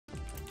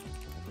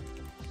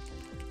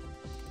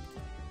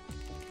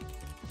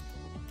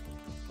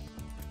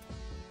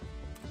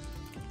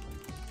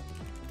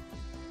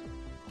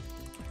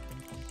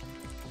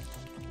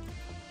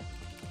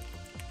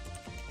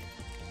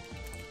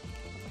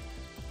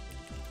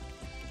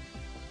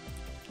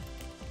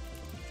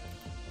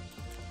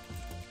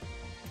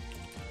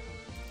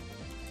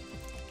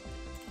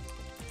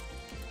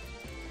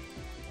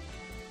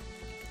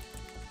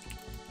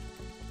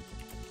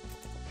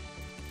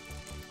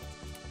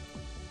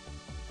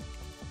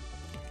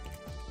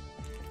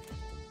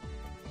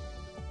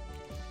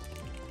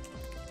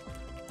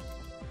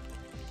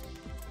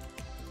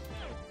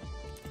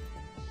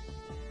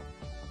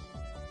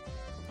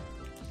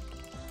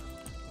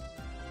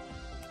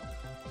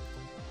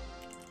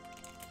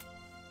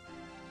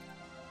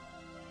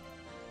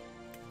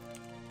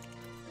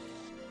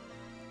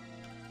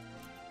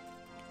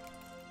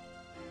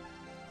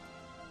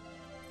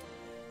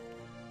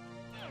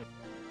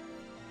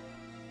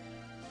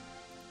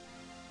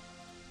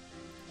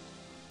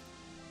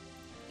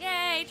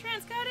Yay!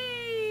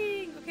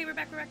 Transcoding! Okay, we're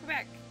back, we're back, we're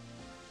back.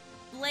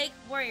 Blake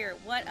Warrior,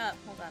 what up?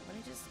 Hold on, let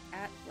me just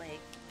at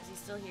Blake. Is he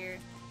still here?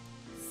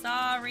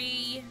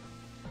 Sorry.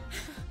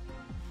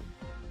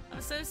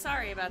 I'm so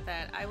sorry about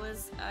that. I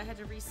had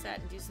to reset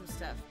and do some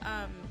stuff.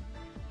 Can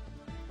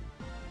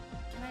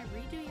I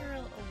redo your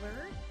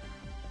alert?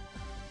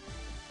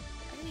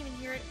 I didn't even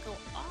hear it go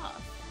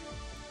off.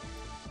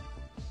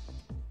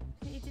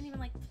 It didn't even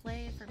like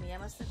play for me. I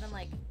must have been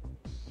like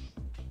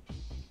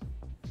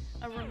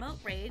a remote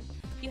raid.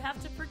 You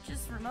have to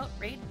purchase remote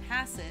raid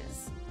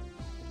passes,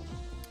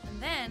 and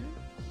then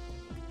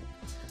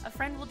a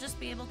friend will just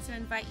be able to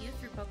invite you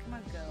through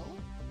Pokemon Go.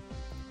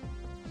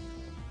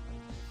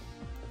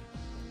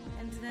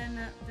 And then,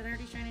 did I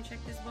already shiny check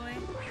this boy?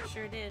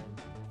 Sure did.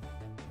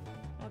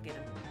 I'll get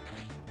him.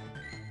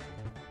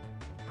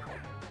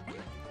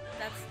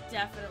 That's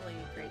definitely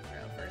a great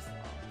throw, first of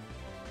all.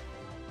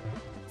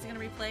 Is it gonna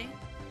replay?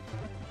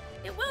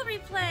 It will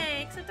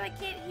replay, except I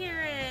can't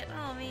hear it.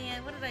 Oh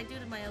man, what did I do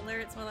to my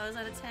alerts while I was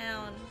out of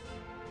town?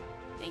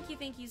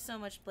 Thank you so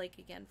much, Blake,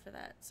 again for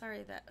that.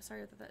 Sorry that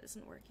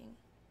isn't working.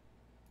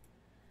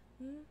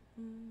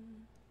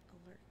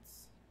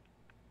 Alerts.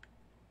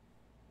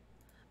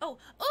 Oh,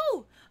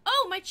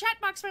 my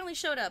chat box finally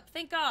showed up.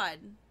 Thank God.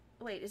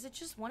 Wait, is it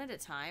just one at a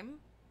time?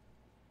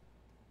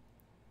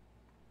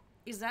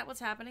 Is that what's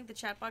happening? The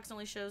chat box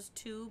only shows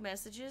 2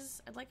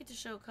 messages? I'd like it to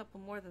show a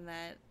couple more than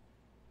that.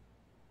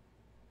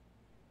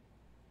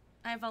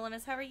 Hi,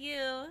 Voluminous, how are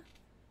you?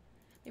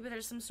 Maybe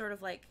there's some sort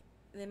of like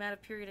the amount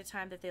of period of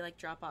time that they like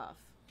drop off.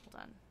 Hold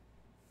on.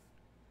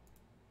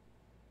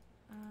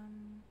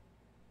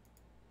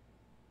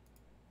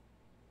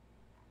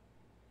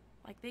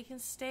 Like they can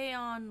stay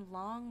on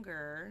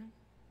longer.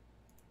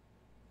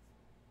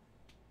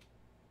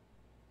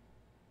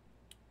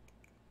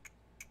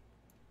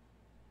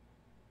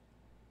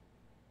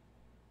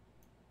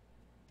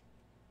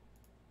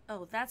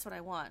 Oh, that's what I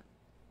want.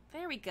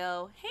 There we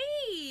go.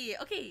 Hey!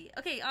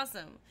 Okay,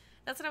 awesome.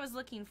 That's what I was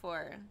looking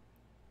for.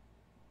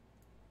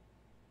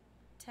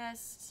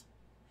 Test.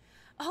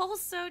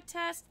 Also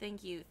test.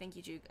 Thank you,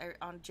 Juke. I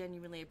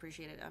genuinely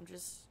appreciate it. I'm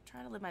just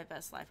trying to live my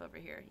best life over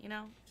here, you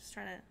know? Just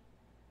trying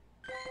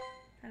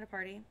to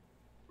party.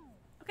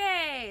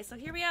 Okay, so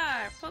here we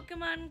are.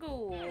 Pokemon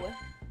Go.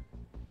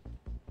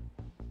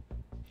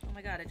 Oh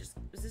my god,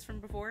 was this from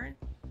before?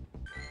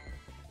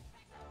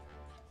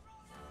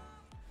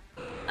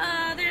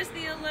 There's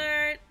the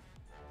alert.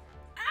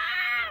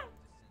 Ah!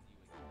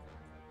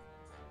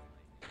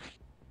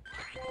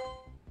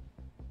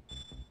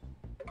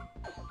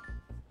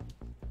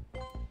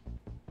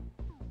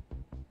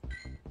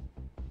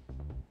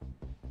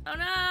 Oh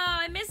no,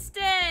 I missed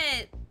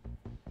it.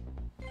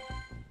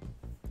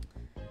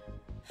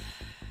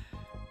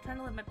 Trying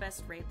to live my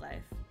best raid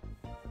life.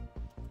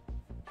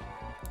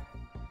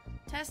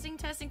 Testing.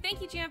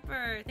 Thank you,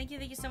 Jumper. Thank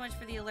you so much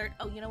for the alert.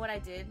 Oh, you know what I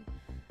did?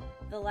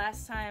 The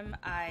last time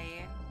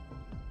I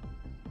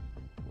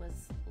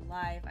was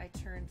live, I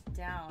turned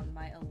down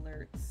my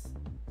alerts.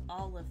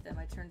 All of them.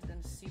 I turned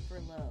them super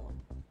low.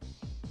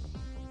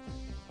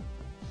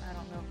 I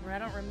don't know. I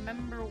don't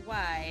remember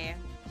why.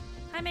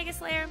 Hi, Mega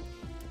Slayer.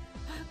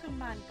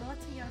 Pokemon, go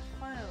to your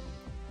home.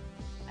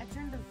 I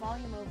turned the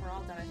volume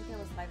overall down. I think it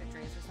was live at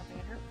Dre's or something.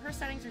 And her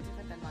settings are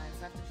different than mine,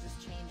 so I have to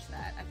just change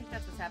that. I think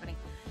that's what's happening.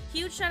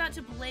 Huge shout out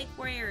to Blake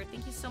Warrior.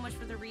 Thank you so much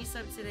for the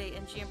resub today.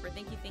 And Jumper,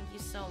 thank you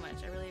so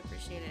much. I really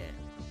appreciate it.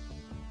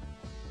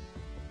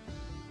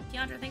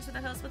 Keandra, thanks for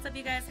the host. What's up,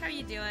 you guys? How are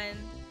you doing?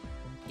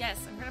 Yes,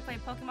 I'm going to play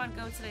Pokemon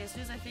Go today as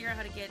soon as I figure out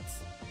how to get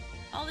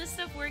all this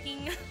stuff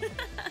working.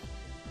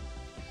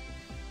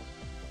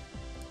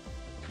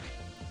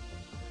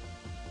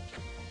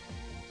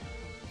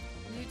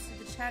 New to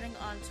the chatting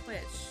on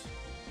Twitch.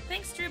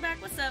 Thanks, Drewback.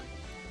 What's up?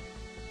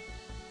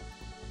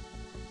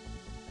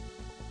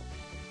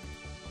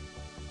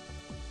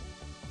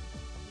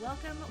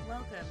 Welcome.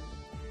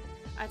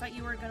 I thought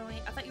you were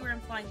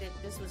implying that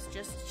this was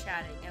just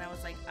chatting, and I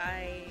was like,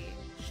 I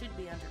should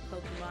be under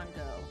Pokemon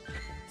Go.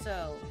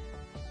 So,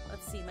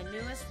 let's see, my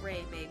newest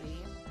raid,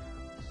 baby.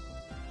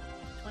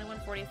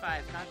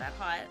 2145, not that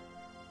hot.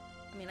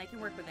 I mean, I can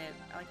work with it.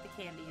 I like the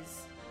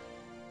candies.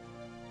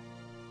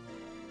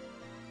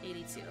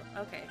 82.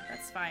 Okay,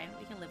 that's fine.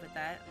 We can live with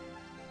that.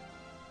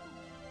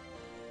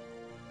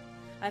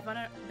 I've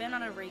been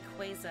on a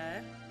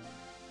Rayquaza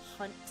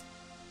hunt.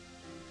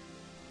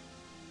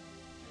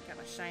 Got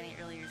my shiny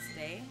earlier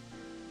today.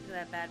 Look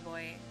at that bad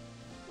boy.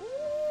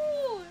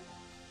 Ooh!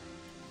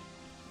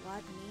 What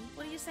me?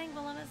 What are you saying,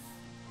 Voluminous?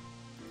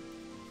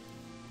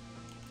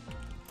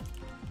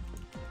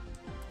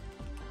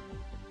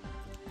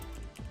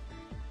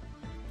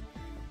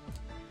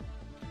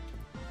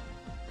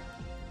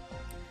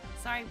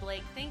 Sorry,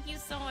 Blake. Thank you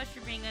so much for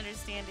being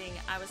understanding.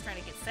 I was trying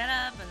to get set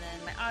up, and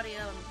then my audio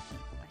and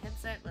my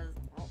headset was...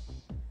 Oh.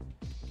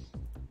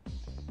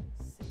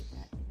 Save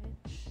that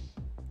image.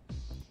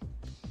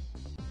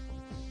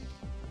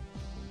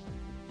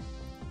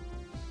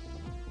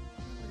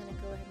 We're going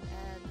to go ahead and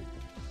add...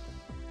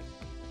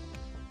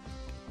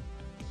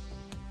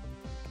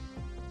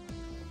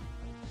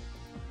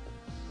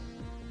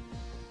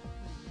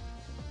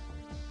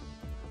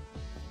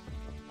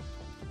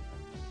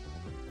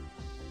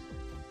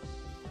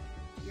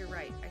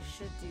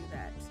 should do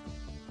that.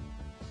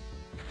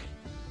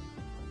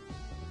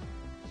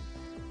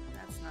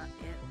 That's not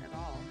it at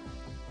all.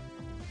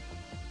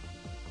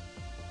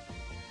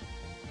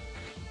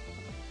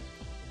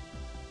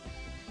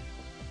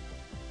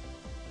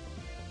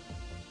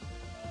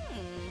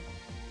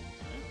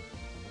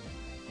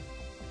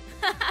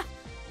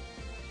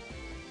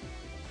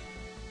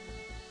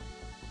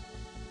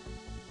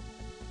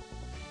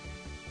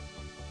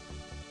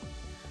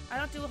 I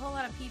don't do a whole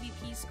lot of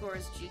PvP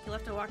scores, Juke. You'll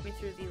have to walk me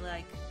through the,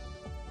 like...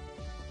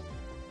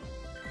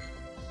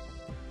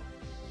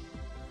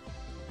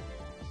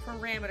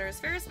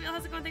 parameters. Ferris Wheel,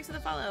 how's it going? Thanks for the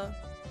follow.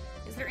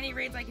 Is there any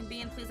raids I can be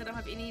in? Please, I don't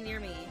have any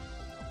near me.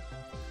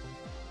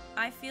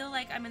 I feel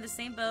like I'm in the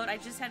same boat. I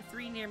just had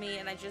 3 near me,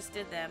 and I just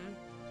did them.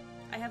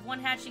 I have one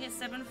hatching at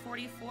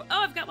 7:44. Oh,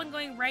 I've got one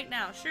going right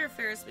now. Sure,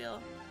 Ferris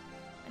Wheel.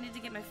 I need to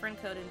get my friend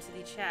code into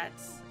the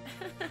chats.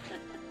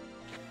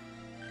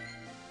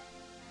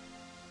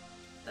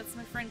 That's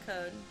my friend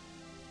code.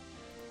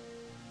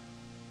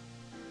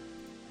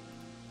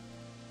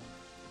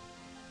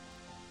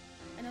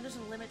 I know there's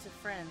a limit to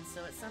friends,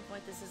 so at some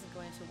point this isn't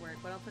going to work,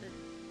 but I'll put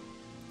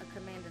a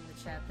command in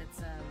the chat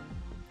that's,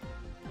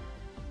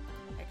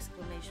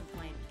 exclamation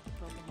point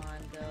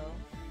Pokemon Go.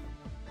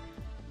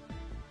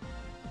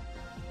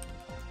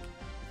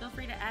 Feel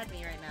free to add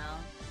me right now.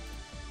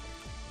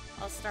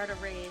 I'll start a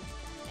raid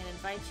and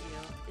invite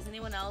you. Is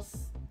anyone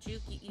else?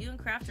 Juke, you and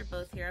Craft are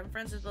both here. I'm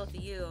friends with both of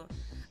you.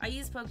 I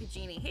use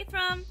Pokegenie. Hey,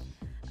 Thrum!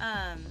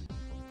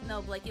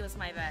 No, Blake, it was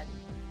my bad.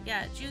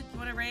 Yeah, Juke, you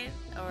want to raid?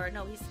 Or,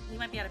 no, he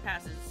might be out of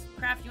passes.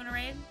 Craft, you want to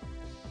raid?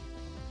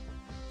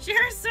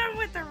 Share some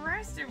with the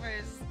rest of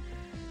us!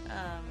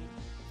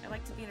 I'd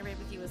like to be in a raid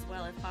with you as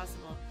well, if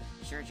possible.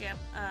 Sure, Jam.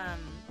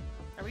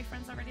 Are we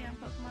friends already on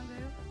Pokemon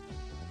Go?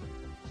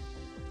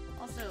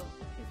 Also,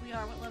 if we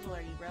are, what level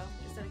are you, bro?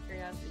 Just out of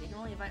curiosity. You can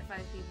only invite 5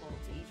 people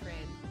to each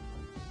raid.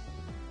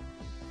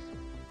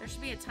 There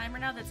should be a timer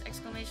now that's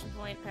exclamation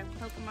point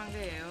Pokemon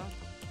Go.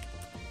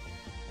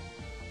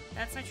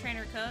 That's my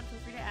trainer code. Feel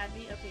free to add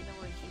me. Okay, no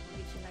worries, we'll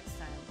get you next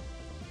time.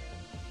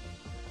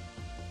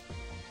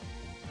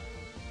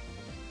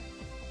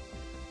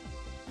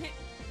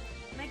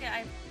 Mega,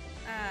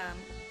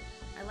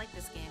 I like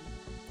this game.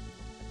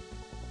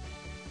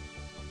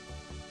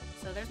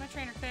 So there's my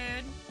trainer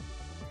code.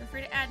 Feel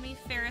free to add me,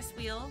 Ferris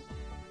Wheel.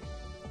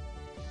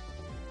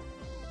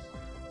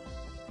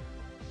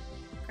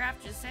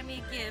 Craft just sent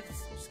me a gift.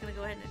 I'm just gonna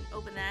go ahead and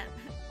open that.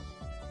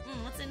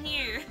 What's in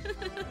here?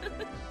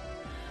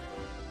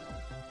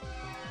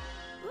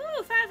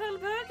 Ooh, 5 whole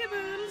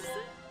Pokeballs!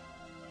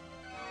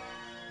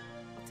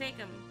 I'll take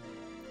them.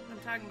 What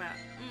I'm talking about.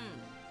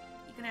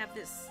 You can have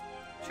this.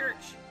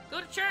 Church.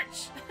 Go to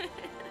church!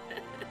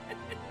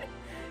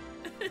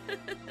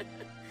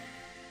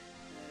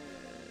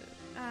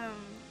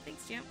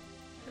 Thanks, Jim.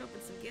 Could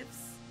open some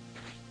gifts.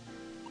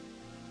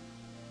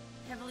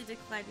 Heavily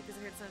declined because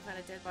I heard someone found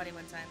a dead body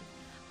one time.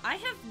 I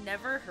have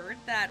never heard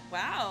that.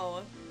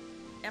 Wow.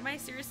 Am I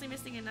seriously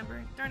missing a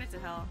number? Darn it to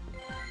hell.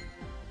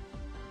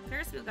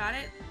 Ferris Wheel got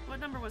it? What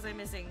number was I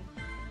missing?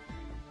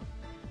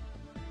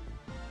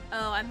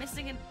 Oh, I'm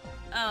missing an...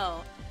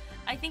 Oh.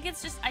 I think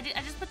it's just... I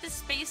just put this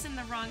space in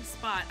the wrong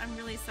spot. I'm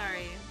really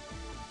sorry.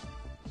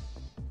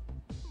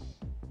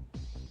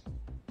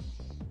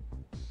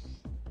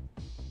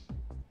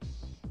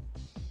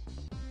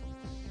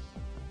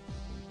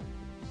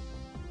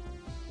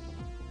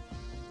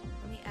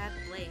 Let me add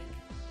Blake.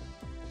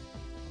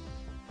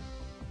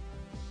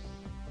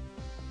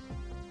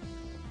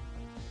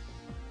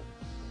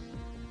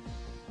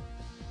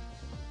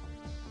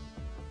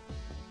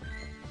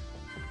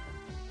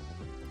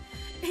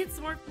 It's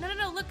more...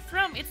 No, look,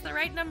 Thrum, it's the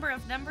right number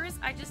of numbers.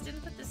 I just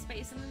didn't put the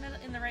space in the middle,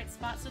 in the right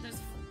spot, so there's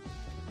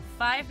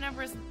 5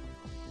 numbers.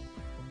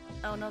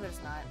 Oh, no,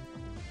 there's not.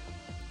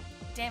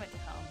 Damn it to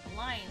hell. I'm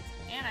blind,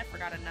 and I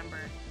forgot a number.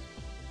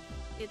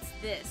 It's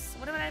this.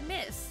 What did I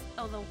miss?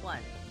 Oh, the 1.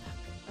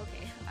 Fuck.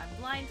 Okay, I'm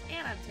blind,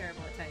 and I'm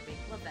terrible at typing.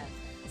 Love that.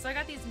 So I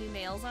got these new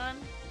nails on.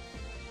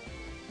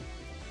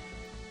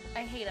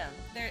 I hate them.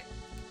 They're...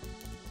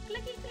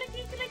 clicky,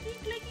 clicky, clicky,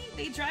 clicky.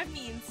 They drive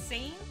me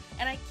insane,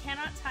 and I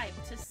cannot type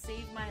to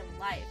save my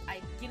life.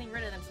 I'm getting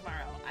rid of them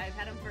tomorrow. I've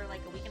had them for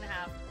like a week and a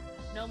half.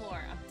 No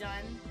more. I'm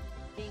done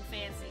being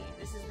fancy.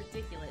 This is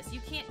ridiculous. You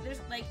can't,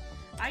 there's like,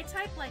 I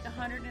type like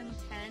 110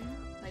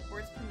 like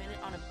words per minute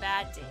on a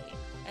bad day,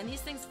 and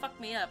these things fuck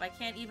me up. I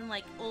can't even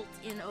like ult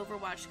in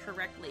Overwatch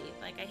correctly.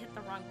 Like I hit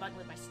the wrong button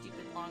with my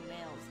stupid long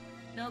nails.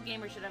 No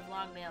gamer should have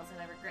long nails,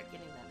 and I regret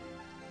getting them.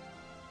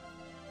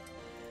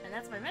 And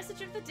that's my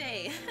message of the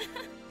day.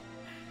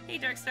 Hey,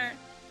 Darkstar.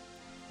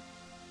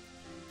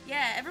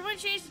 Yeah, everyone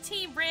changed to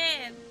Team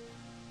Red.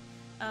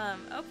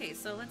 Okay,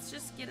 so let's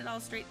just get it all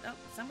straight. Oh,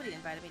 somebody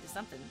invited me to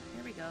something.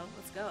 Here we go.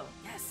 Let's go.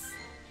 Yes.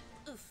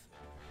 Oof.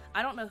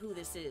 I don't know who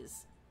this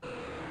is, but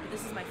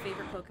this is my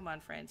favorite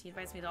Pokemon friend. He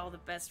invites me to all the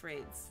best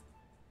raids.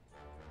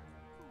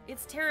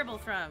 It's terrible,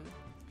 Thrum.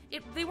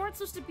 They weren't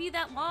supposed to be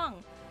that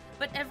long.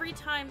 But every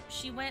time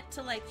she went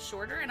to like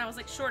shorter, and I was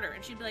like shorter,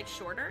 and she'd be like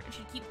shorter, and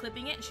she'd keep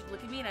clipping it, and she'd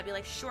look at me, and I'd be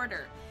like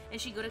shorter, and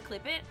she'd go to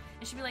clip it,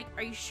 and she'd be like,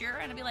 "Are you sure?"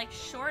 And I'd be like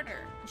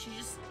shorter,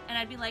 and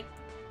I'd be like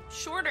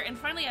shorter, and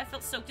finally I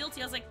felt so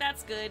guilty. I was like,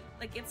 "That's good.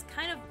 Like it's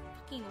kind of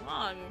fucking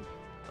long,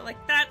 but like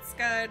that's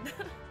good."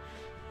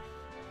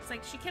 It's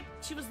like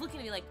she was looking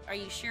at me like, "Are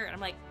you sure?" And I'm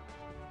like,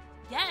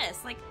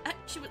 "Yes." Like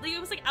it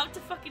was like out to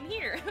fucking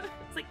here.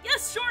 It's like,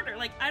 yes, shorter.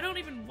 Like I don't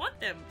even want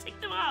them.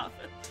 Take them off.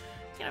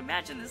 Can't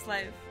imagine this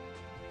life.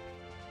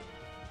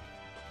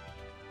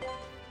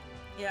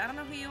 Yeah, I don't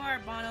know who you are,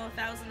 Bono,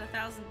 1,000,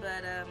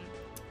 but,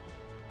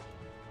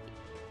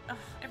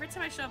 every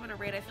time I show up at a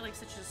raid, I feel like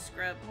such a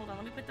scrub. Hold on,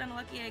 let me put down a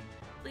lucky egg.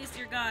 Please,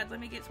 dear God, let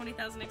me get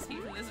 20,000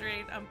 XP from this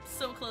raid. I'm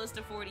so close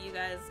to 40, you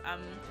guys.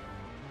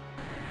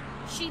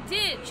 She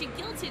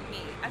guilted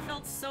me. I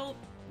felt so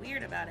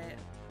weird about it.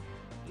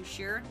 You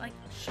sure? Like,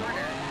 shorter. I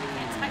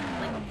can't type,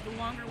 like, the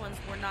longer ones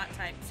were not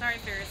typed. Sorry,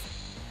 Ferris.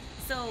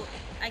 So,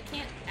 I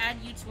can't add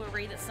you to a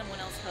raid that someone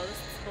else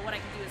hosts, but what I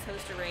can do is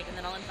host a raid, and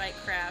then I'll invite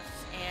Kraft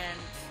and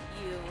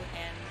you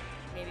and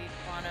maybe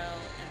Bono,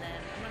 and then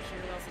I'm not sure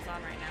who else is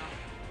on right now.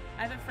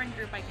 I have a friend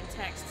group I can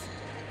text.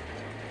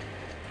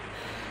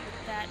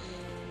 What that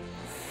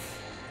means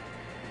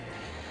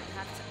I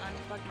have to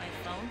unplug my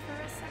phone for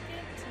a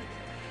second,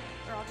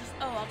 or I'll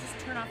just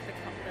turn off the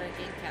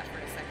game cap for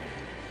a second.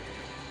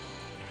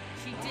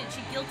 She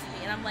guilted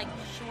me, and I'm like,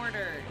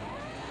 shorter.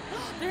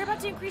 They're about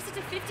to increase it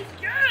to 50.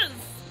 Yes!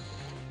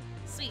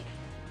 Sweet.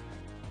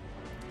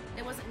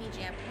 It wasn't me,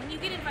 Jam. When you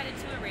get invited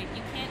to a raid,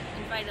 you can't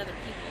invite other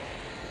people.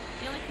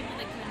 The only people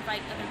that can invite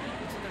other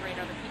people to the raid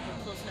are the people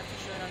close enough to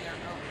show it on their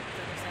own.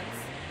 Does that make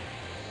sense?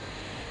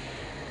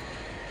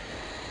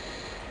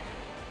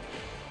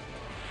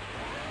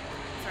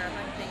 Sorry, I'm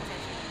not paying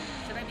attention.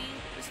 Should I be?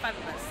 There's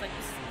 5 of us. Like,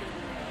 this is gonna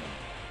be real.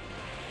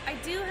 I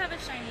do have a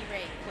shiny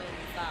raid, Queen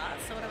Thought,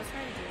 so what I was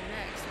trying to do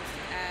next was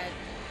to add...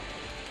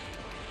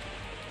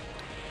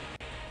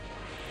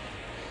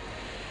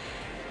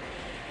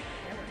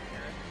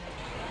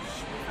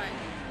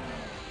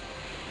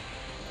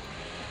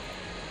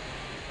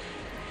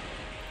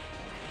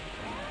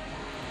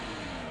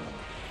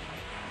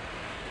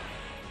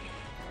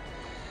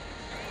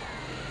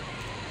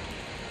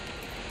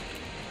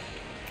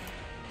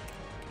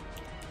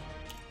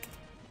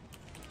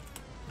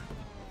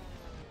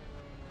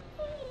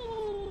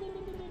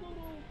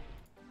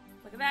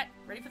 Look at that!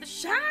 Ready for the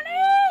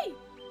shiny!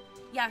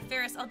 Yeah,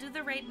 Ferris, I'll do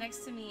the raid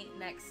next to me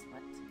next.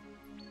 What?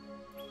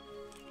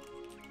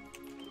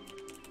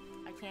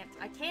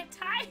 I can't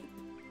type!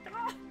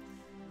 Oh,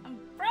 I'm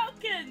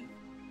broken!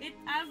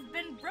 I've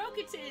been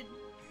broketed!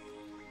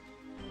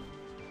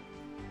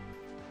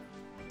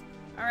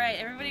 Alright,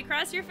 everybody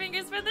cross your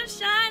fingers for the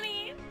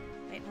shiny!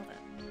 Wait, hold on.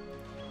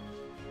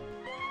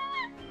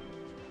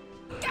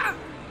 Ah!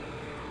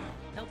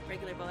 Nope,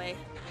 regular boy.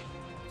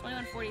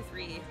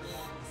 2143.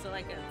 So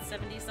like a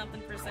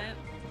 70-something percent.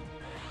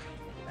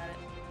 Think about it.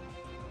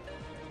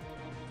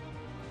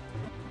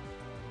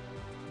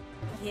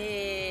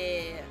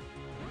 Yeah!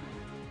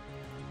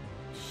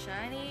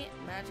 Shiny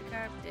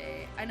Magikarp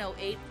Day. I know,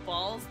 8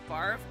 balls,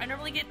 barf. I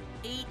normally get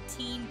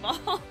 18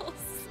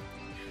 balls.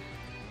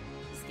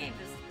 This game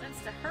just wants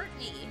to hurt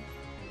me.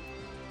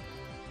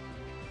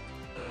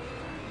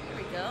 There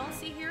we go.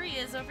 See, here he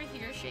is over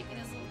here shaking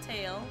his little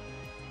tail.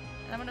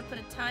 And I'm gonna put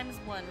a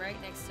 ×1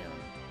 right next to him.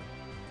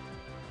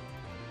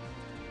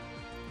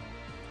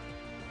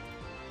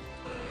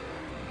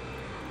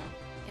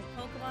 In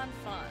Pokemon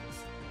font.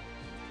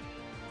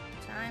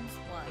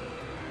 ×1.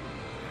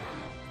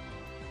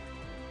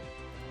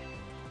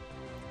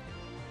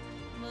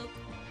 Moop.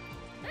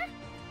 Eh.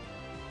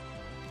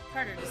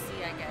 Harder to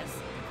see, I guess.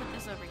 Put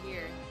this over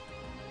here.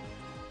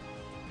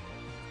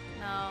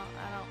 No,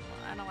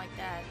 I don't like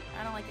that.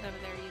 I don't like it over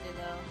there either,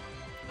 though.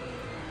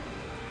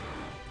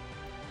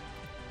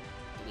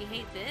 Do we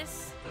hate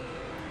this?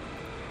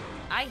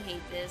 I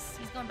hate this.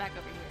 He's going back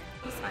over here.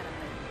 He's fine up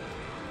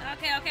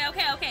there.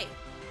 Okay.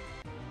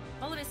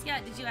 Volodis,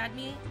 yeah, did you add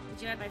me?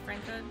 Did you add my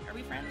friend code? Are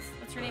we friends?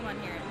 What's your name on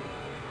here?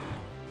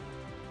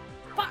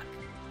 Fuck!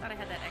 Thought I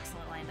had that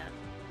excellent lined up.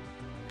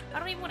 I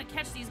don't even want to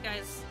catch these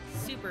guys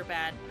super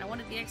bad. I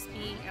wanted the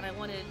XP, and I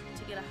wanted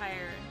to get a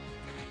higher...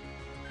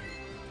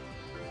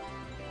 You're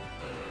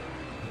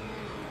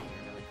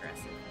really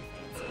aggressive and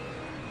fancy.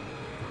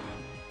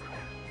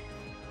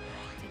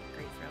 Take a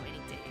great throw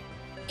any day.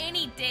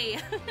 Any day!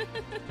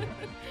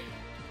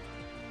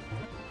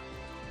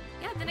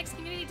 Yeah, the next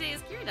community day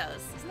is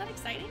Gyarados. Isn't that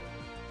exciting?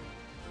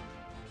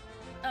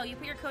 Oh, you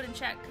put your code in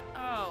chat.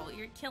 Oh,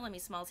 you're killing me,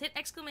 Smalls. Hit !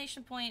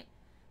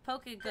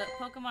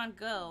 Pokemon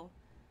Go.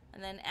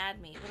 And then add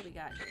me. What do we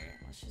got here?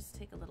 Let's just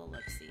take a little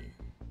look-see.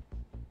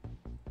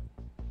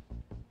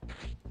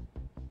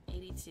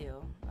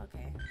 82.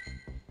 Okay.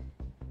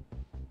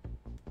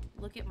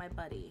 Look at my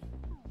buddy.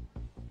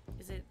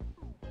 Is it...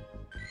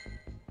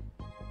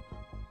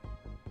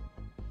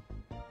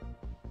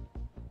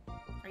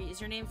 Is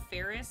your name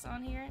Ferris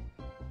on here?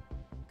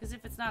 Because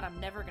if it's not, I'm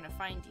never gonna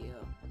find you.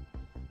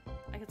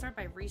 I can start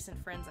by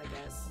recent friends, I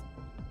guess.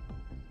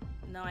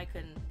 No, I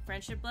couldn't.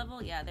 Friendship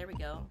level? Yeah, there we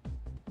go.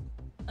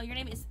 Oh, your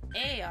name is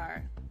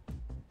AR.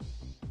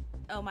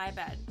 Oh, my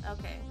bad.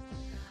 Okay.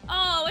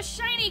 Oh, a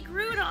shiny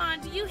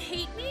Groudon! Do you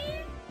hate me?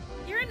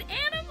 You're an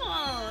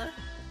animal!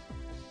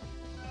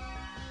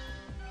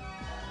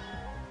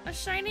 A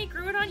shiny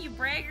Groudon, you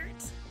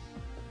braggart!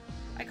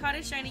 I caught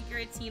a shiny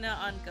Giratina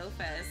on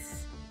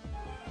GoFest.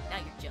 Now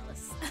you're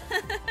jealous.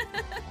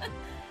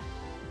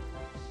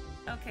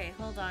 Okay,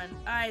 hold on.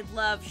 I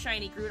love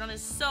shiny Groudon.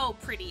 It's so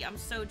pretty. I'm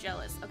so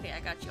jealous. Okay, I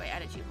got you. I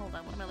added you. Hold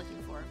on. What am I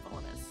looking for?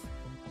 Bonus.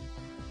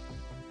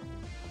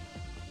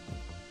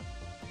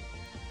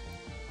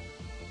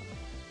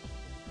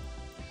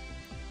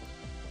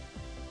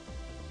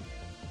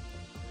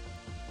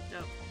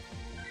 Dope.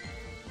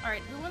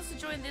 Alright, who wants to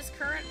join this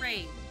current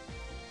raid?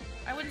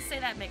 I wouldn't say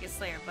that, Mega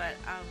Slayer, but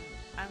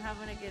I'm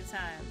having a good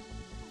time.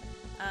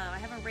 I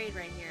have a raid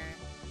right here.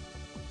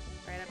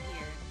 Right up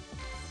here.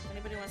 If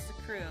anybody wants to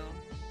crew,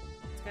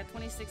 it's got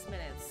 26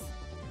 minutes.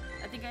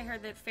 I think I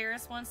heard that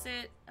Ferris wants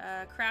it,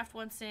 Kraft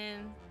wants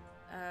in,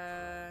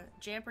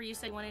 Jamper, you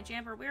said you wanted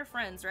Jamper. We're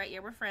friends, right? Yeah,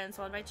 we're friends,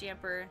 so I'll invite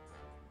Jamper.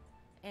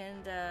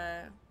 And,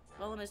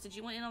 Volimus, did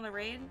you want in on the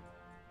raid?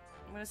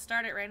 I'm gonna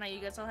start it right now. You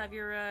guys all have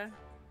your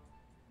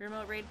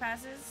remote raid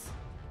passes?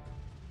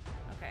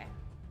 Okay.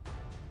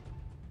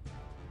 Oh,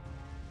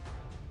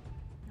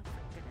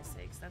 for goodness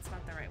sakes, that's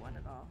not the right one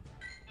at all.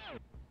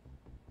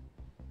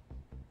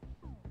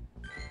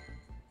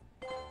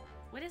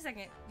 Wait a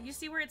second. Do you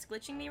see where it's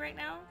glitching me right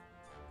now?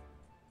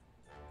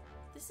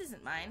 This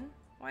isn't mine.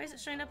 Why is it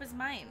showing up as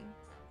mine?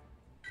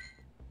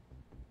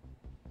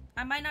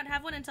 I might not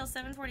have one until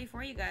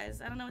 7:44, you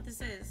guys. I don't know what this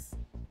is.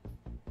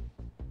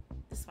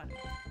 This one. Do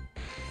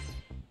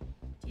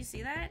you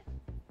see that?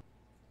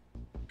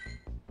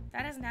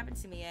 That hasn't happened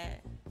to me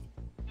yet.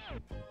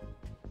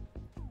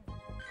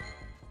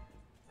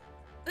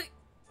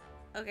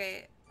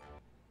 Okay.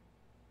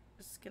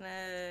 Just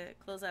gonna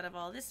close out of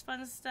all this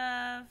fun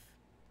stuff.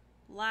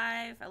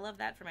 Live. I love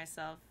that for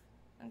myself.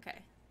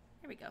 Okay.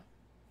 Here we go.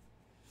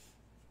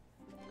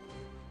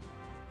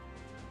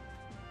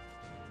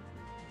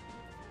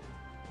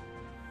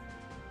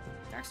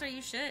 Darkstar,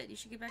 you should. You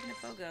should get back into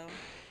Pogo.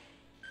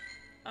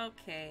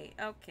 Okay.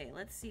 Okay.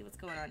 Let's see what's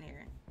going on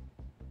here.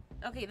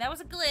 Okay, that was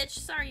a glitch.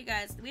 Sorry, you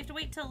guys. We have to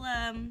wait till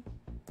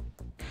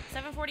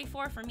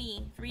 7:44 for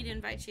me to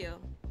invite you.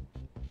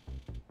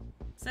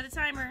 Set a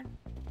timer.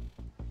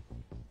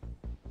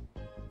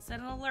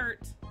 Set an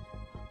alert.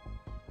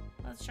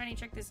 Let's try and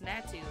check this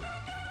Natu.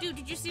 Dude,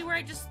 did you see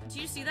where did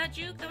you see that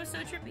juke? That was so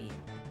trippy.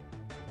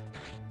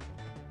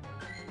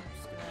 I'm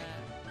just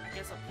gonna, I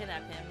guess I'll pin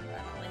up him. I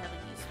don't really have a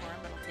use for him,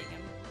 but I'll take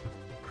him.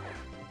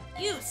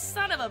 You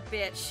son of a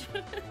bitch!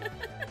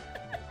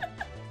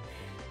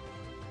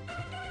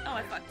 Oh,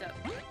 I fucked up.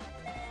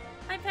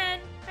 Hi, Pen.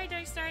 Hi,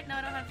 Darkstar. No,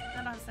 I don't have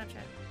Snapchat.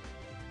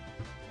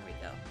 There we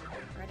go.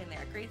 Right in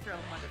there. Great throw,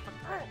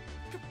 motherfucker.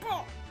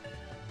 Oh,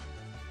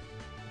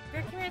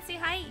 Bear, come here and say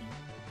hi.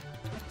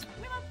 Come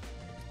here, Mom.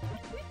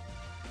 Come here.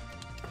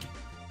 Come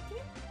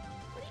here.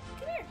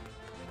 Come here.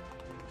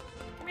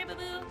 Come here,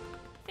 boo-boo.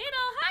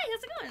 Fatal, hi.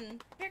 How's it going?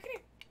 Bear, come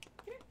here.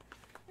 Come here.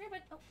 Come here,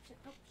 bud. Oh, shit.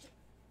 Oh, shit.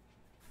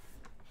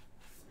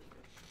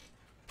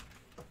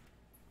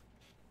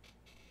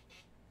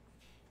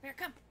 Bear,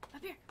 come.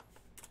 Up here.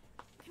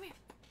 Come here.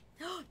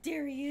 Oh,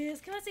 there he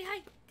is. Come on, say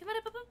hi. Come on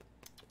up, up, up.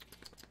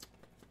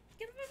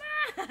 Get him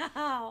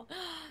out.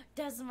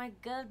 That's my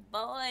good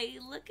boy.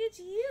 Look at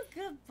you.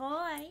 Good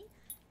boy.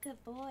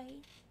 Good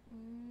boy.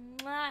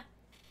 Mwah.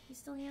 You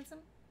still handsome?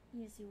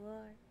 Yes, you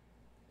are.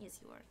 Yes,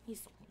 you are.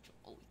 He's so handsome.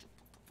 Oh,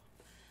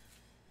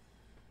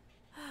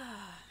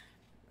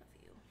 love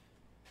you.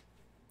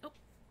 Oh,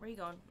 where are you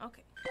going?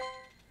 Okay.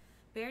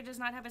 Bear does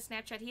not have a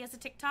Snapchat. He has a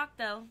TikTok,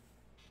 though.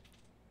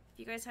 If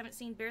you guys haven't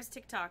seen Bear's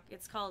TikTok,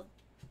 it's called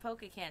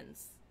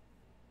Kenz.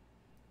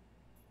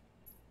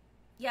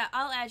 Yeah,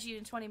 I'll add you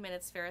in 20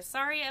 minutes, Ferris.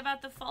 Sorry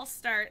about the false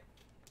start.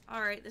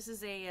 Alright, this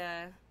is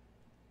a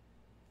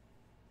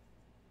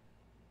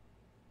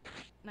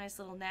nice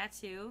little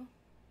Natu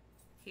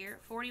here.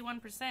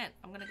 41%.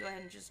 I'm gonna go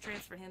ahead and just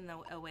transfer him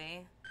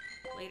away.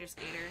 Later,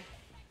 Skater.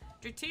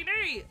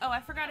 Dratini! Oh, I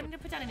forgot. I'm gonna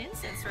put down an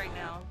incense right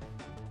now.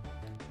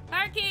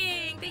 Fire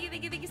King!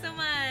 Thank you so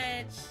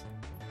much!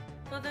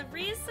 For the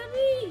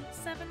recently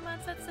 7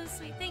 months, that's so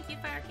sweet. Thank you,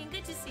 Fire King.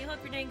 Good to see you.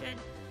 Hope you're doing good.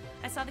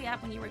 I saw the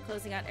app when you were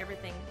closing out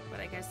everything, but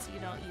I guess you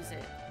don't use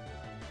it.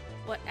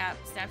 What app?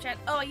 Snapchat?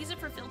 Oh, I use it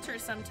for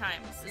filters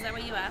sometimes. Is that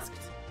what you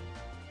asked?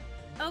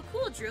 Oh,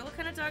 cool, Drew. What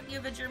kind of dog do you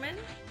have? A German?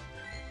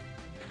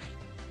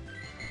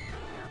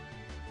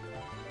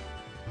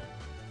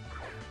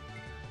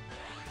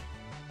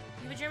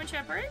 You have a German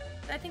Shepherd?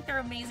 I think they're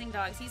amazing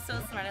dogs. He's so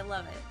smart. I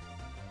love it.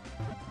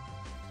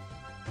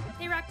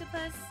 Hey,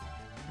 Roctopus.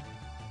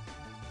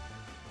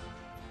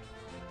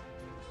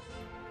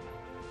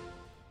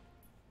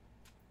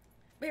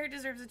 Bear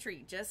deserves a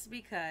treat just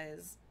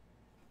because.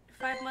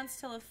 5 months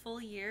till a full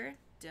year.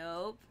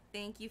 Dope.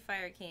 Thank you,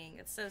 Fire King.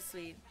 It's so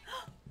sweet.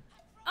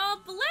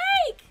 Oh,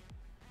 Blake!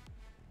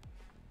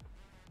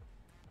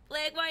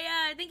 Blake,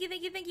 why, thank you.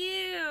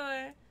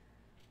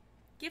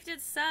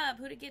 Gifted sub.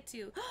 Who'd it get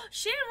to?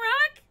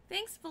 Shamrock!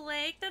 Thanks,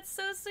 Blake. That's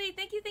so sweet.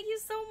 Thank you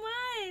so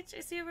much.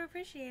 I super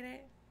appreciate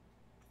it.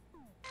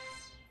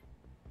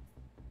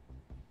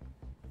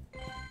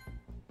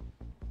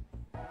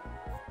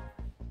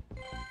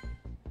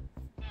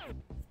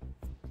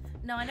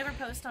 No, I never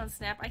post on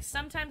Snap. I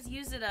sometimes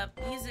use it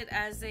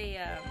as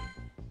a,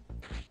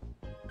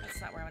 that's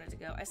not where I wanted to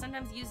go. I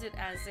sometimes use it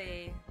as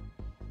a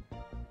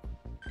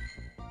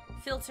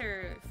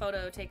filter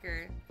photo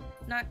taker.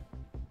 Not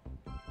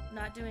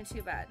doing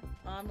too bad.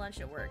 On lunch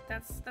at work.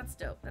 That's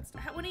dope.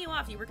 When are you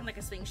off? You working like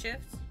a swing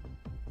shift?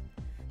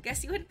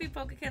 Guess you wouldn't be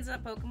Kenz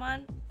without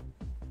Pokemon?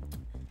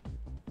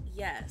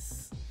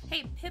 Yes.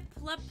 Hey,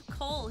 Piplup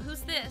Cole,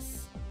 who's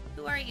this?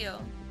 Who are you?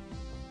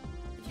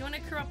 If you want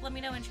to crew up, let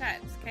me know in chat,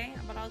 okay?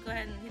 But I'll go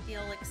ahead and hit the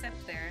old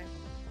accept there.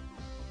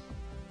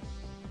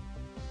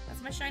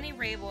 That's my shiny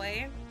Ray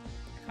boy. I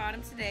caught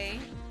him today.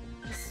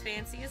 He's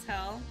fancy as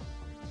hell.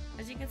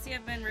 As you can see,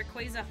 I've been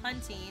Rayquaza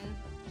hunting.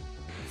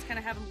 Just kind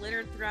of have him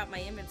littered throughout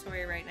my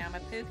inventory right now, my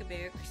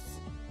Pokebooks.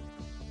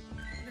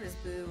 Look at this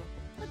boo.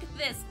 Look at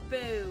this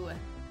boo.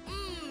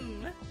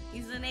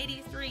 He's an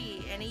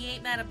 83, and he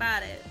ain't mad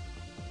about it.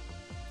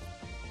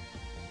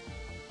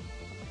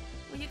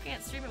 Well, you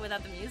can't stream it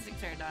without the music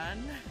turned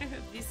on.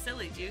 It'd be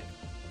silly, Juke.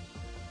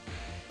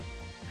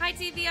 Hi,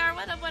 TVR.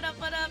 What up, what up,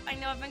 what up? I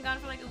know I've been gone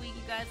for like a week,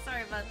 you guys.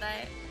 Sorry about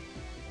that.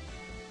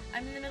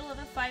 I'm in the middle of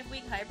a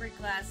 5-week hybrid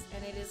class,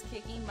 and it is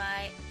kicking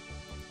my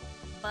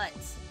butt.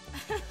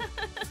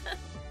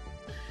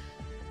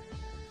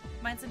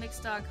 Mine's a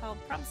mixed dog called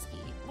Promsky.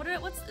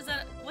 What's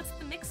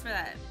the mix for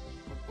that?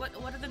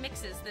 What are the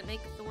mixes that make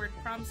the word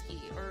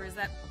Promsky, or is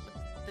that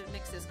what the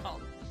mix is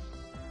called?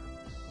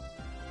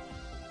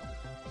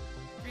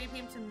 3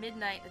 p.m. to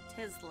midnight at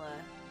Tesla.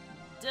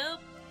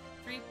 Dope.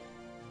 3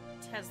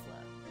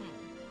 Tesla.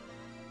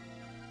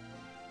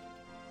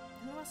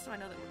 Who else do I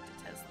know that worked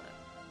at Tesla?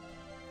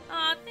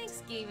 Aw,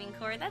 thanks, Gaming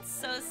Core. That's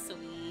so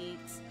sweet.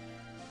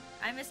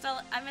 I missed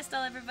all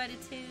everybody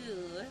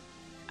too.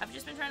 I've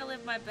just been trying to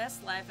live my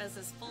best life as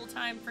this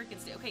full-time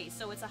freaking student. Okay,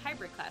 so it's a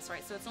hybrid class,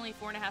 right? So it's only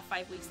 4.5,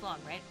 5 weeks long,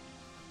 right?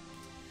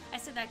 I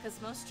said that because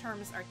most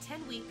terms are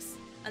 10 weeks,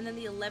 and then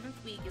the 11th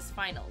week is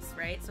finals,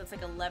 right? So it's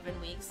like 11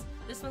 weeks.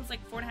 This one's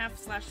like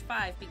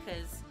 4.5/5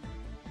 because,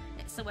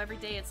 so every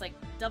day it's like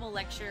double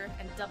lecture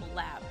and double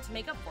lab to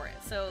make up for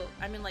it. So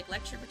I'm in like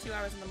lecture for 2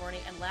 hours in the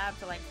morning and lab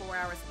for like 4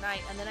 hours at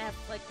night, and then I have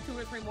like 2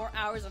 or 3 more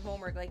hours of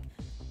homework like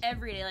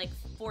every day, like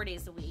 4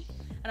 days a week.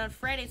 And on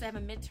Fridays I have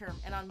a midterm,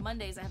 and on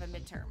Mondays I have a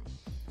midterm.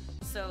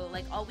 So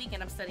like all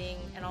weekend I'm studying,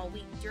 and all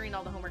week during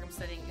all the homework I'm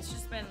studying. It's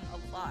just been a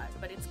lot,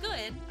 but it's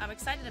good. I'm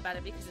excited about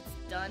it because it's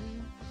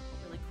done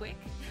really quick.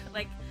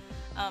 Like,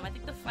 I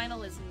think the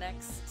final is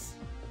next,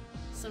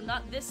 so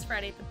not this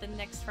Friday, but the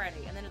next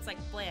Friday, and then it's like,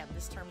 blam,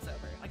 this term's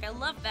over. Like, I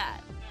love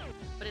that,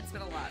 but it's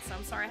been a lot, so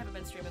I'm sorry I haven't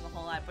been streaming a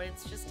whole lot, but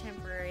it's just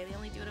temporary. They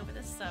only do it over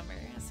the summer.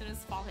 As soon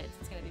as fall hits,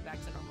 it's gonna be back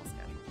to normal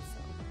schedule,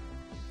 so.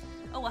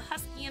 Oh, a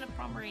Husky and a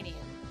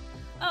Pomeranian.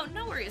 Oh,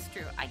 no worries,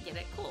 Drew. I get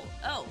it. Cool.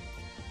 Oh,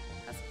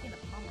 Husky and a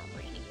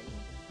Pomeranian.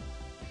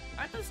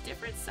 Aren't those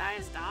different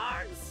sized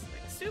dogs?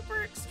 Like,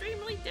 super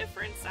extremely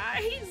different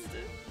sized?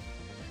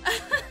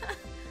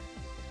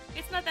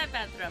 It's not that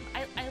bad, Thrum.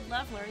 I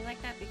love learning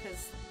like that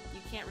because you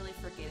can't really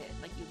forget it.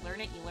 Like, you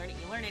learn it,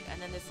 and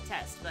then there's a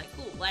test. You're like,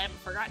 cool, well, I haven't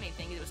forgotten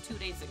anything. It was 2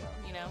 days ago,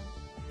 you know?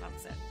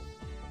 That's it.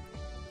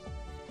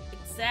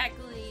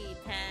 Exactly,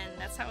 Pen.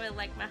 That's how I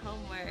like my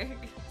homework.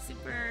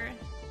 Super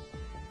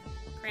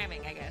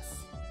cramming, I guess.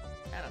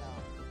 I don't know.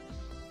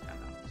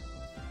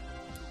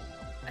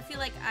 I feel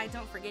like I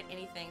don't forget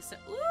anything, so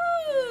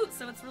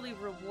so it's really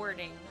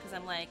rewarding because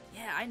I'm like,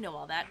 yeah, I know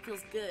all that.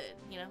 Feels good,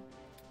 you know?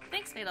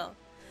 Thanks, Fatal.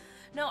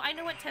 No, I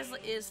know what Tesla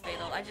is,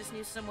 Fatal. I just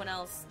knew someone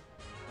else.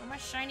 Oh, my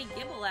shiny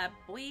Giblab,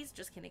 boys.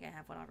 Just kidding, I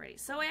have one already.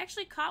 So I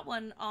actually caught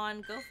one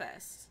on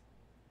GoFest.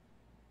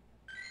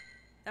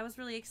 That was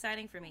really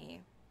exciting for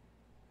me.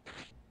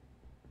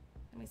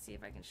 Let me see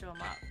if I can show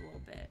him off a little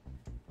bit.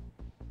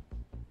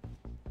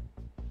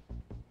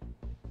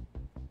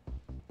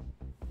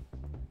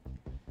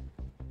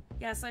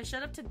 Yeah, so I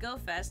showed up to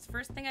GoFest.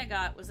 First thing I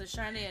got was a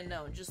shiny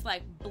unknown, just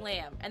like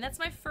blam. And that's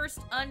my first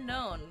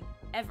unknown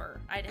ever.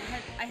 I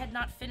had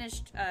not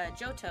finished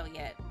Johto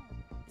yet.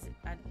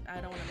 I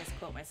don't want to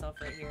misquote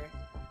myself right here.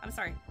 I'm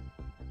sorry.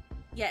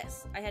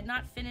 Yes, I had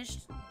not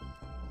finished.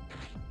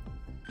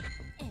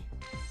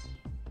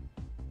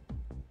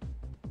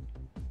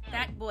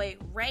 That boy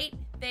right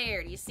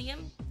there. Do you see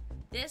him?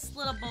 This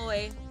little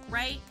boy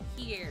right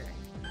here.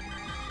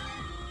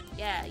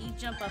 Yeah, you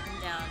jump up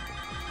and down.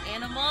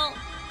 Animal.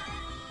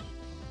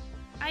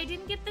 I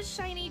didn't get the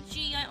shiny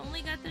G. I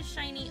only got the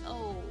shiny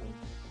O.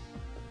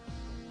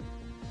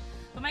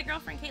 But my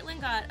girlfriend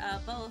Caitlin got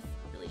both.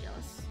 Really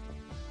jealous.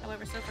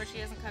 However, so far she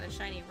hasn't caught a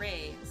shiny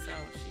Ray, so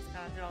she's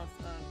kind of jealous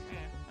of.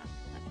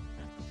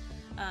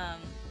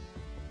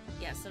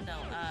 Yeah, so no.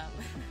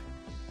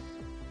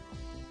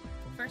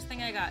 First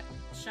thing I got,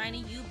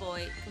 shiny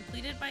U-Boy,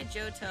 completed by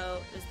Johto.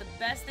 It was the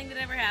best thing that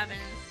ever happened.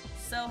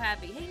 So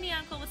happy. Hey,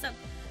 Neon Cole, what's up?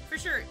 For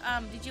sure.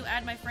 Did you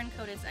add my friend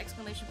code? It's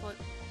exclamation point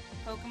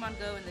Pokemon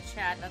Go in the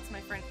chat. That's my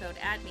friend code.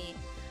 Add me.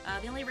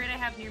 The only raid I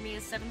have near me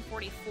is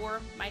 7:44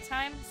 my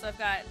time, so I've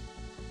got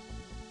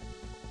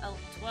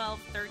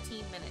 12,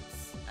 13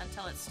 minutes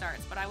until it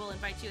starts. But I will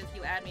invite you if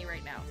you add me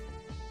right now.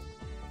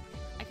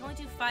 I can only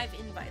do 5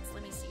 invites.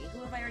 Let me see.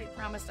 Who have I already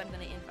promised I'm going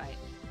to invite?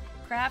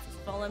 Kraft,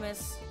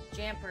 Volumus,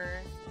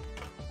 Jamper,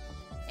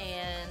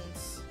 and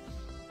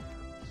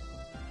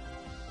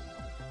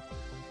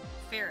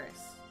Ferris.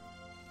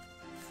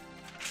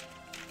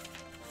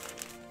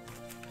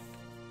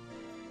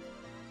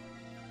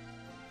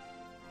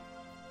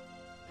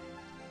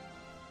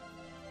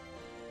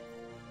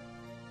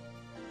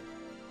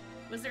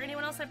 Was there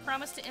anyone else I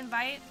promised to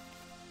invite?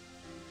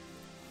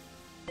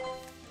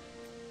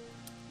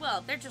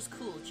 Well, they're just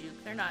cool,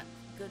 Juke. They're not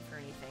good for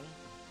anything.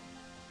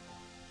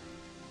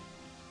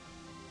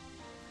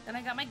 Then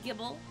I got my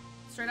Gibble.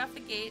 Straight off the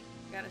gate.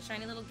 Got a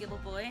shiny little Gibble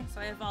boy. So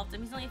I evolved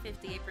him. He's only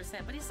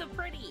 58%, but he's so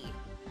pretty.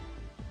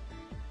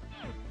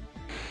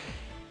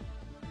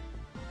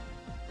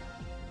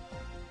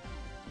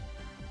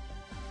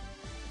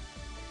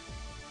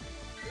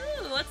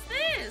 Ooh, what's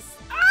this?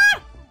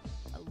 Ah!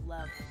 I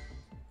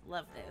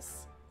love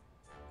this.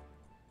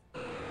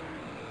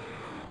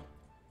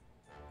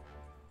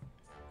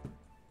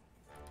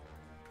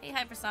 Hey,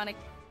 Hypersonic.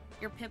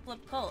 You're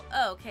Piplup Cole.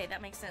 Oh, okay,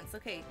 that makes sense.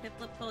 Okay,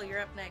 Piplup Cole, you're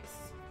up next.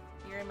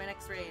 You're in my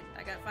next raid.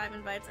 I got 5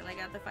 invites, and I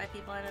got the 5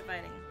 people I'm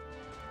inviting.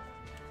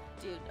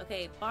 Dude,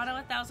 okay, Bono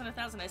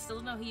 1000. I still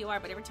don't know who you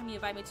are, but every time you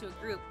invite me to a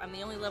group, I'm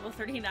the only level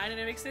 39, and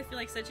it makes me feel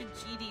like such a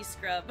GD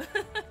scrub.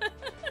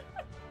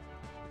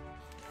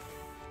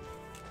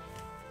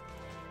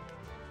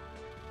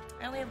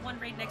 I only have 1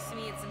 raid next to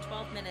me. It's in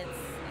 12 minutes,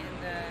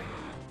 and,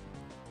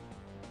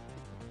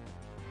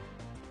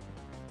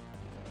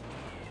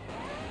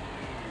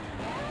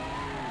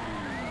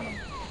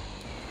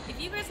 if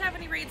you guys have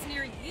any raids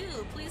near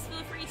you, please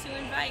feel free to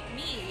invite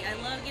me. I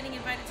love getting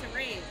invited to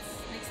raids.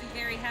 It makes me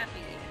very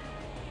happy.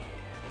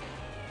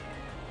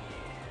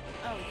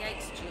 Oh,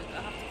 yikes, Juke.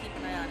 I'll have to keep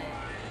an eye on it.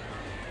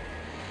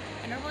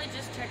 I normally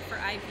just check for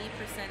IV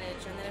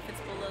percentage, and then if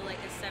it's below like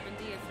a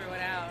 70, I throw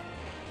it out.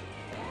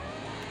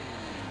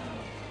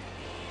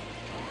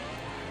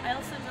 I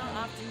also don't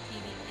often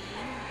PvP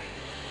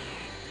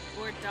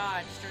or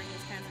dodge during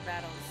these kinds of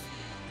battles.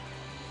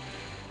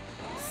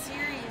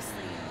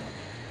 Seriously.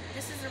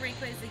 This is a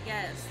Rayquaza,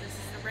 yes. This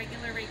is the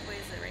regular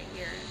Rayquaza right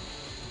here.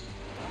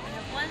 I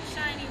have 1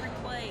 shiny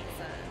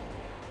Rayquaza.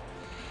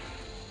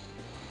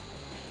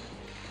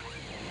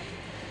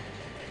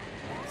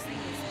 This thing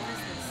is, what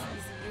is this?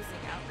 He's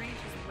using Outrage?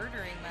 He's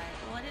murdering my...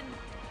 Well, I didn't...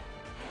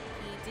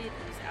 He did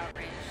use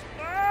Outrage.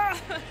 Ah!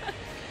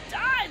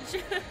 Dodge!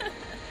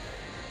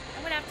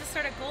 I'm gonna have to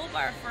start a gold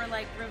bar for,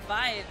 like,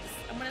 revives.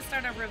 I'm gonna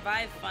start a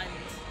revive fund.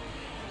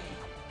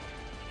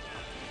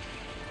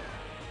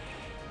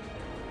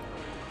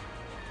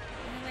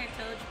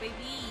 Toad,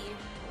 baby.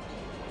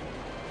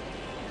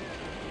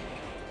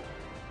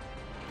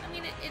 I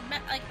mean, it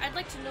meant, like, I'd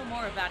like to know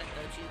more about it,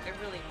 though, Juke. I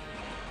really would.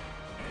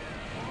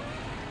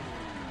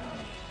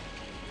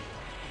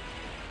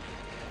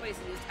 Ways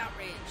to use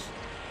Outrage.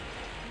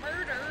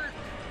 Murder!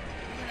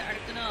 Look at the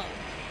Articuno.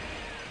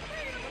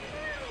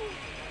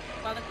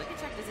 While the quick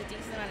attack does a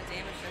decent amount of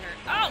damage to her.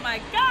 Oh my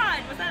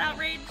god! Was that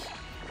Outrage?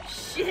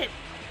 Shit!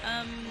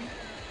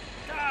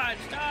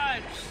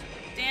 Dodge!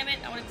 Damn it,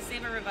 I wanted to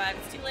save a revive.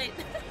 It's too late.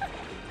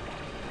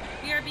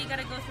 BRB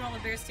gotta go through all the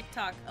Bear's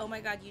TikTok. Oh my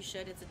god, you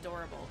should. It's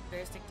adorable.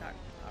 Bear's TikTok.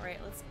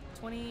 Alright, let's...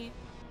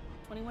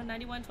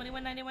 2191,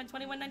 2191,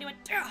 2191.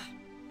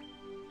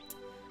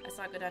 I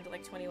saw it go down to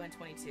like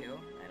 2122. I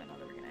don't know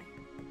that we're gonna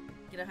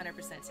get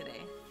 100%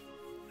 today.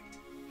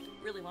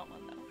 Really want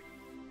one, though.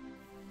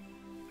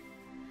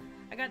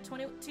 I got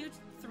 21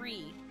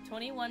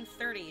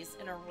 30s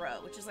in a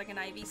row, which is like an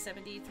IV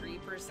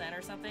 73%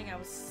 or something. I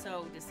was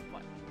so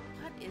disappointed.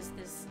 What is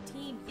this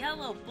Team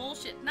Yellow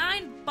bullshit?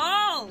 9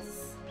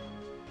 balls!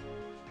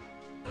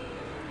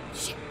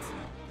 Shit!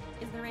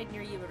 Is the raid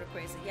near you a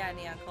Rayquaza? Yeah,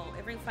 Neon Cole.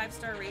 Every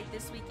 5-star raid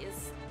this week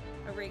is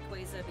a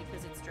Rayquaza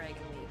because it's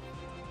Dragon Week.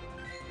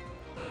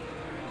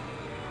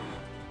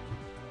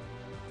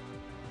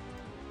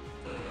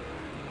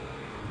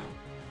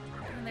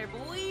 Get in there,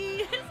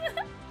 boys!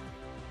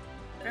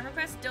 Friend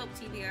request dope,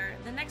 TBR.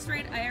 The next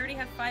raid, I already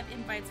have 5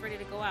 invites ready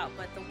to go out,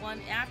 but the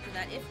one after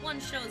that, if one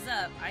shows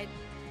up, I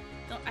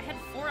had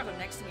 4 of them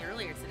next to me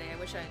earlier today. I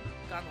wish I'd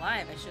gone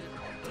live. I should have.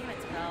 Damn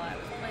it, Tabell. I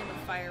was playing with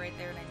fire right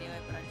there and I knew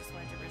it, but I just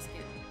wanted to risk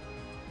it.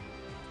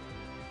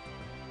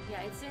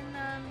 Yeah, it's in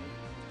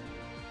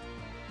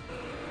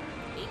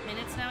 8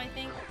 minutes now, I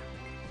think.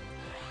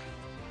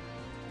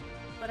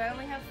 But I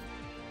already have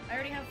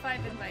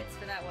 5 invites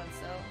for that one,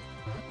 so.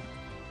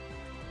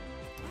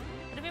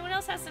 But if anyone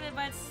else has some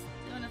invites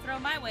you want to throw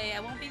my way,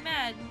 I won't be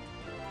mad.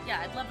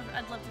 Yeah, I'd love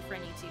to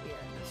friend you, TBR.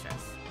 No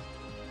stress.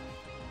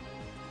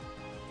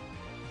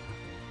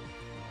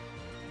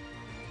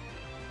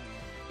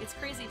 It's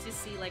crazy to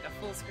see like a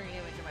full screen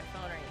image of my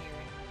phone right here.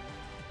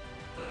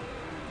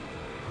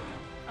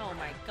 Oh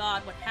my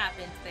god, what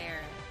happened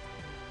there?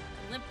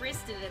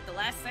 limp-wristed it at the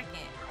last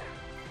second.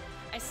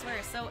 I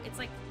swear, so it's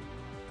like,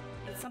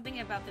 it's something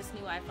about this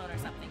new iPhone or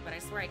something, but I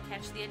swear I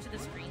catch the edge of the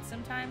screen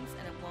sometimes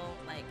and it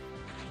won't, like,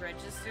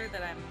 register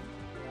that I'm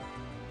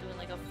doing,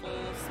 like, a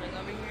full swing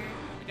over here.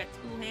 Like a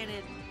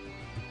two-handed...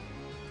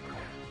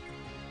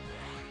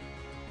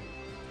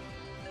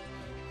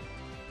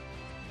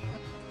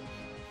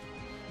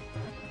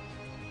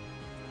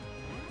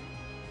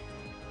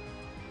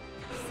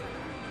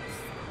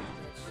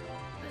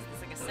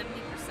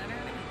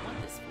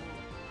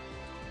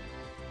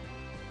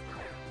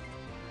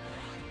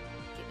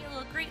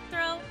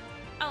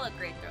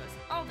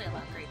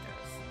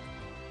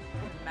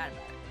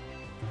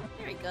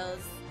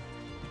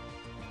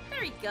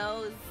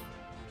 goes.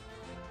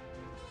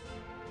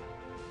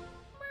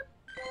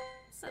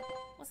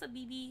 What's up,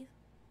 BB?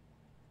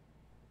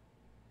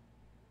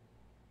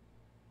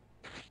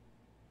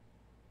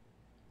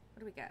 What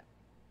do we got?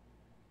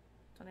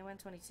 21,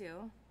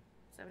 22,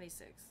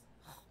 76.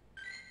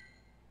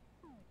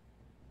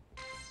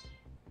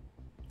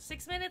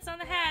 6 minutes on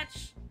the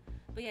hatch.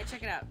 But yeah,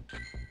 check it out.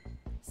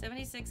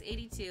 76,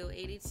 82,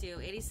 82,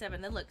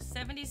 87. Then look,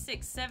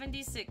 76,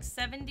 76,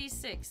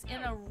 76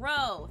 in a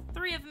row.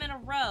 3 of them in a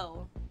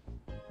row.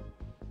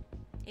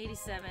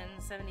 87,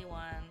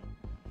 71.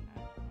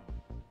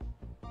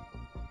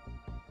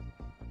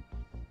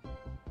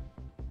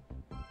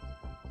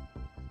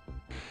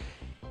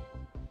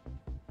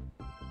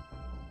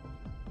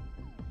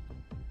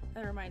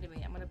 That reminded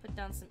me, I'm going to put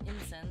down some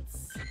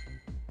incense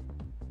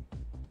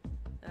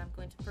that I'm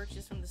going to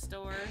purchase from the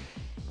store.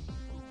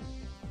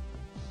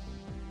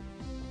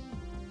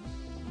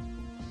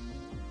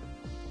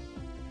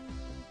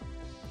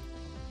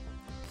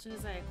 As soon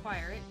as I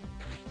acquire it.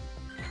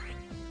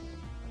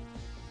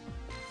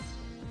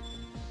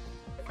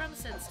 From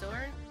said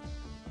store.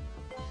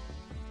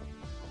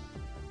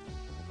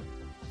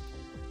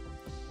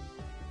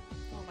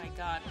 Oh my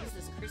god, is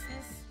this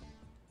Christmas?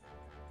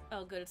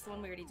 Oh good, it's the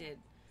one we already did.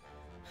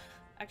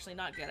 Actually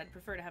not good, I'd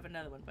prefer to have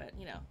another one, but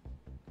you know.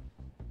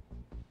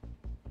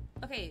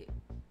 Okay.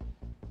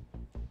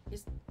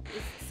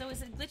 So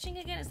is it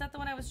glitching again? Is that the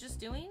one I was just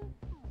doing?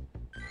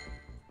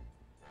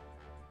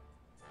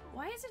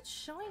 Why is it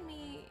showing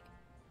me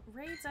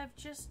raids I've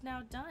just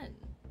now done?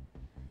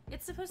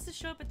 It's supposed to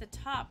show up at the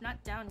top,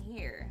 not down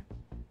here.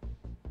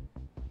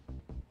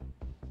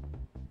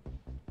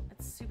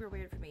 That's super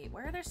weird for me.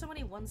 Why are there so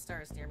many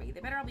 1-stars near me?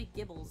 They better all be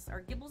Gibbles.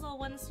 Are Gibbles all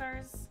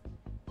 1-stars?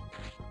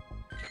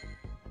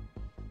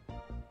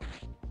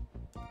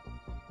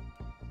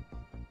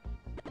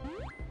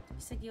 You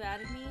said you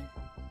added me?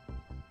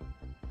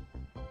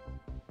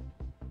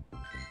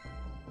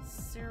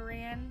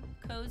 Saran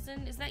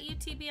Kozen? Is that you,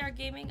 TBR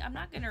Gaming? I'm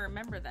not gonna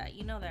remember that.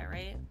 You know that,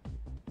 right?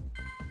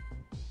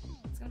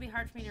 It's gonna be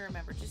hard for me to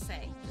remember. Just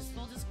saying. Just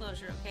full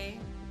disclosure, okay?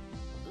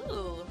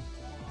 Ooh.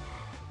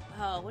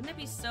 Oh, wouldn't it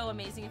be so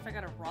amazing if I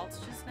got a Ralts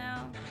just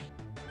now?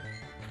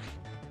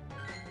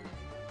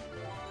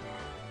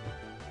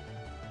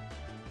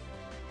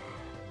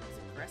 This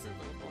aggressive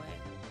little boy.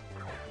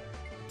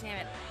 Damn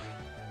it.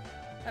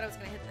 Thought I was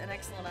gonna hit an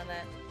excellent on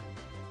that.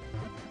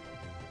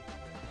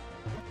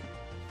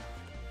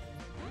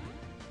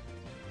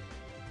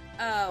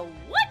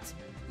 What?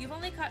 You've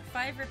only caught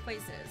 5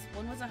 Rayquazas.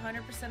 1 was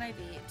 100% IV,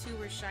 2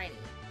 were shiny.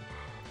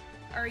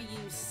 Are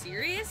you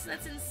serious?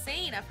 That's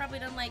insane. I've probably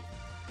done like...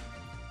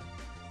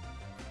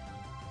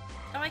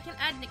 Oh, I can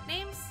add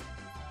nicknames?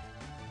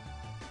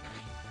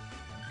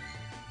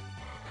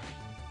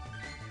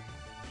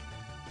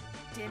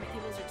 Damn it,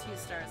 Gibbles are 2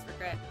 stars.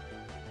 Regret.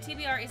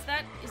 TBR, is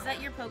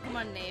that your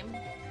Pokemon name?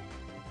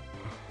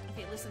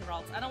 Okay, listen,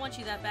 Ralts. I don't want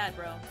you that bad,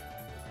 bro.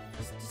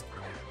 Just...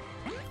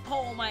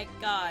 Oh my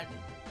god.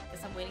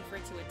 Guess I'm waiting for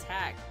it to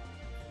attack.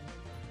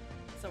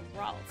 So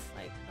Ralts,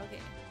 like, okay,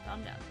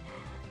 calm down.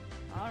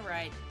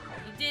 Alright.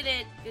 You did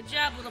it. Good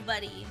job, little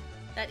buddy.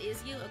 That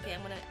is you? Okay,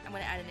 I'm gonna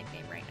add a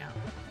nickname right now.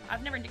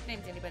 I've never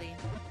nicknamed anybody.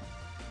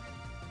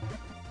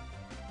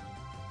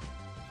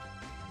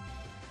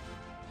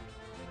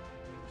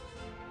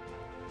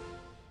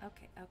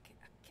 Okay.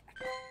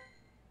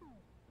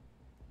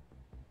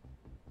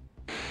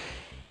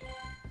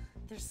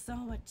 There's so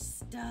much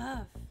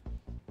stuff.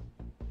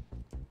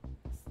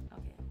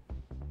 Okay.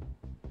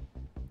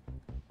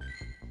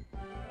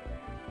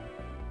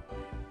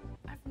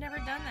 I've never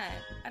done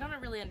that. I don't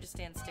really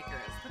understand stickers,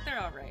 but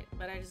they're alright.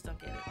 But I just don't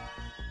get it.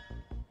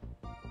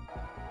 Oh,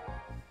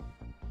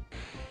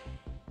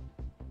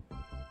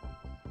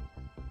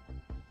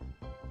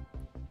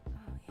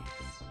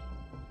 yes.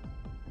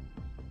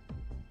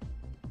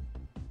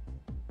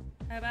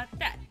 How about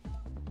that?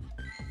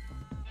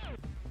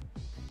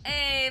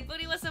 Hey,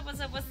 Booty, what's up,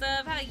 what's up, what's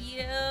up? How are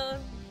you?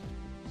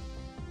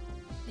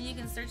 And you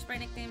can search by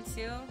nickname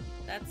too?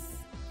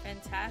 That's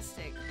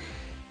fantastic.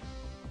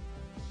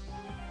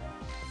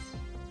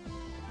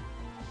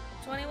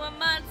 21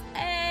 months!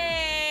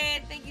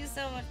 Hey! Thank you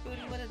so much,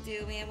 Booty. What a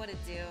do, man. What a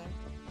do.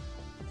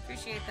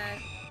 Appreciate that.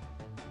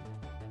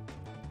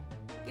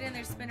 Get in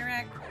there,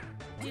 Spinnerack.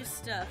 Do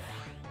stuff.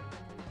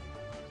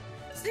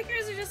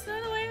 Stickers are just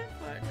another way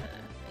for it.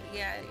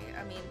 Yeah,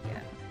 I mean,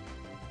 yeah.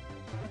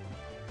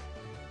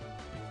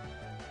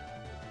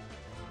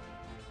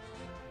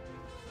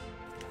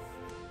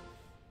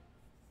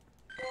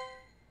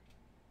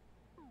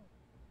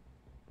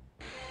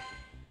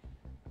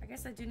 I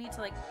guess I do need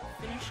to, like,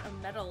 finish a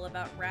medal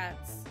about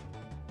rats.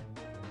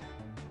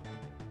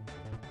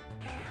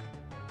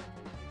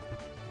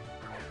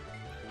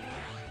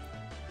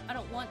 I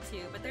don't want to,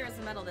 but there is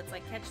a medal that's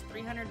like catch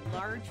 300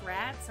 large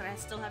rats, and I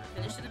still haven't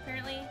finished it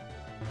apparently.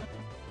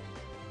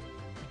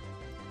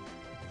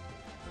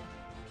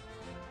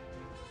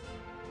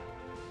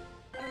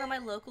 I don't know, my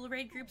local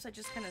raid groups, I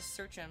just kind of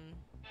search them.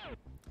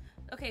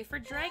 Okay, for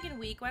Dragon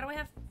Week, why do I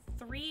have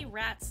 3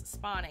 rats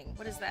spawning?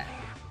 What is that?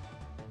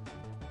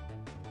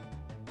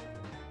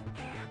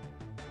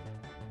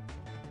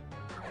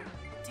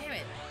 Damn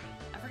it.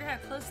 I forgot how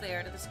close they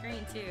are to the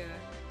screen, too.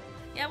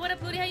 Yeah, what up,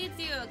 Booty? How you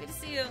doing? Good to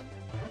see you.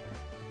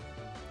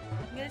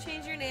 You gonna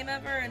change your name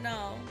ever or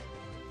no?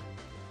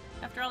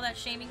 After all that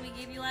shaming we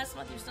gave you last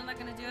month, you're still not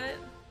gonna do it?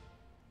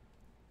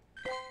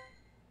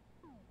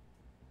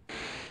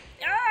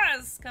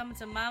 Yes! Come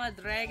to Mama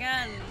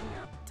Dragon!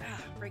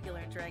 Ah,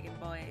 regular dragon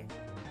boy.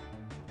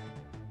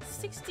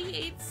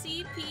 68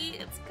 CP,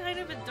 it's kind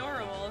of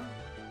adorable.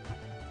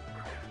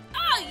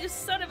 Ah, you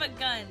son of a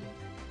gun!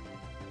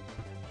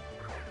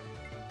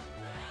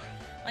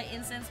 My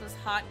incense was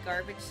hot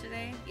garbage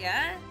today.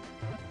 Yeah?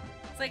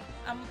 It's like,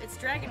 it's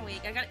Dragon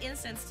Week. I got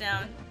incense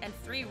down and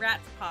 3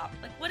 rats pop.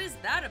 Like, what is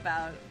that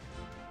about?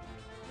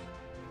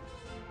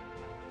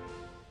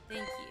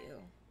 Thank you.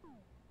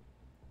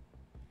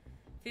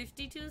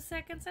 52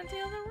 seconds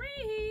until the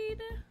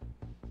raid.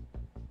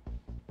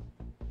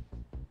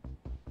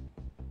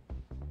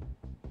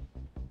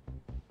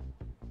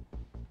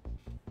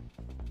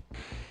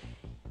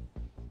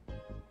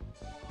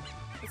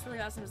 What's really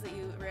awesome is that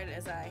you read it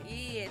as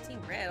yeah, Team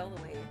Red all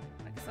the way.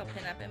 I guess I'll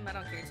pin up him. I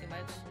don't care too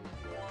much.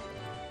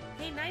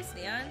 Hey, nice,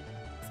 Neon.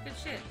 It's good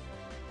shit.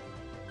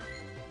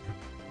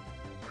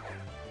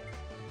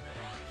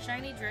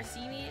 Shiny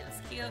Dratini,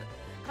 it's cute.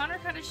 Connor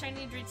caught a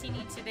shiny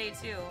Dratini today,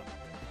 too.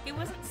 He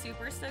wasn't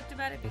super stoked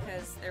about it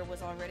because there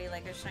was already,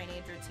 like, a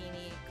shiny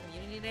Dratini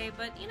community day,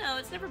 but, you know,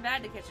 it's never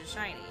bad to catch a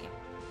shiny.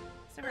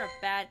 It's never a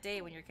bad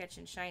day when you're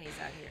catching shinies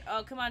out here.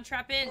 Oh, come on,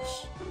 Trap Inch!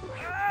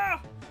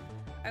 Ah!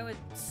 I would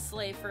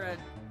slay for a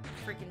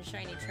freaking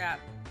shiny trap.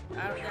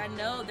 I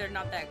know they're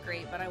not that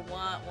great, but I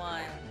want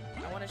one.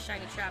 I want a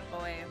shiny trap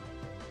boy.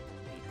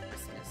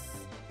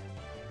 Christmas.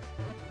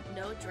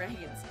 No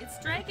dragons. It's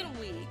Dragon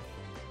Week.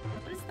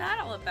 What is that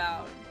all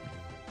about?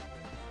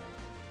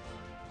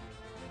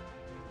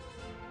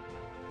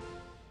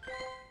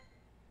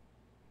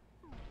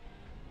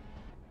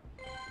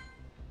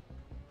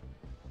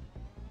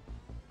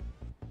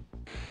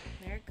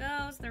 There it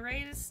goes. The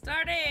raid is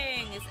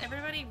starting. Is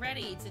everybody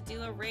ready to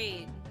do a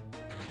raid?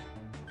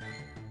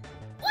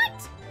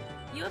 What?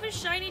 You have a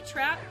shiny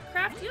trap?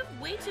 Craft, you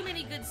have way too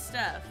many good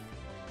stuff.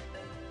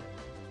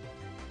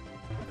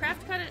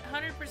 Craft cut a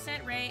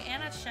 100% Ray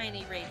and a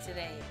shiny Ray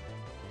today.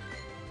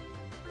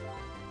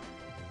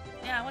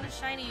 Yeah, I want a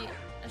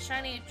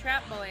shiny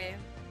trap boy.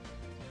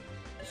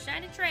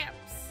 Shiny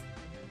traps.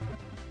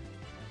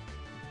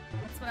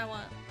 That's what I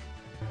want.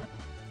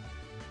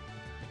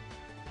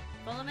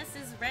 Volumus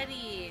is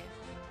ready.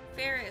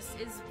 Ferris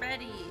is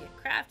ready.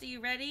 Craft, are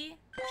you ready?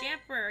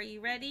 Jamper, are you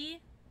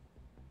ready?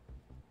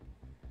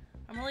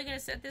 I'm only gonna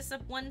set this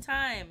up one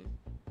time.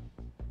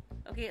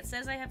 Okay, it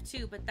says I have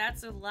 2, but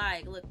that's a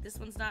lie. Look, this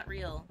one's not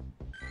real.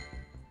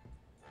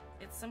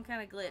 It's some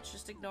kind of glitch.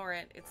 Just ignore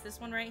it. It's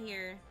this one right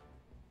here.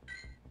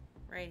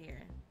 Right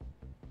here.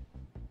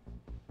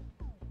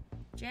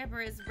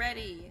 Jamper is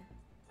ready.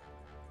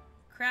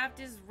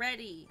 Craft is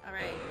ready.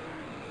 Alright.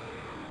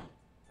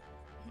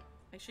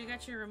 Make sure you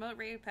got your remote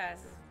raid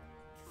passes.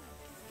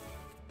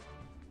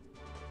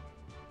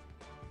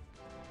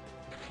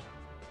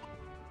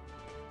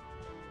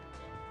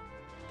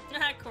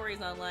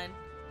 Corey's online.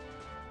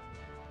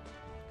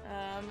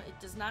 It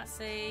does not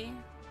say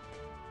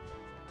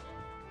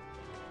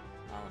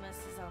Volumus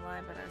is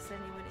online, but I'll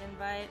send you an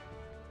invite.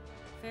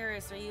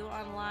 Ferris, are you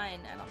online?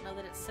 I don't know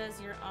that it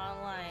says you're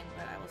online,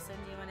 but I will send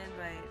you an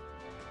invite.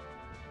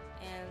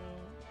 And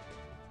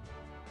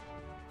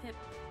Pip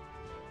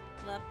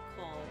Lup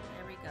Cole.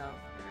 There we go.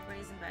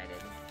 Everybody's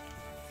invited.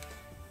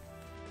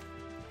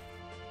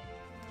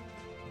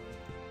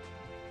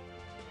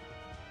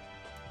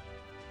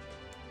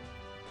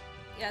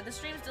 Yeah, the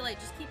stream's delayed.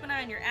 Just keep an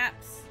eye on your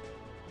apps.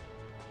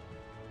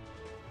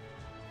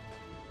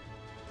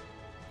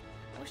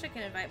 I wish I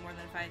could invite more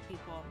than 5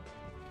 people.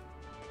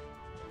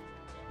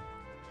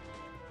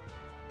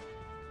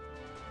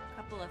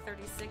 Couple of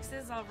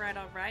 36s. Alright,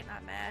 alright.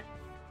 Not mad.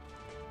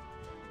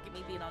 Look at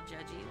me being all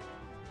judgy.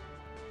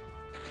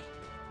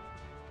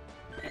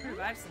 I could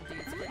revive some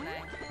dudes, couldn't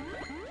I?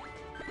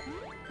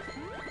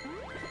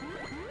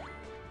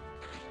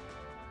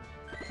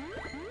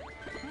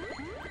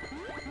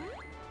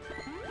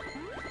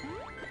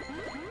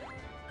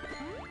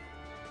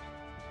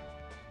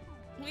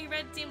 We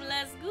red team,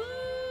 let's go!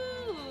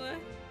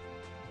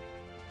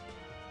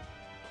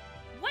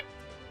 What?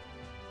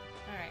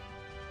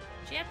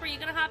 Jamper, you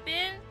gonna hop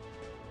in?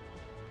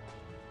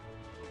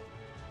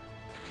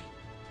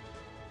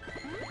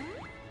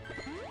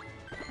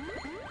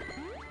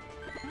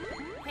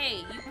 Hey,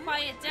 you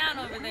quiet down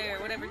over there,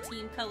 whatever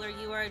team color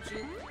you are,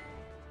 Juke.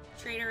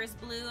 Trader is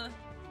blue.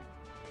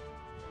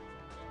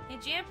 Hey,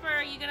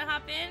 Jamper, you gonna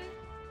hop in?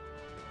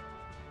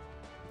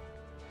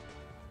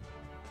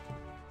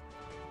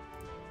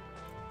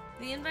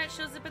 The invite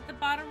shows up at the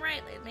bottom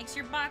right. It makes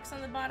your box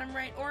on the bottom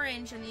right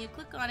orange, and then you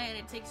click on it, and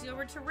it takes you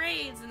over to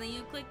raids, and then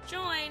you click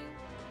join.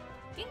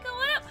 Ginkgo,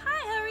 what up? Hi,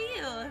 how are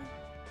you?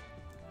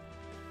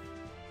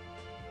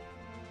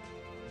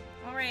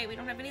 Alright, we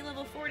don't have any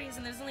level 40s,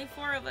 and there's only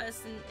 4 of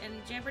us,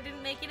 and Jamper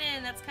didn't make it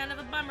in. That's kind of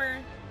a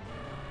bummer.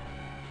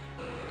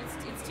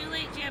 It's too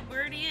late, Jamp.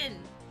 We're already in.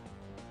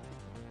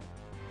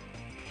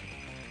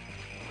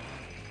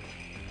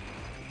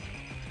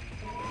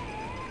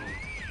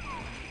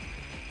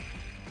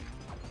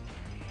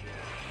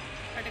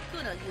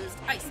 Articuno used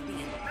Ice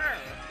Beam.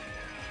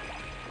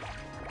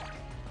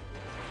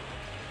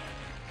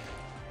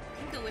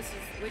 Ginkgo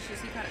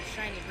wishes he caught a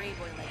shiny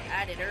Rayboy like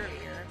I did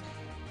earlier.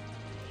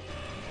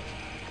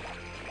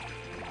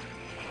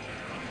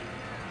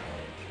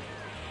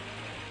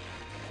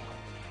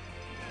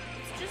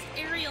 It's just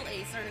aerial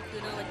ace,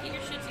 Articuno. Like, get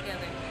your shit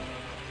together.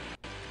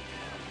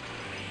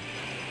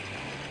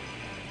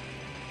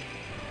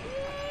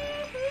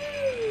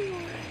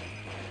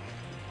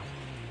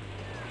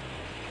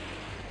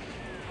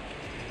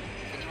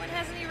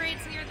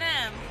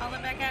 Holla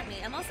back at me.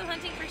 I'm also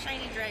hunting for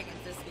shiny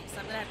dragons this week, so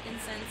I'm gonna have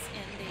incense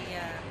and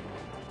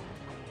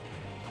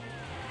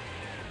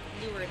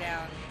the lure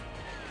down.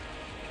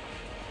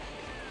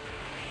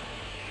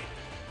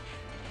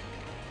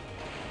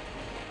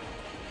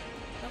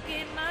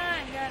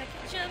 Pokemon, gotta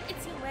catch 'em,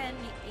 it's you and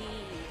me.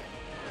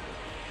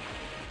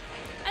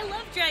 I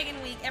love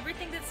Dragon Week.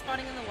 Everything that's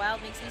spawning in the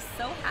wild makes me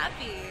so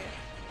happy.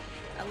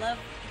 I love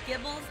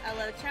Gibbles, I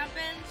love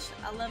Trapinch,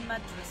 I love my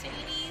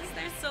Dracenies,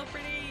 they're so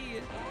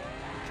pretty.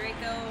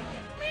 Draco.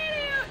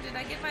 Did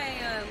I get my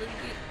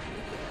Lugia?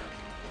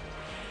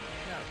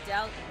 No,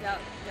 Dalgia.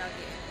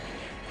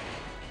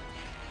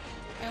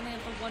 I only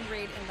have the 1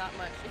 raid and not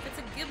much. If it's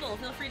a Gibble,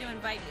 feel free to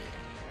invite me.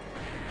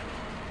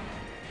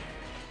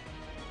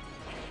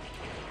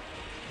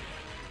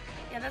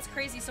 Yeah, that's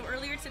crazy. So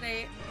earlier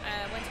today,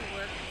 I went to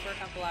work for a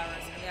couple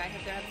hours, and I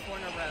had 4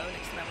 in a row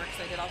next to my work,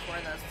 so I did all 4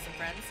 of those with some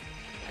friends.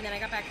 And then I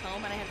got back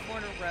home, and I had 4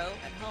 in a row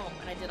at home,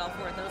 and I did all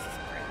 4 of those with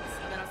some friends.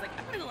 And then I was like,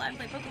 I'm gonna go live and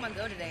play Pokemon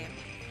Go today.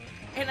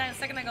 And the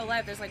second I go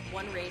live, there's like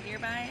 1 raid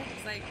nearby.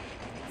 It's like,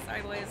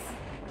 sorry boys.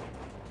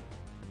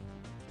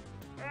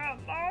 Oh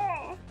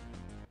no!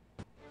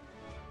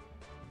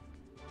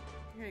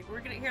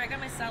 Here, I got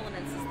my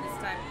Salamence this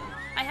time.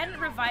 I hadn't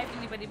revived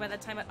anybody by the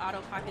time it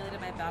auto-populated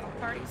my battle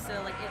party,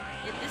 so like,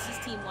 this is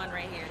team 1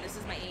 right here. This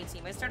is my A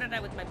team. I started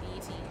out with my B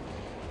team.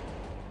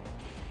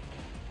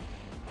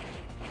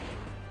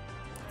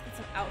 Get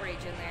some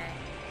Outrage in there.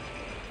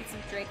 Get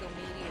some Draco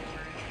Meteor.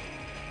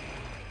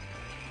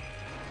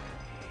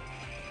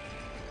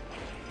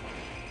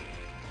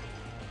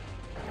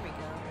 There we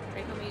go.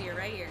 Draco Meteor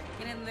right here.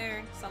 Get in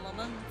there,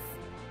 Salamence.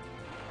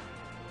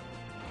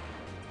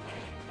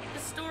 The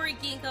story,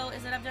 Ginkgo,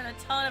 is that I've done a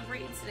ton of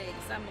raids today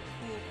because I'm a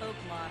cool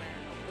Pokemoner.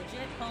 A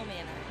legit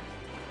Pomaner.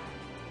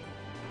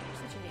 You're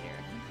such a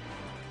hater.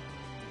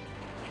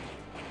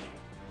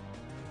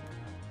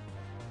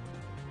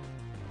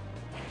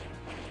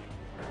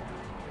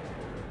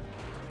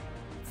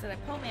 So I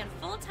Poman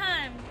full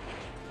time.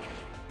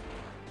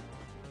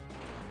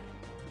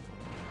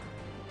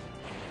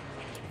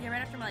 Yeah,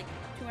 right after my like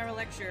 2-hour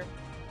lecture,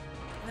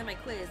 and then my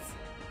quiz,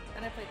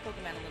 then I played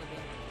Pokemon a little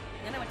bit.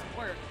 Then I went to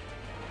work.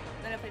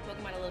 Then I played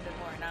Pokemon a little bit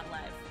more, not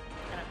live.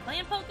 And I'm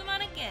playing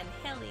Pokemon again.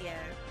 Hell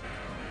yeah.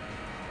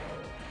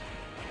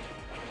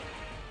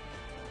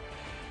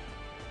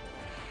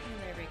 And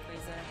there,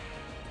 Rayquaza.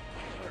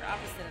 We're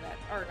opposite of that.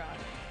 Argon.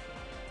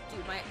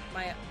 Dude,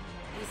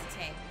 he's a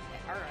tank.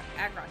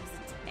 Aggron, he's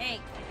a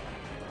tank.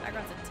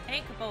 Aggron's a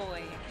tank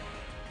boy.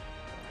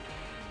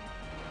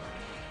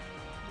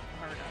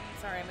 Argon.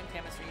 Sorry, I'm in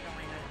chemistry. Don't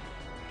mind that.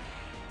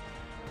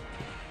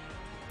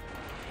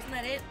 Isn't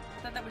that it?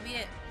 I thought that would be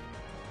it.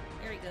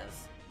 There he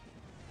goes.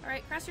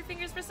 Alright, cross your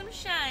fingers for some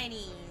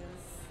shinies.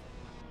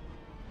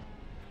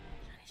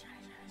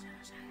 Shiny.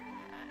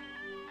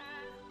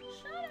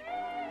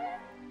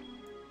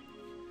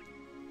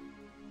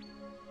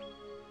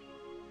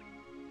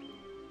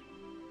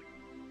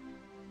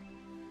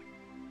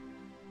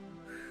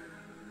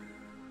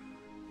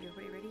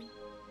 Everybody ready?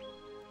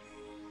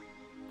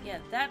 Yeah,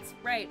 that's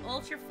right.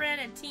 Ultra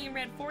Friend and Team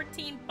Red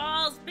 14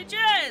 balls,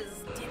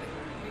 bitches! Damn it.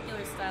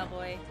 Regular style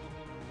boy.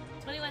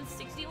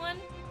 2161?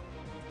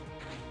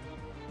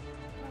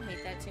 I don't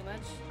hate that too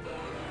much.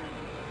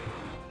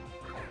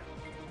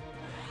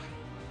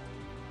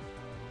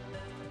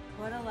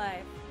 What a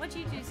life. What'd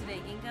you do today,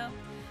 Ginkgo?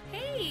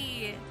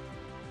 Hey!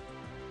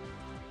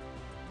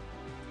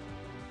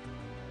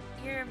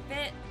 You're a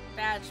bit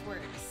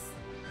Badgeworks.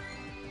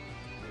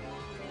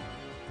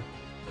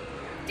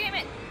 Damn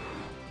it!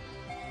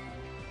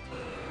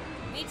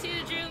 Me Me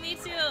too, Drew, me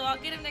too. I'll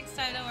get him next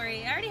time, don't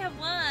worry. I already have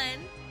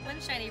one. One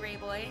shiny Ray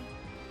boy.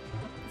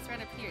 It's right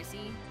up here,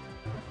 see?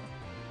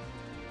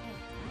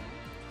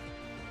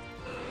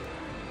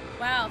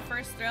 Wow,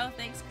 first throw.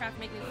 Thanks, Craft.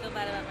 Make me feel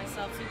bad about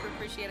myself. Super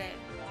appreciate it.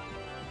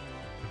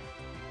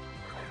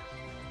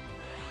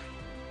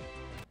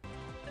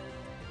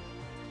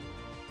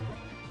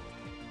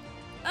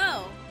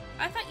 Oh,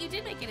 I thought you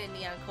did make it in,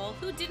 Neon Cole.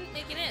 Who didn't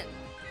make it in?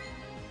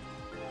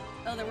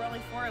 Oh, there were only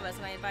 4 of us,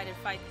 and I invited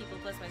 5 people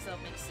plus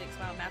myself. Makes 6.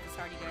 Wow, math is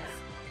hard, you guys.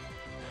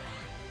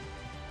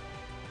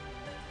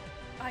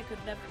 I could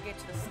never get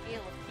to the scale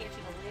of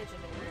catching a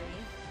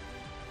legendary.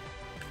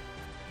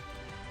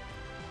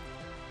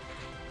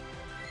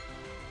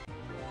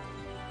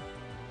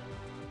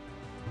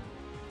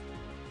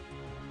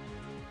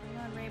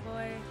 Come on, Ray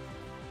boy.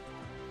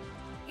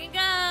 You can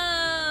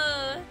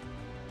go!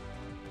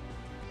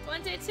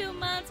 22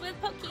 months with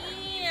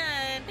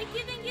Pokemon! Thank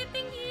you, thank you,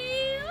 thank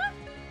you!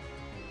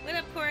 What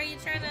up, Corey? You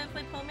trying to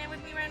play Pokemon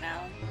with me right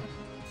now?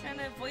 Trying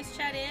to voice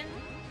chat in?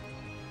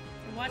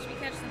 And watch me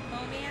catch some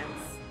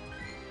Pokemons?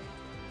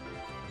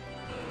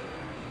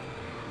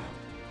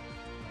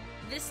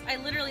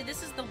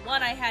 This is the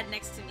one I had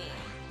next to me.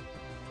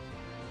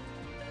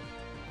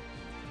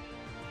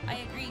 I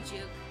agree,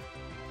 Juke.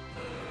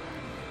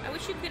 I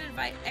wish you could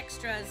invite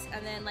extras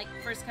and then, like,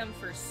 first come,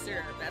 first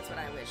serve. That's what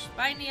I wish.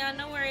 Bye, Neon.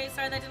 No worries.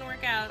 Sorry that didn't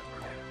work out.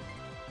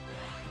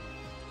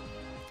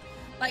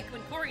 Like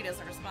when Corey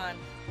doesn't respond.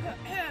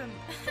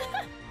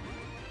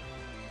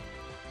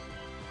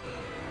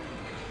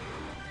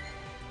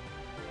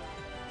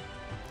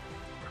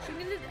 She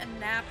needed a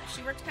nap.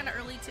 She worked kind of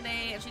early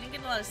today, and she didn't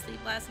get a lot of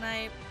sleep last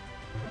night.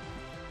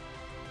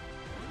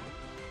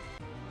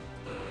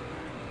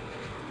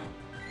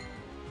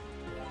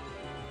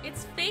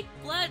 It's fake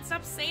blood.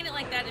 Stop saying it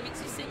like that. It makes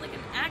you seem like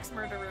an axe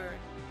murderer.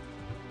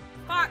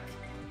 Fuck.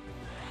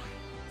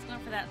 Let's go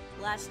for that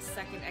last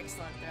second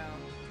excellent throw.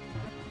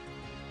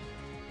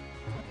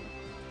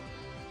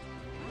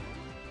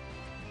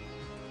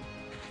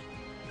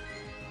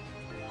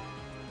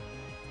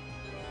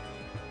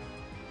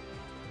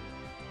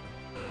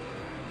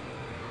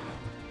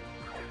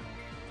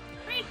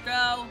 Great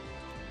throw.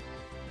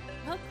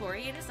 Well,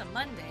 Corey, it is a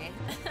Monday.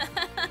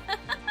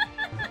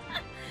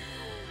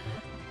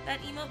 That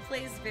emote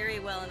plays very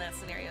well in that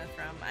scenario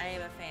from. I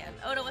am a fan.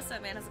 Oda, what's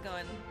up, man? How's it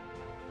going?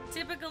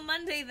 Typical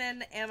Monday,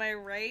 then. Am I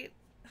right?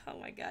 Oh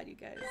my god, you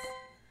guys.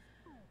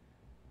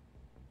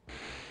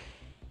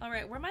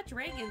 Alright, where my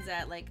dragons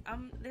at? Like,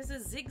 there's a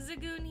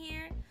Zigzagoon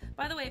here.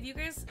 By the way, have you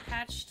guys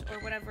hatched, or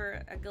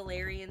whatever, a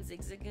Galarian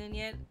Zigzagoon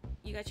yet?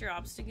 You got your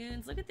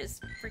Obstagoons? Look at this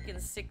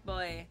freaking sick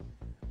boy.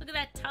 Look at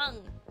that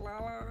tongue.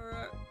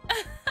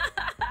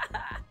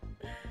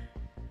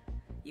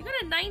 You got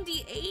a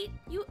 98?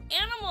 You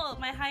animal!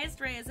 My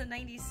highest rate is a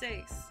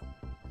 96.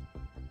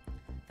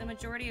 The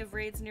majority of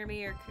raids near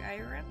me are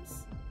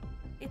Kyrems.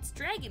 It's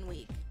Dragon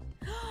Week.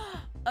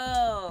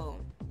 Oh.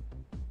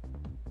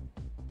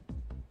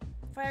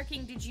 Fire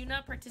King, did you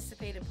not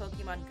participate in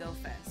Pokemon Go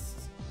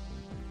Fest?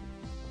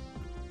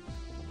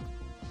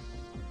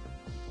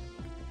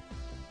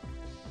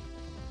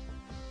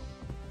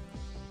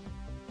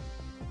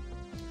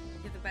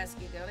 You're the best,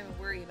 Giga. Don't even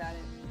worry about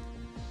it.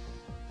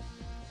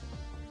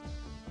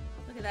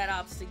 Look at that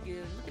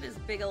Obstagoon. Look at his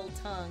big old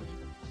tongue.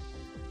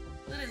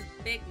 Look at his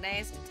big,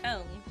 nasty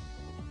tongue.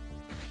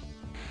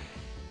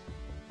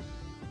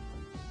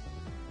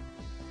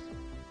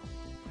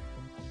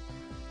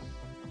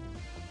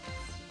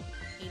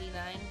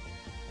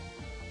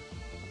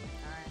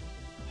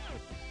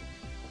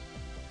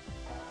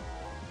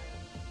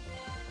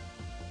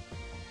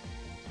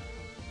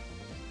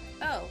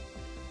 Oh,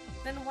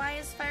 then why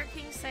is Fire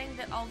King saying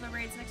that all the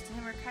raids next to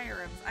him are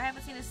Kyrems? I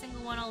haven't seen a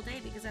single one all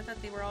day because I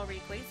thought they were all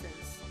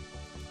Rayquazas.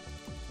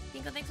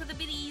 Pinko, thanks for the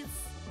biddies.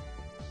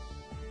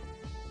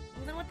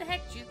 Well then what the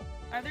heck, Juke?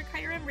 Are there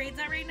Kyrem raids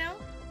out right now?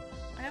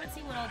 I haven't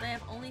seen one all day.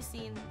 I've only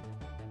seen...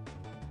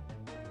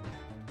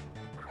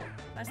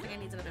 Last thing I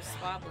need is another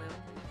Swablu.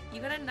 You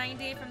got a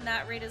 9-day from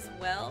that raid as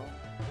well?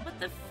 What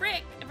the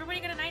frick? Everybody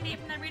got a 9-day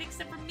from that raid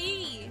except for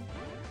me!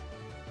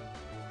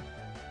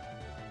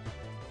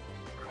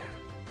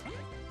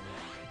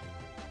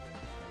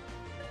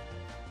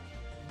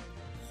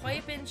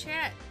 Wipe in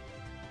chat.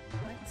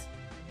 What?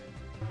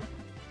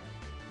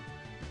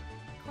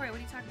 Corey, what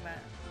are you talking about?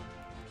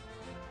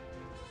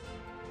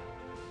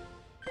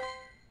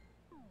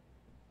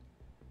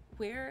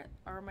 Where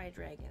are my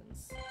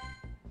dragons?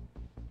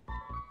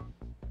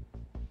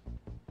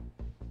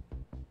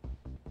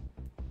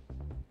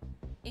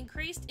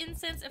 Increased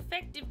incense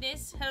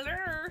effectiveness.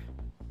 Hello.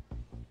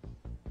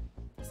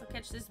 Guess I'll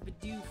catch this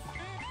Bidoof.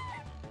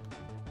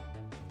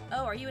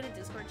 Oh, are you in a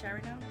Discord chat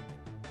right now?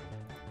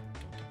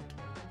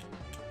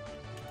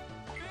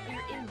 Oh,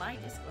 you're in my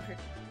Discord.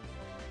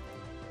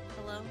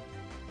 Hello?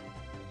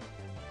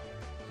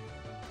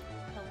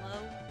 Hello?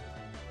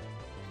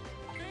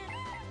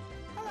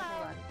 Hello.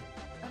 Hold on.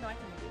 Oh no, I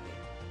can move it.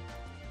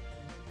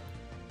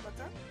 What's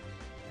up?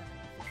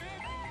 Okay.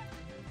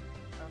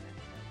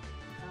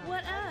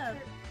 What up?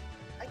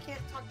 I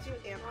can't talk want to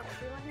and watch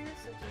stream on here,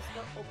 so just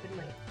go open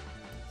late.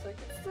 So I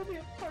can still be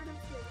a part of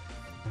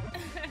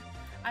it.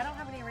 I don't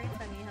have any raids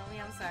on you,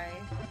 homie. I'm sorry.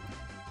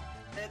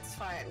 It's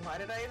fine. Why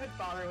did I even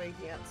bother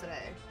waking up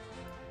today?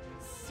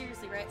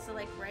 Seriously, right? So,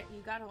 like, right,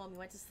 you got home, you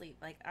went to sleep.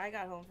 Like, I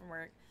got home from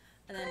work,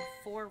 and then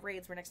 4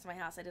 raids were next to my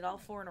house. I did all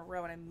 4 in a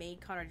row, and I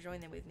made Connor join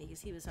them with me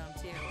because he was home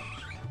too.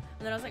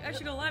 And then I was like, I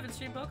should go live and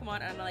stream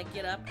Pokemon, and I like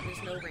get up, and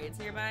there's no raids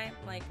nearby.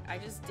 Like, I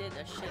just did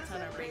a shit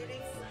ton of raids.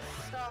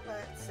 Stop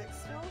at 6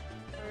 still?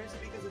 Or is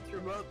it because it's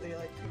remote they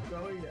like keep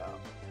going now?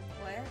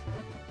 What?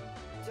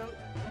 Don't,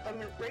 I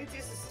mean, raids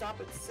used to stop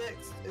at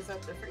 6. Is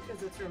that different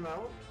because it's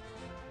remote?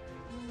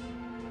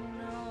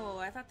 No,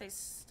 I thought they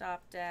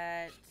stopped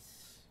at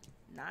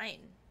 9.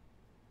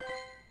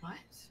 What?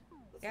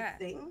 That's Yeah. a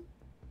thing?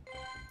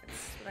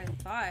 That's what I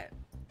thought.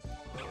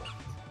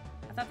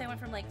 I thought they went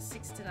from like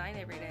 6 to 9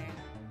 every day.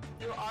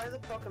 You are the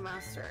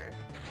Pokemaster.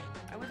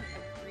 I wouldn't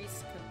agree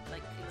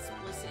like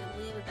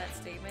explicitly with that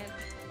statement,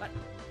 but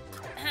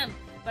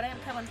but I am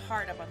coming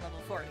hard up on level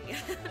 40.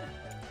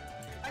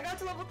 I got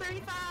to level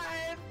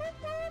 35!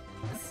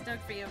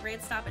 Stoked for you.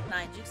 Raid stop at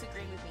 9. Juke's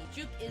agreeing with me.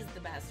 Juke is the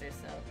master,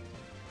 so.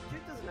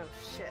 Juke doesn't know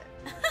shit.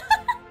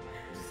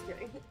 Just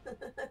kidding.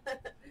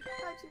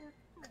 Hi, Juke.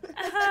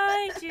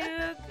 Hi,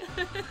 Juke.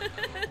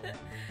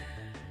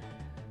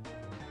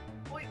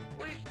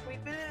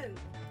 Wait, Ben.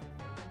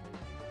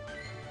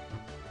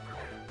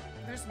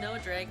 There's no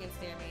dragons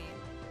near me.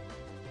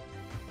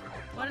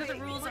 What are the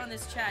rules on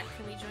this chat?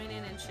 Can we join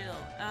in and chill?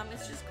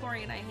 It's just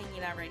Corey and I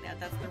hanging out right now.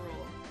 That's the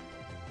rule.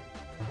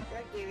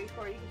 Greg gave you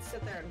Corey, you can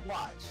sit there and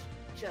watch,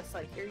 just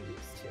like you're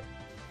used to.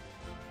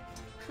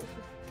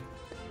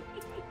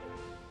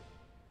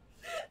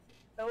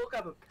 I woke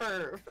up a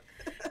perv.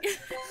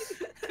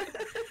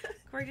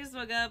 Corey just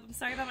woke up. I'm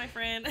sorry about my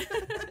friend.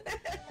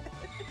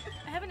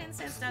 I have an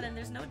incense done and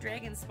there's no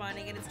dragon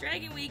spawning and it's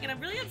Dragon Week and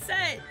I'm really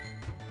upset.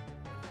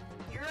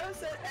 Euro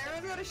said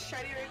everyone's got a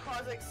shiny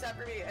Rayquaza except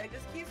for me. I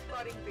just keep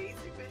spawning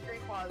basic with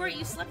Rayquaza. Corey,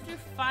 you slept through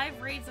 5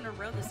 raids in a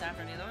row this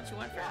afternoon. That's what you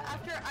want for Yeah,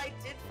 after I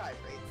did 5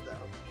 raids though.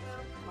 You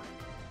know, come on.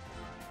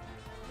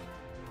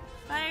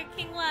 Fire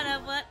King, what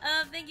up? What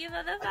up? Thank you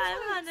for the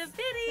 500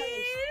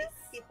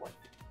 biddies.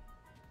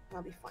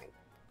 I'll be fine.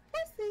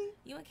 Pussy.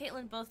 You and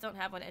Caitlin both don't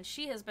have one, and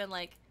she has been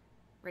like,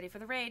 ready for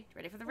the raid,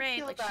 ready for the raid. I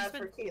feel like bad she's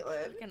been for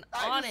Caitlin.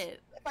 on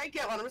it. If I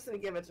get one, I'm just gonna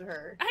give it to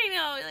her. I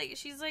know, like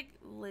she's like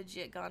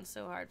legit gone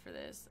so hard for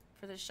this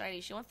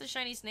shiny. She wants the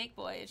shiny Snake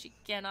Boy, and she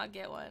cannot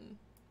get one.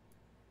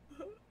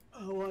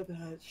 I want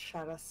that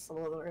Shadow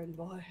Slytherin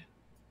boy.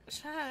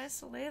 Shadow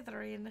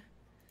Slytherin.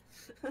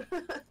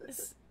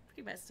 It's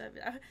pretty messed up.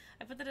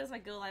 I put that as my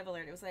go live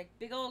alert. It was like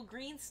big old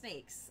green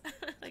snakes.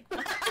 Like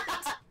what?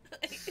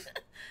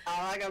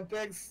 I like a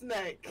big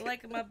snake. I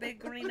like my big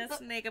green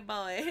snake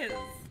boys.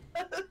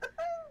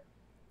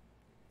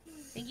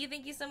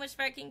 Thank you so much,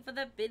 Fire King, for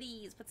the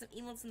biddies. Put some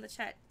emotes in the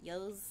chat,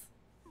 yos.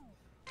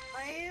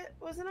 I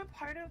wasn't a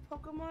part of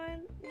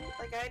Pokemon.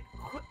 Like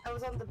I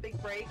was on the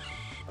big break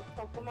of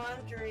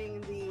Pokemon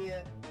during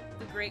the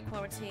great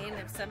quarantine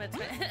of summer.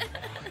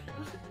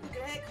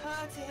 Great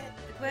content.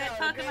 The great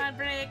Pokemon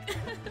break.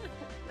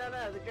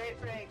 No, the great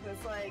break was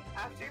like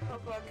after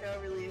Pokemon Go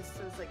released.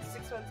 It was like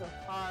 6 months of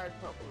hard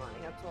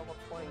Pokemoning up to level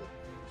 20,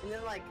 and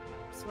then like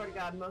swear to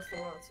God, most of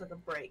the world took a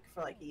break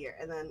for like a year,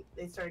 and then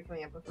they started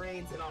coming up with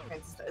raids and all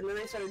kinds of stuff, and then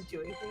they started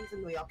doing things,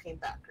 and we all came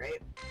back,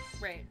 right?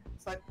 Right.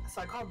 So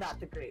I called that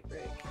the Great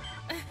Break.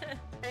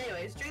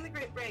 Anyways, during the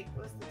Great Break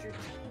was the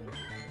Dratini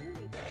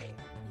Movie Day.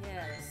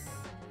 Yes.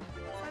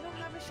 I don't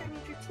have a shiny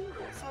Dratini,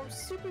 so I'm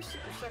super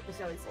stoked to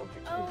see all these old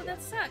Dratini. Oh,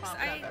 that sucks.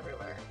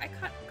 Everywhere. I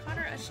caught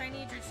Connor a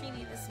shiny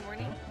Dratini this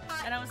morning,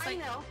 and I was like,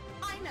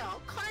 I know.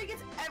 Connor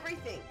gets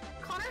everything.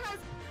 Connor has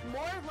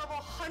more level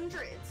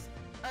hundreds,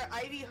 or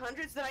IV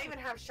hundreds than I even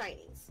have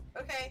shinies.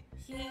 Okay.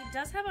 He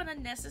does have an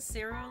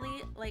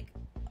unnecessarily like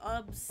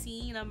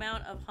obscene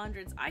amount of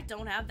hundreds. I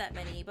don't have that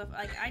many, but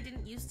like I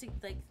didn't used to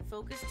like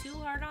focus too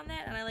hard on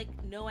that, and I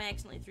know I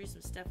accidentally threw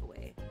some stuff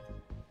away.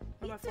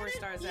 Where my 4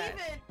 stars at?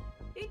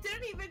 He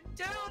didn't even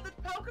do the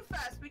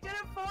Pokefest. We did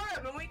it for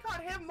him, and we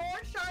caught him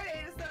more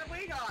shinies than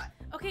we got.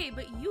 Okay,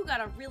 but you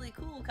got a really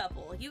cool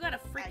couple. You got a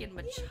freaking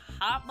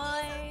Machop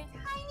boy.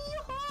 Tiny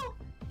hole.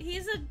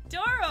 He's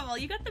adorable.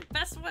 You got the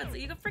best ones.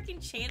 You got freaking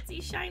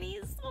Chansey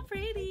shinies. So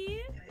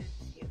pretty.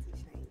 Chansey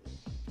shiny.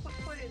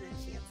 Put it in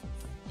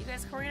Chansey. You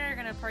guys, Corey and I are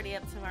gonna party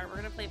up tomorrow. We're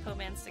gonna play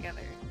Pomans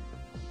together.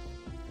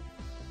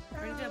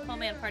 We're gonna do a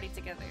Poman party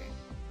together.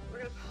 We're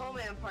gonna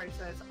Poman party,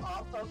 so it's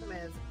all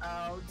Pokemans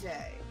all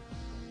day.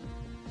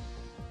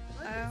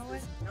 Oh,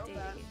 no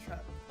bad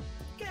truck.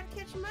 Gotta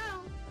catch them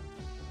all.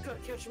 Gotta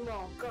catch them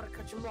all. Gotta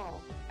catch them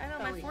all. I know,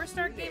 my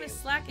 4-star game is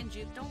slacking,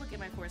 Juke. Don't look at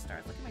my 4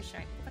 stars. Look at my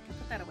shiny. Fucking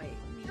put that away.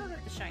 Don't look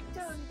at the shiny.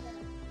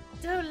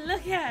 Don't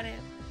look at it.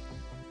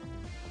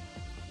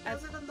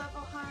 Those are the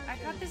level hard.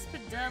 I got this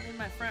Pidove in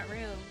my front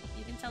room.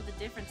 You can tell the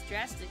difference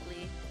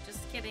drastically. Just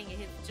kidding.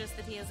 It's just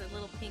that he has a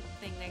little pink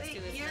thing next to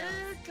his nose.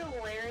 Your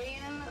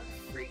Galarian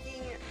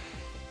freaking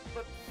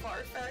but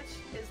Farfetch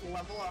is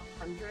level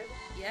 100.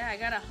 Yeah, I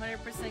got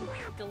 100%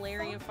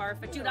 Galarian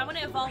Farfetch. Dude, I'm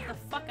gonna evolve the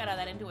fuck out of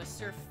that into a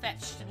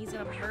Surfetched, and he's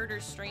gonna murder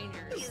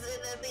strangers. He's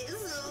gonna be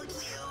so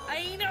cute.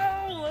 I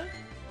know!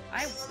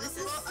 This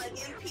is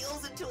onion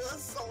peels into a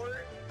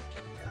sword.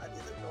 God,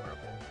 he's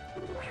adorable.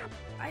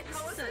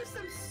 How was there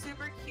some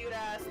super cute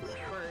ass leaf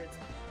birds,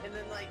 and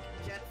then like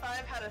Gen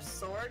 5 had a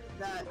sword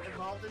that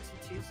evolved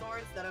into 2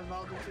 swords that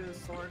evolved into a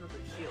sword with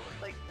a shield.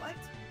 Like what?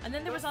 And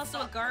then there was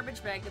also a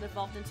garbage bag that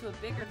evolved into a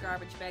bigger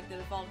garbage bag that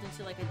evolved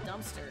into like a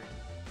dumpster.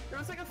 There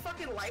was like a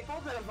fucking light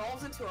bulb that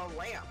evolves into a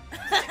lamp.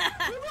 Like,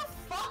 who the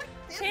fuck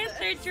did Panther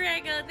this?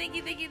 Drago, thank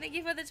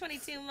you for the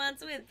 22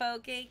 months with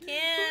Poke.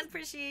 Can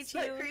appreciate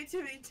you. Like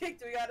creativity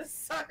ticked, we got a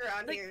suck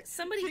around like, here.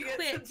 Somebody to quit.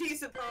 Get some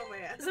decent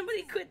romance.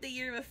 Somebody quit the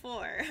year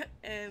before,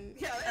 and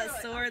yeah,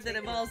 a sword that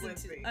evolves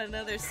into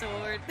another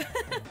sword.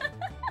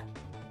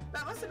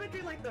 That must have been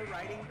during like the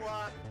writing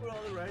block when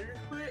all the writers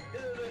quit.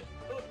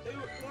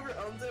 Whoever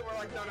owns it, we're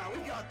like, no,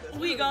 we got this.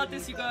 We got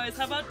this, you guys.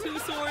 How about 2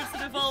 swords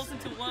that evolves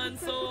into 1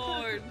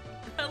 sword?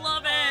 I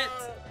love it.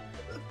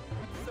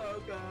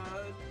 So good.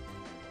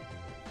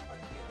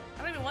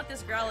 I don't even want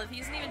this Growlithe. He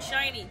isn't even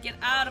shiny. Get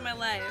out of my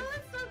life.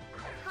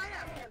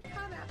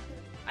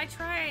 I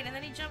tried, and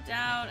then he jumped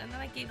out, and then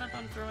I gave up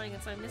on throwing,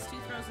 and so I missed 2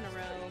 throws in a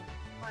row.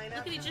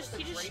 Look at he's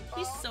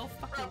so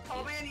fucking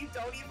cute. Man, you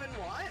don't even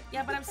want?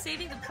 Yeah, but I'm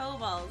saving the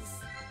Poballs.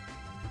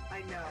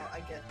 I know, I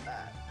get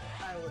that.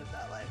 I live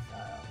that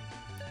lifestyle.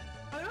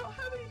 I don't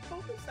have any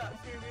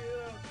Pokestops here,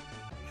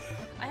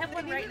 I have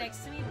one right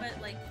next to me,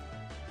 but like,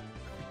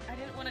 I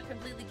didn't want to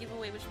completely give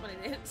away which one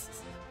it is.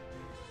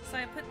 So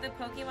I put the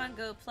Pokemon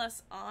Go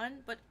Plus on,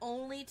 but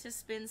only to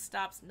spin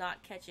stops,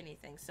 not catch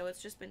anything. So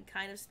it's just been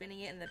kind of spinning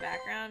it in the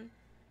background.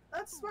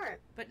 That's smart.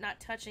 But not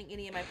touching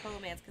any of my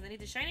Pomans, because I need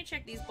to shiny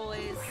check these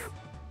boys.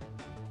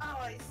 Oh,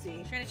 I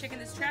see. Trying to check in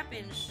this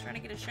Trapinch, trying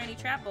to get a shiny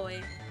Trap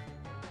Boy.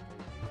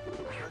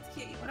 That's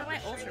cute. What am I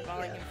Ultra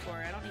Balling him for?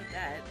 I don't need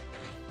that.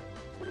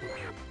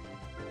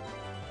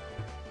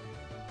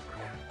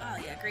 Oh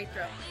yeah, great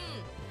throw.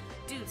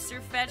 Dude,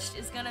 Surfetched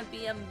is gonna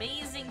be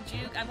amazing,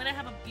 Juke. I'm gonna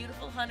have a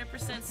beautiful 100%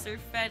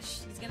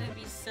 Surfetched. He's gonna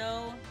be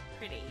so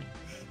pretty.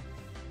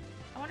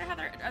 I wonder how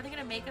are they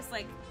gonna make us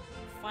like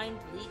find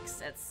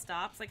leaks at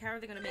stops? Like, how are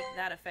they gonna make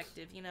that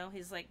effective? You know,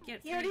 he's like,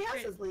 get 3 he already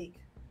has his leak.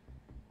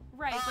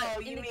 Right,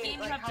 but in the game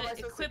you have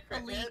to equip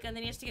a leak, and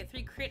then he has to get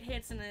 3 crit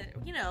hits, and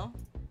you know.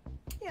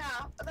 Yeah,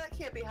 but that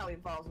can't be how he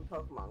evolves in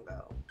Pokemon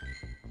Go.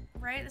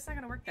 Right? That's not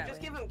gonna work that way.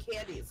 Just give him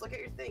candies. Look at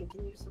your thing.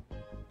 Can you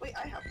wait,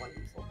 I have one,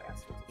 you little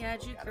bastard. Yeah,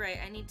 Juke, right.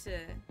 I need to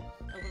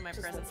open my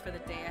presents for the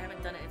day. I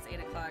haven't done it. It's 8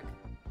 o'clock.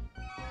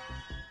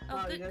 Oh,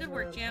 wow, good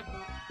work, Champ.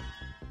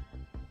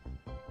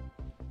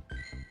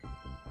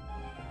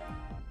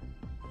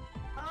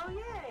 Oh,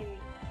 yay!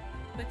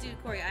 But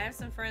dude, Corey, I have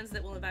some friends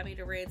that will invite me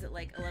to raids at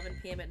like 11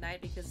 p.m. at night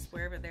because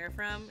wherever they're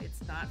from,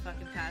 it's not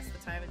fucking past the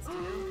time it's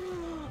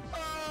due.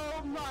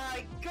 Oh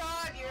my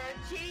god, you're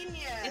a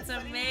genius! It's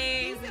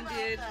amazing,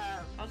 dude.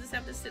 I'll just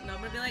have to sit and I'm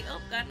gonna be like, oh,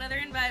 got another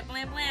invite,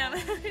 blam blam.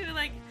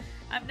 Like,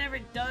 I've never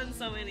done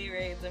so many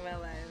raids in my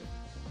life.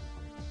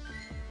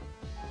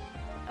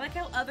 I like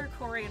how other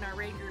Corey in our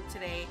raid group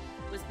today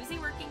was busy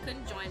working,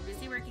 couldn't join,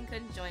 busy working,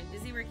 couldn't join,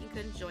 busy working,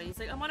 couldn't join. He's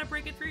like, I'm on a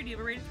break at 3, do you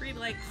have a raid at 3? Be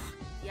like,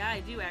 yeah,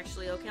 I do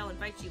actually. Okay, I'll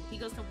invite you. He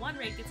goes to 1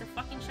 raid, gets a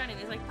fucking shiny,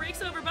 and he's like,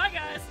 break's over, bye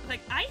guys.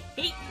 Like, I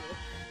hate you.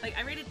 Like,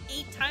 I raided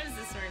 8 times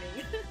this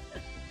morning.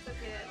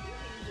 Okay, I think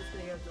he's just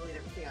gonna go delete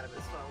everything out of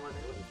his phone when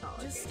they wouldn't call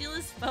it. Just steal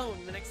his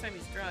phone the next time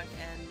he's drunk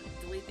and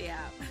delete the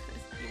app.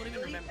 He won't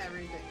even remember.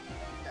 Everything.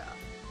 Yeah.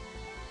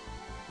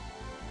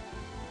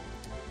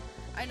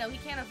 I know, he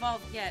can't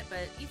evolve yet,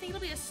 but you think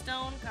it'll be a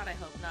stone? God, I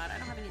hope not. I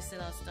don't have any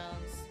Sinnoh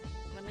stones.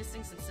 I'm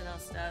missing some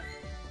Sinnoh stuff.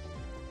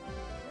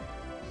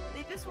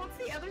 They just want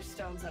the other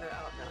stones that are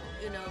out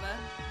now. Unova.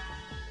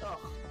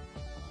 Ugh.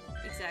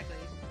 Exactly.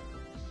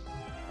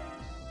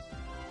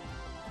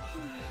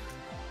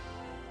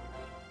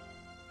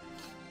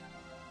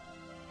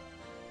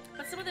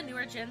 But some of the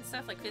newer gen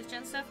stuff, like 5th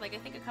gen stuff, like I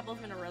think a couple of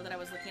them in a row that I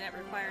was looking at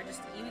require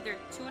just either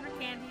 200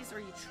 candies or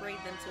you trade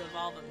them to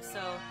evolve them.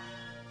 So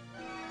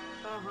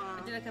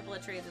I did a couple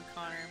of trades with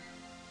Connor.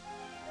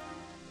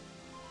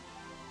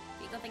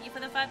 Pico, thank you for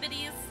the 5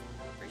 biddies.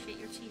 Appreciate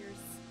your cheers.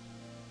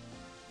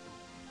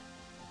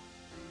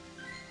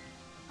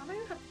 How many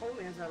have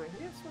Pomans on me? How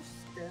do you have so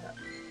much stuff?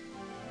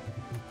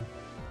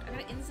 I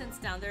got incense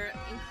down. They're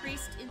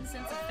increased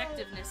incense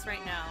effectiveness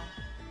right now.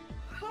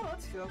 Oh,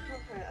 that's cool.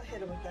 Okay, I'll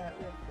hit him with that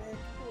real quick.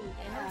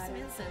 Yeah, have some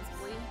incense,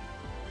 boy.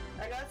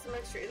 I got some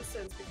extra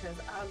incense because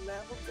I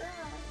leveled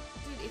up.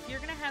 Dude, if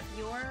you're gonna have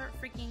your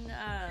freaking,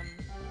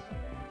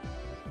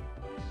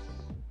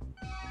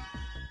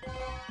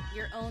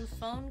 your own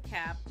phone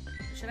cap,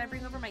 should I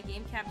bring over my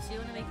game cap too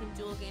and then we can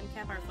dual game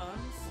cap our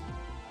phones?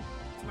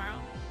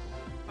 Tomorrow?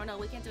 Oh no,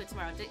 we can't do it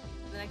tomorrow.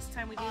 The next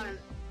time we do it?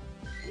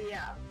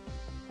 Yeah.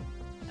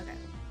 Okay.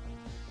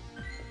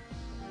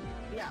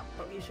 Yeah,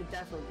 but you should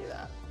definitely do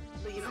that.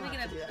 But you don't have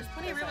to do that. There's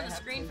plenty of room on the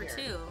screen for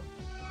 2.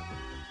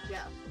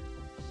 Yeah.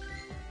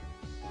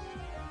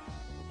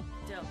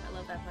 Dope. I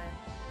love that plan.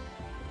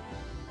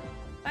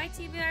 Bye,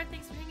 TBR.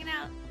 Thanks for hanging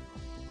out.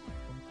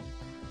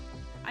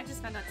 I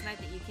just found out tonight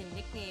that you can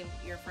nickname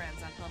your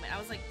friends on Pillman. I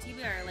was like,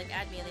 TBR, like,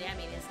 add me, and they add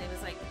me, and his name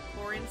was like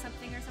Corin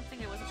something or something.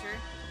 I wasn't sure.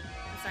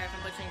 I'm sorry if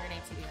I'm butchering your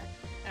name, TBR.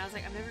 And I was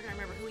like, I'm never gonna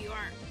remember who you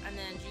are. And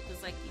then Juke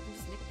was like, you can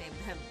just nickname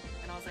him.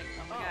 And I was like,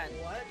 oh my god.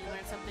 What? You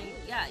learned something?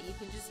 Yeah, you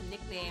can just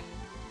nickname.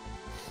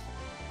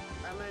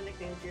 I'm gonna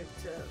nickname Juke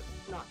to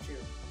not Juke.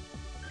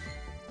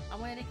 I'm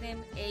gonna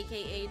nickname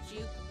AKA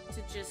Juke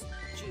to just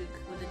Juke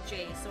with a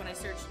J. So when I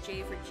search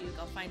J for Juke,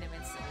 I'll find him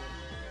instantly.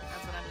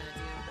 That's what I'm gonna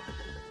do.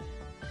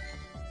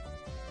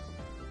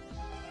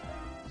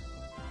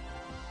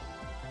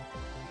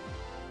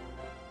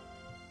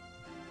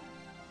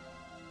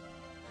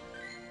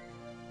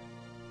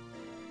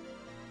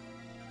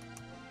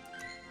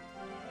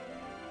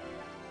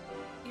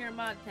 You're a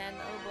mod, Pen.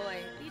 Oh boy.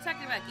 What are you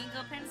talking about?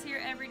 Ginkgo Pen's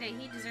here every day.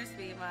 He deserves to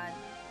be a mod.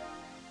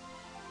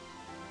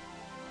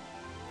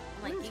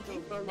 Like,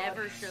 Ginkgo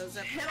never shows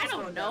up. I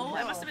don't know.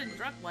 I must have been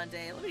drunk one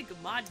day. Let me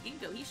mod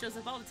Ginkgo. He shows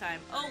up all the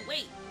time. Oh,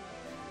 wait.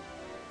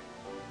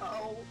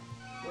 Oh,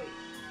 wait.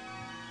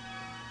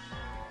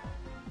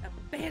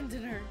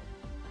 Abandon her.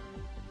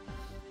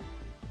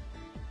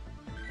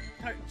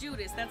 Or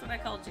Judas. That's what I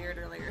called Jared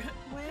earlier.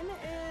 When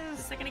is...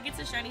 The second it gets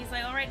a shiny, he's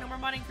like, alright, no more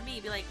modding for me.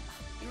 Be like,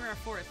 you were our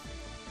fourth.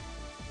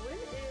 When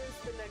is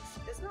the next...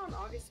 Isn't it on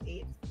August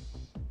 8th?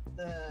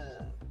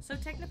 So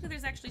technically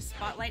there's actually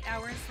spotlight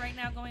hours right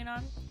now going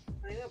on.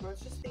 I know, but I was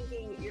just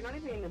thinking, you're not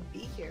even going to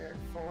be here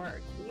for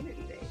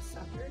Community Day,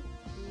 sucker.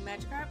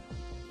 Magikarp?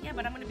 Yeah,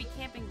 but I'm going to be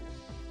camping,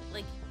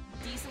 like,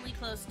 decently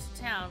close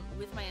to town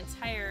with my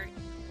entire,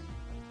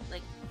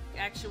 like,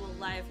 actual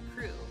live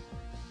crew.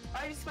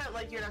 I just meant,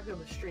 like, you're not going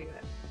to be able to stream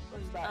it.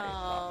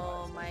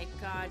 Oh my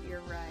god,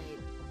 you're right.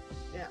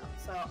 Yeah,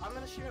 so I'm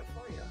going to shoot it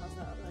for you. How's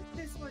that? Like,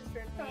 this one's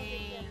for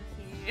Thank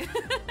you.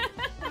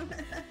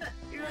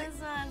 You're like,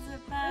 this one's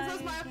about this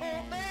is my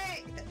whole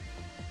thing!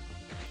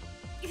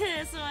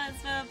 This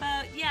one's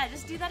about... Yeah,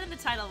 just do that in the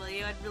title, will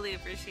you? I'd really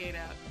appreciate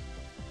it.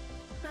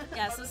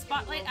 Yeah, so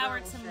Spotlight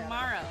Hour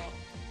tomorrow.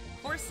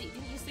 Horsey.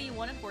 Didn't you say you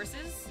wanted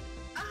horses?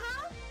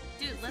 Uh-huh!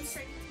 Dude, let's...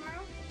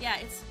 Tomorrow? Yeah,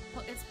 it's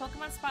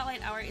Pokemon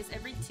Spotlight Hour is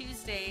every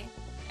Tuesday,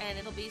 and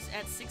it'll be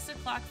at 6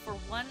 o'clock for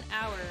 1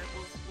 hour.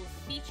 We'll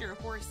feature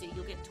Horsey.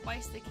 You'll get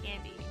twice the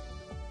candy.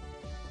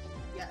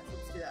 Yes,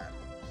 let's do that.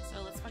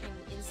 So let's fucking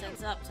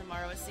incense up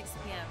tomorrow at 6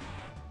 p.m.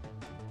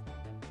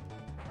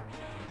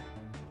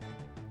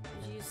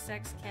 Did you use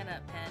Sex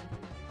Kenna Pen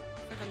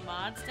for the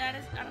mod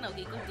status? I don't know,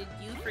 Geeko. Did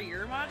you for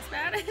your mod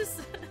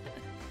status?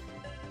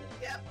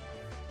 Yep.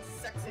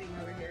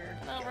 Sexing over here.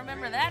 I don't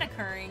remember that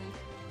occurring.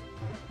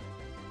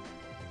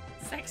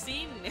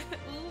 Sexing.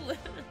 Ooh.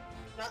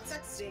 Not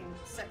sexting,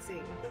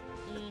 sexing.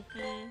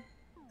 Mm-hmm.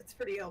 It's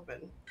pretty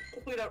open.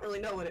 We don't really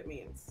know what it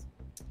means.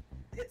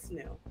 It's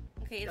new.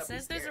 Okay, it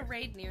says there's a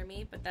raid near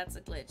me, but that's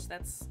a glitch.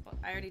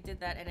 I already did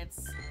that, and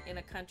it's in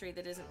a country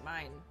that isn't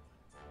mine.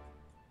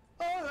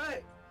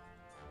 Alright.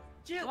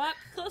 Walk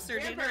closer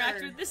to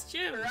interact with this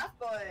gym. Rough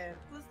boy.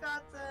 Who's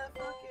got the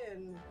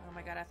fucking... Oh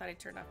my god, I thought I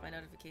turned off my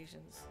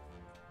notifications.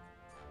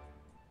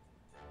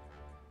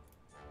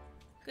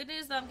 Good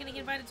news though, I'm getting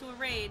invited to a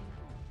raid.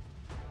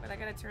 But I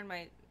gotta turn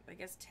my, I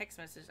guess, text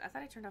message. I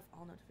thought I turned off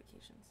all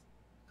notifications.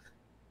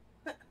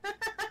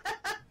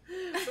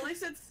 At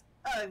least it's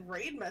a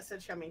raid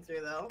message coming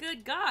through though.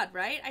 Good god,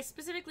 right? I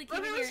specifically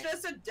came in here... It was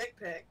just a dick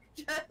pic.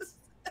 Just...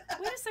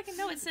 Wait a second,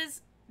 no, it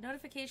says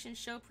notifications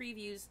show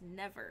previews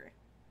never.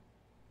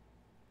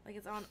 Like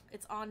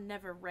it's on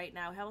never right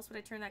now. How else would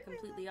I turn that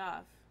completely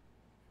off?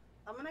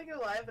 I'm gonna go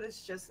live, but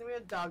it's just gonna be a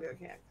doggo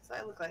camp, because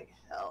I look like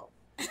hell.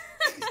 I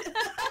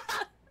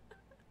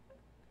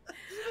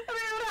mean,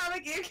 I don't have a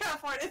game cap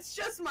for it. It's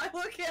just my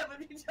look cam of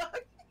you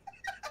talking.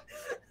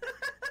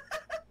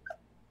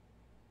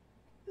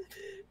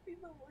 Be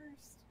the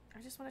worst.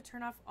 I just want to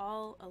turn off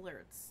all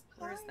alerts.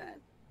 Where is that?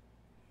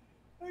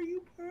 Are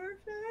you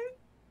perfect?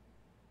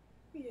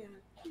 Yeah,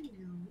 you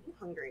know. I'm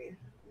hungry.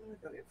 I'm gonna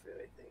go get food,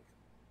 I think.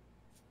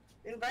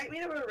 Invite me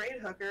to a raid,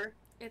 hooker.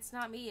 It's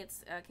not me.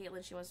 It's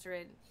Caitlin. She wants to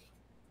raid.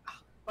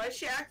 Why is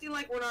she acting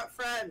like we're not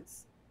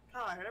friends?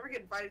 God, I never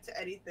get invited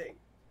to anything.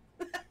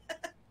 Oh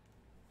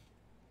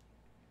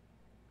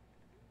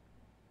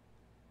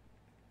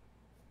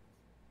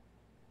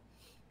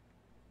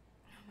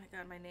my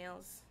god, my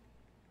nails.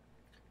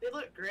 They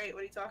look great.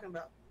 What are you talking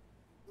about?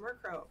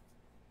 Murkrow.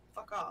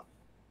 Fuck off.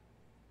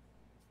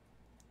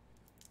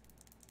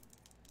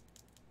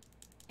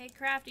 Hey,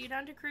 Craft, are you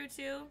down to crew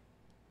too?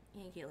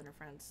 Me and Caitlin are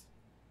friends.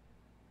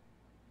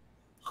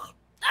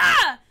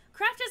 Ah!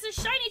 Craft has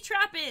a shiny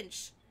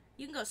Trapinch!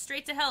 You can go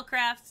straight to hell,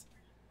 Craft.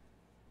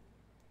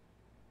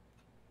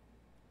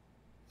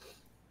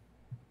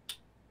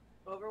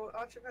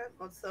 Overwatch event?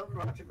 What's the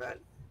Overwatch event?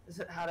 Is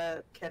it how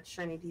to catch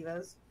shiny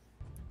divas?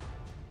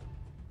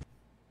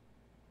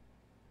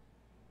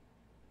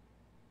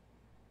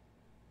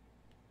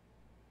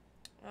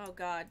 Oh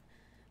god.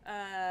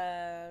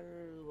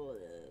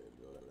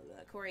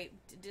 Corey,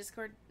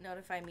 Discord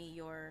notify me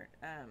your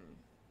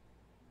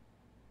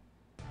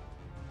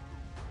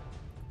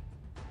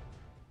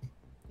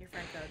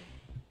friend code.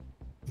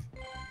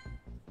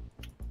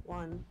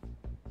 1,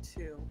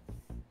 2.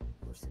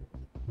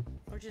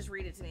 Or just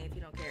read it to me if you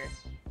don't care.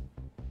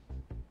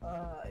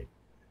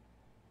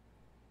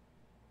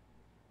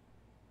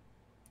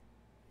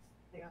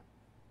 Hang on.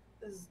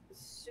 This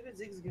stupid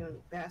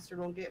Zigzagoon bastard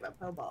won't get my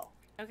Pokeball.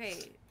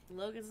 Okay,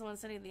 Logan's the one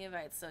sending the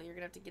invite, so you're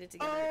gonna have to get it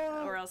together,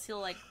 or else he'll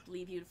like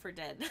leave you for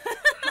dead.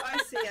 I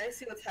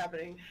see what's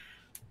happening.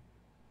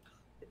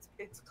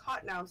 It's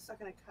caught now,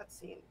 stuck in a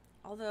cutscene.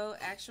 Although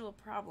actual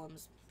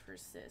problems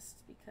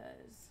persist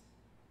because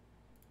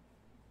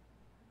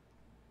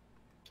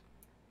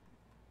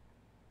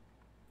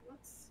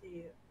let's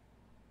see.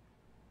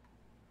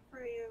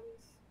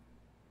 Frames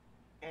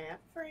and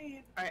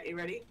frame. Alright, you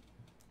ready?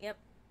 Yep.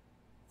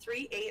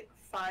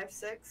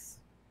 3856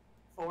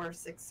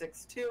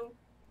 4662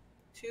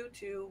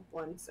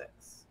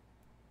 2216.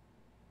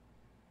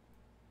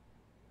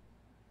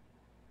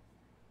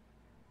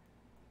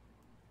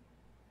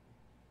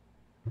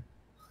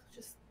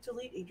 Just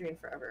delete Adrian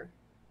forever.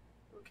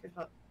 I don't care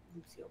about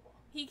Lucille Ball.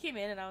 he came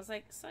in and I was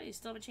like, so you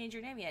still haven't changed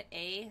your name yet,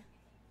 eh?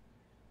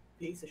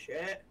 Piece of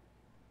shit.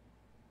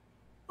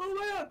 Oh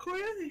my god,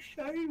 Corey has a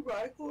shiny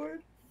Rayquaza.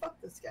 Fuck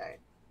this guy.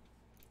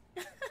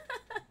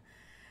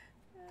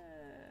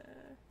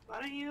 Why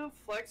don't you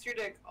flex your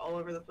dick all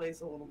over the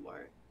place a little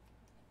more?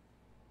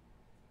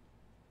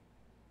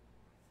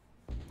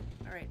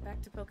 Alright,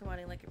 back to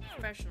Pokemoning like a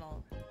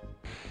professional.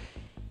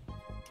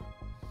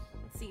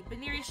 Let's see,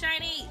 Baneri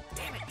Shiny!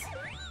 Damn it!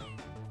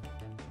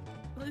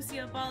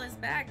 Lucio Ball is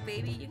back,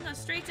 baby. You can go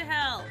straight to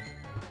hell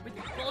with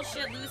your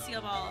bullshit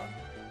Lucio Ball.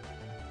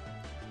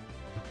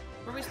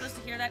 Were we supposed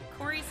to hear that?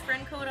 Corey's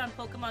friend code on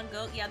Pokemon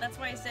Go? Yeah, that's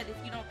why I said if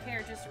you don't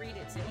care, just read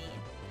it to me.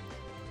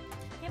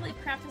 I can't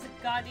believe Kraft has a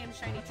goddamn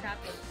shiny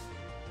Trapdos.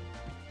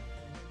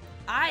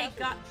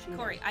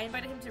 Corey, I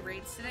invited him to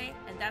raids today,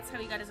 and that's how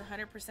he got his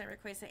 100%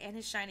 Rayquaza and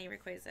his shiny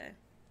Rayquaza.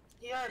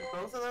 He had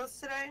both of those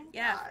today?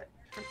 Yeah. God.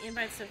 From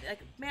invites to, like,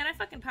 man, I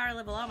fucking power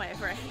level all my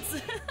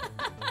friends.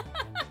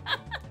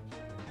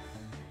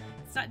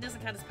 It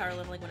doesn't count as power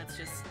leveling when it's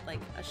just, like,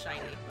 a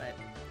shiny, but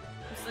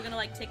I'm still gonna,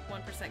 like, take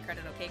 1%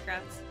 credit, okay,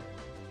 Kraft?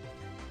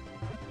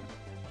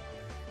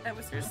 That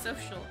was your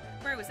social.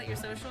 Where was that your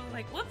social?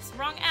 Like, whoops,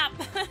 wrong app.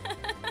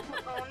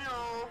 Oh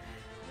no.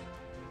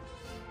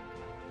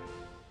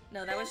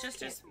 No, that was just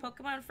his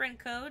Pokemon friend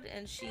code,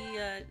 and she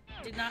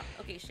did not.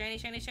 Okay, shiny.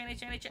 Oh no,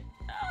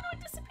 it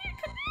disappeared.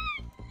 Come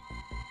back.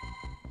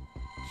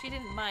 She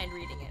didn't mind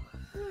reading it.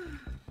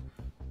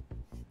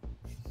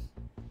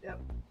 Yep,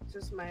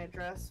 just my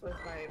address with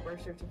my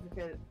birth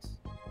certificate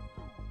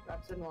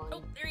wrapped in one.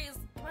 Oh, there he is.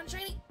 Come on,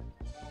 shiny.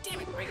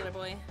 Damn it, regular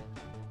boy.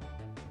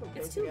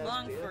 It's too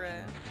long for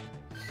a.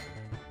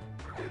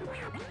 I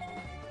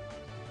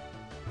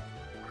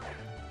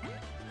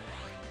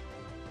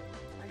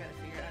gotta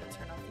figure out how to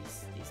turn off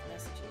these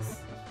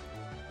messages.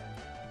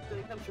 Did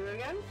it come through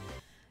again?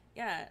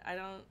 Yeah, I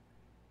don't.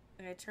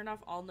 I turn off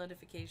all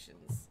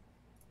notifications.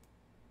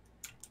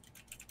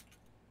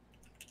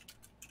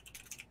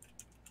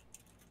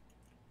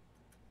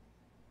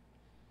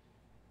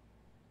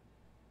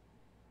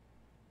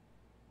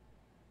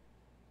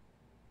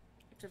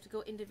 You have to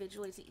go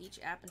individually to each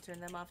app and turn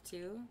them off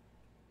too.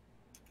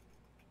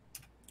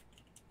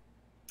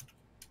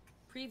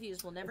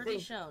 Previews will never be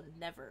shown.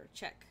 Never.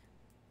 Check.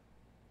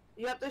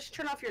 You have to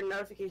turn off your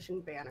notification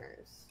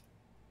banners.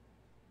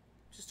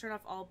 Just turn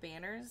off all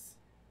banners?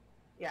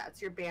 Yeah,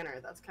 it's your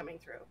banner that's coming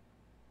through.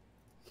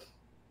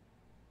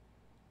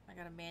 I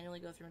gotta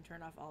manually go through and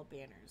turn off all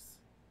banners.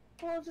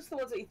 Well, just the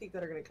ones that you think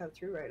that are gonna come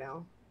through right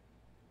now.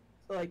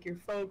 So like your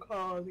phone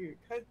calls, your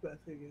text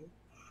messages.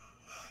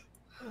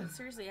 But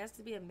seriously, it has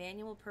to be a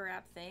manual per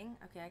app thing?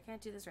 Okay, I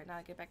can't do this right now.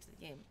 I get back to the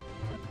game.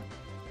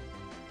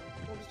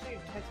 Well, just do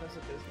your text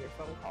messages and your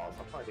phone calls.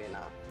 That'll probably be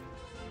enough.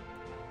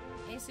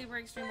 Hey, Super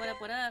Extreme, what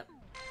up, what up?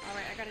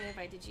 Alright, I got an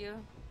invite. Did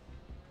you?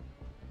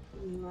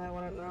 I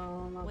want to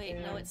know. Wait,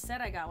 no, it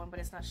said I got one, but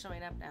it's not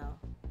showing up now.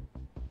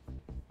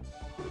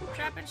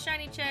 Trap and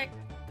shiny check.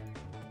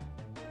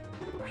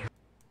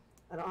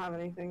 I don't have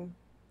anything.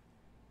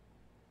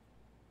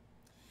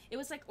 It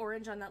was like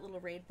orange on that little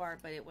raid bar,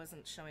 but it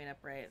wasn't showing up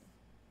right.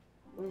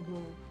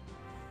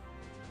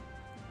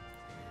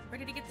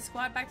 Ready to get the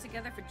squad back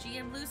together for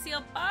GM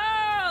Lucille.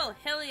 Oh!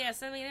 Hell yeah,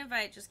 send me an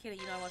invite. Just kidding,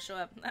 you know I won't show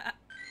up.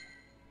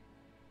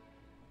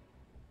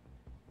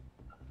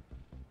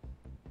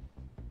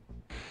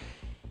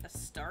 A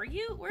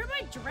Staryu? Where are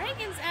my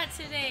dragons at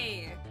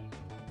today?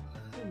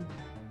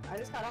 I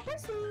just got off my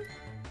sleeve.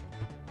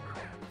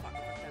 Fuck,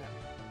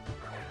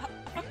 I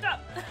fucked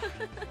up.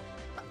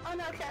 Oh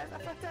no, Kaz, I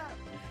fucked up.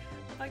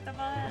 I fucked up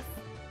all this.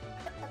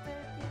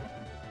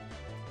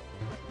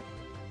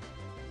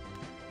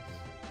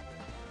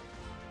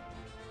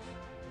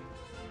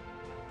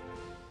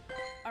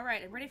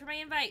 Alright, I'm ready for my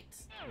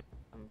invite.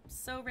 I'm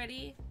so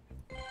ready.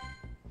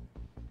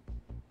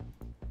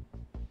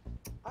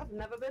 I've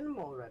never been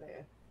more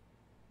ready.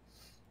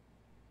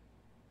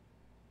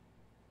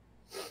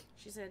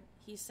 She said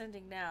he's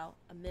sending now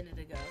a minute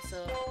ago,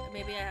 so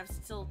maybe I have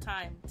still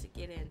time to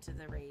get into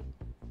the raid.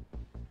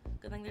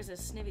 Good thing there's a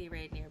Snivy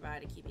raid nearby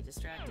to keep me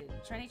distracted.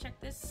 Shiny, check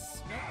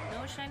this. Nope,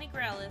 no shiny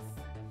Growlithe.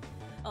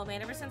 Oh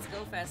man, ever since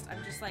Go Fest,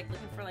 I'm just like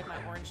looking for like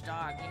my orange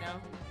dog, you know?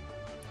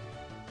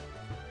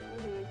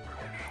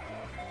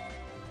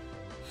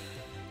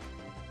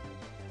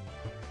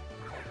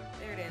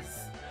 There it is.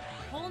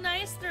 Whole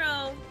nice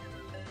throw.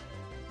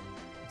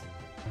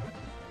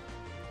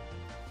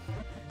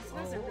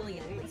 Those are really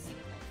easy.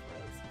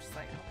 I'm just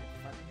like, oh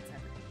my fucking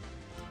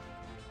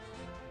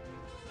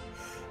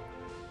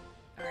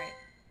Alright.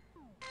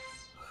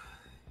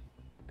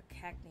 A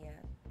Cacnea.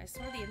 I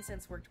swear the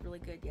incense worked really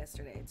good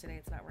yesterday. Today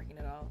it's not working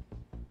at all.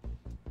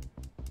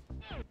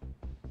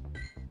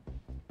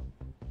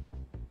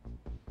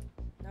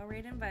 No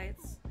raid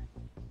invites.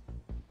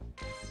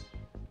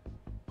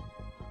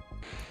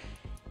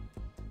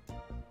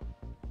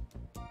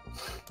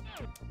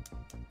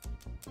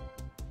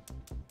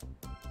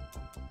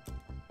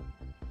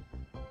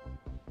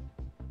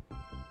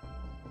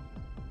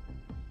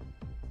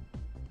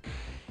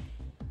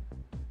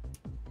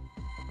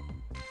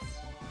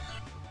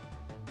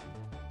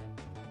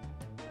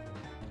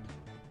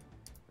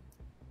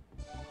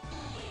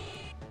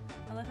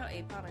 I love how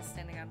Apom is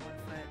standing on one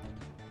foot.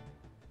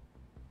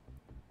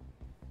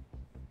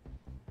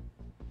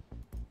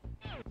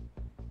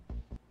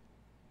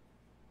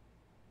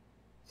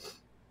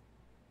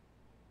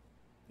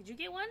 Did you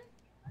get one?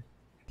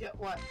 Get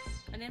what?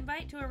 An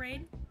invite to a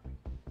raid?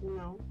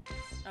 No.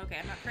 Okay,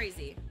 I'm not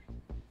crazy.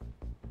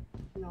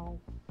 No.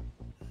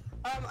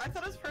 I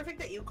thought it was perfect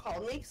that you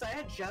called me because I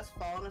had just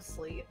fallen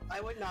asleep.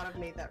 I would not have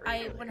made that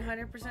raid. I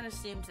 100%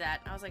 assumed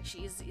that. I was like,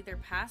 she's either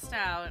passed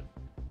out.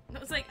 I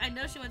was like, I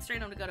know she went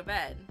straight home to go to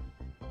bed.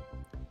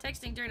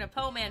 Texting during a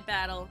Po-Man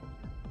battle.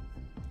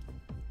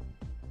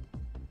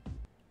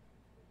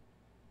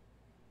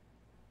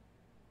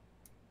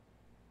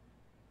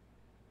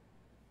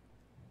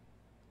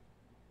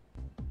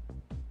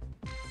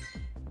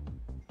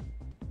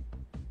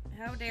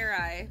 How dare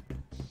I?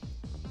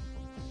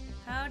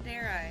 How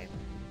dare I?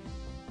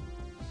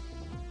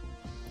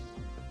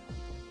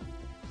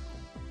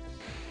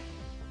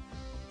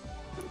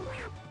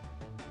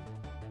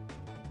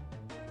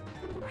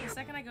 The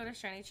second I go to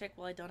shiny check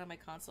while I don't have my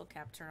console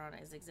cap turned on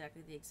is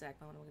exactly the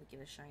exact moment I'm going to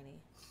get a shiny.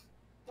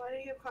 Why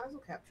did you have console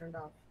cap turned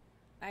off?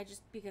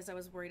 Because I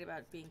was worried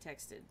about being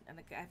texted, and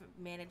I haven't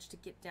managed to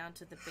get down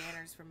to the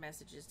banners for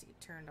messages to get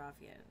turned off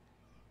yet.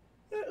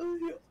 That was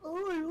the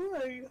only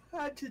one you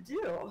had to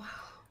do.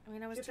 I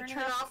mean, I was you turning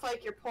turn off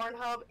like your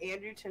Pornhub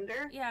and your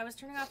Tinder. Yeah, I was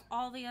turning off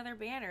all the other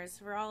banners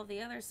for all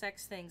the other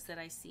sex things that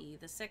I see,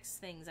 the sex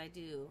things I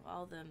do,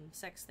 all them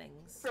sex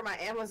things. For my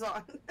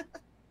Amazon.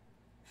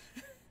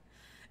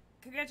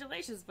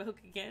 Congratulations,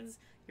 Kenz.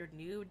 Your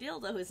new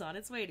dildo is on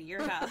its way to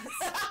your house.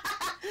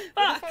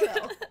 Fuck!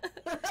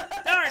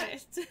 Darn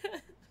it!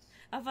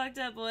 I fucked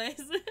up, boys.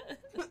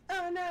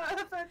 Oh no, I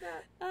fucked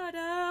up. Oh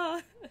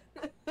no!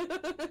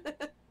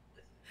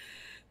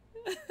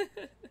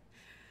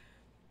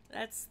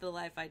 That's the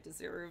life I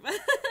deserve.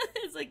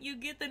 It's like you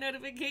get the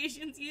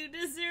notifications you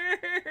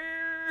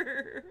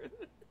deserve.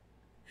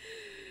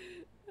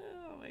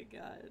 Oh my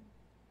god.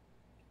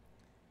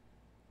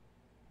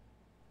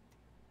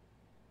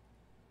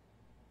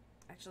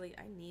 Actually,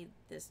 I need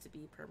this to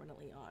be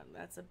permanently on.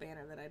 That's a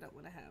banner that I don't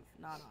want to have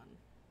not on.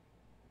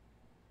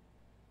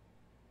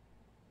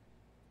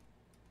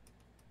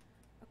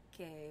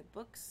 Okay,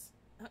 books.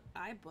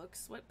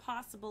 iBooks. What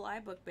possible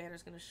iBook banner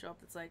is going to show up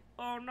that's like,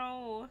 oh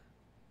no.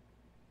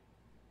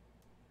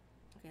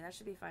 Okay, that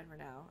should be fine for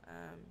now.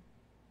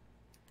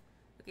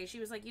 Okay, she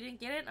was like, you didn't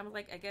get it? I'm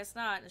like, I guess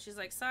not. And she's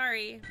like,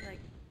 sorry. I'm like,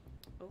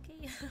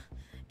 okay.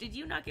 Did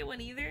you not get one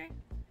either?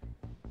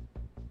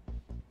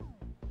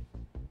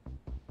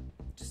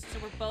 Just so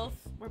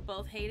we're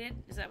both hated?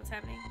 Is that what's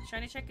happening?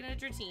 Trying to check in a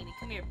Dratini.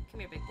 Come here,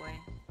 big boy.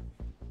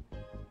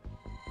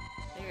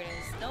 There it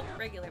is. Nope,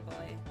 regular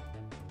boy.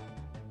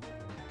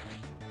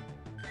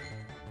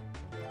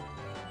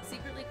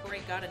 Secretly,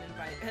 Corey got an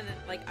invite, and then,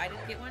 like, I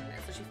didn't get one,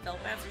 so she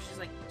felt bad, so she's,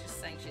 like, just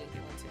saying she didn't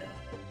get one, too.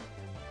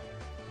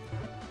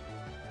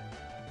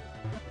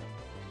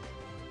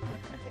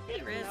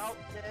 Hey, Riz. Nope,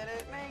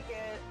 didn't make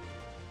it.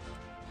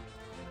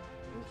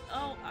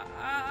 Oh,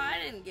 I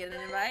didn't get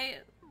an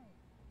invite.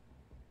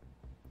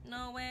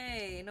 No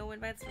way. No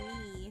invites for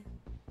me.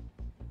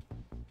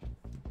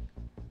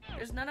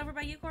 There's none over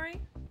by you,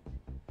 Corey?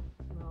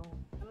 No.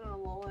 I don't know,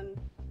 Lolan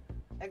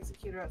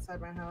executor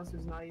outside my house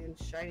who's not even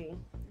shiny.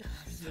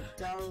 Just a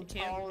dumb,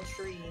 tall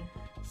tree.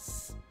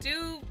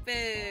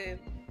 Stupid.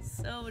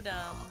 So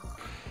dumb.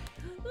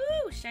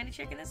 Woo! Shiny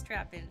chicken is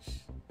trap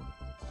inch.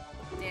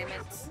 Damn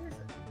it.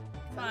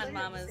 Come on,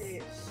 mamas.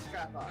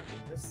 Strap on.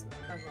 This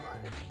comes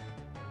alive.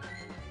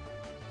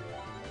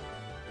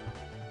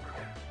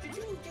 You're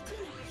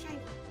shiny.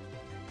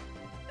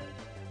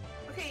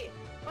 Okay,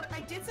 but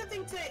I did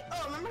something today.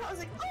 Oh, remember how I was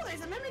like, oh,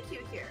 there's a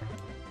Mimikyu here.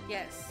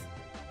 Yes.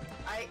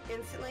 I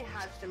instantly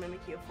hatched a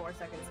Mimikyu 4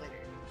 seconds later.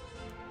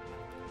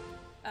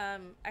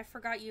 I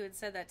forgot you had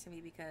said that to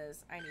me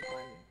because I need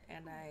one,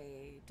 and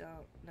I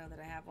don't know that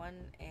I have one,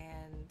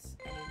 and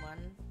I need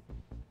one.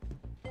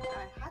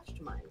 I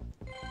hatched mine.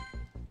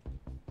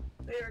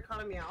 Have you ever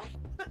caught a meow?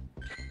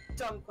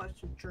 Dumb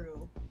question,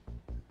 Drew.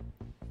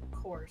 Of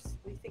course.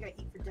 What do you think I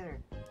eat for dinner?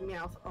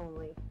 Meowth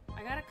only.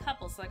 I got a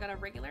couple, so I got a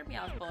regular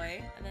Meowth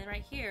boy, and then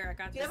right here I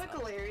got Do you this have a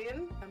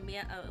Galarian? a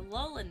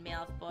Alolan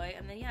Meowth boy,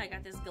 and then yeah, I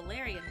got this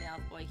Galarian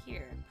Meowth boy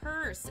here.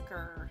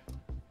 Persiker.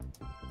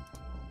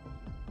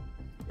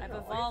 I've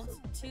evolved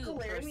two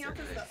Galarian Meowth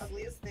is Persikers. the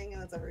ugliest thing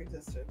that's ever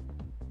existed.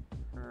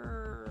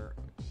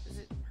 Is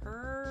it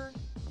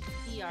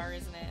PR,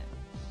 isn't it?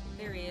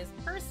 There he is.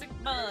 Persic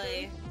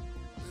boy!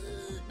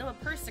 Ugh, no, a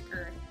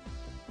Persiker.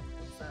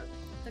 What's that?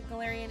 The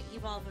Galarian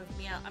Evolve of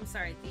Meowth. I'm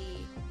sorry,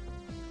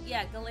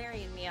 yeah,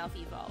 Galarian Meowth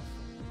Evolve.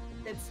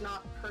 It's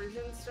not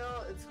Persian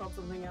still, it's called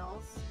something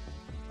else.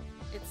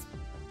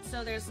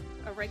 So there's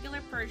a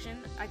regular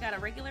Persian. I got a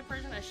regular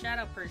Persian, a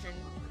Shadow Persian.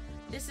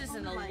 This is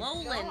an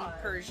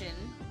Alolan Persian.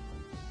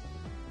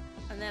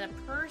 And then a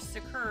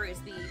Persiker is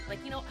the,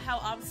 like, you know how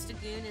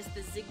Obstagoon is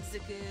the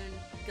Zigzagoon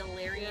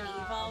Galarian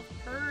Evolve?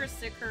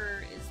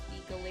 Persiker is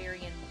the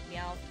Galarian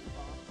Meowth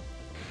Evolve.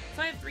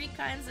 So I have 3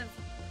 kinds of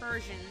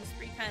Persians,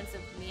 3 kinds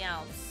of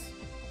Meowths,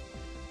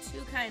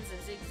 2 kinds of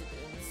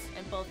Zigzagoons,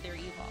 and both their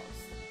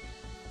Evolves.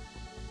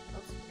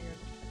 That's weird.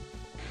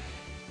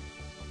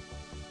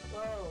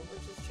 Whoa,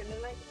 we're just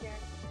chilling like here.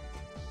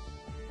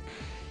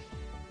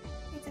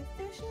 It's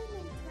officially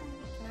nighttime.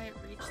 Can I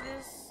reach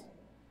this?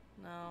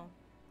 No.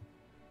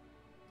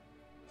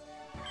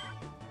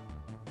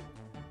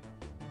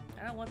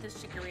 I don't want this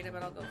Chikorita,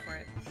 but I'll go for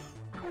it.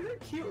 Oh, they're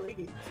cute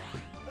ladies.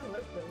 I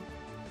love them.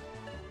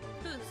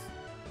 Whose?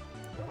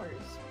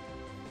 Yours.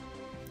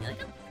 You like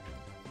them?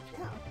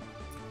 Yeah.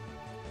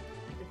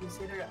 If you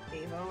say they're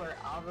Avo or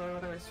Avo or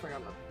whatever, I swear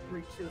I'm gonna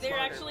reach to the They're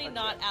actually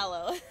not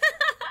aloe.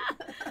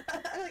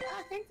 I'm like,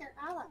 I think they're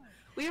aloe.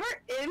 We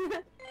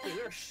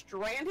were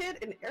stranded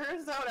in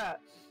Arizona.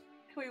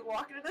 We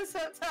walk into this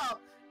hotel,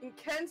 and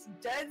Kenz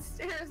dead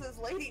stares this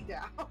lady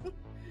down.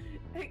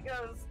 And he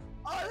goes,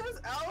 "Oh, this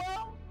is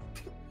aloe?"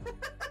 It's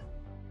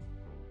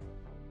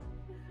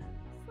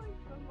like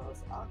the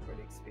most awkward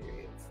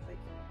experience, like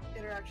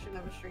interaction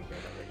of a stranger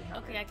I've ever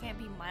encountered. Okay, I can't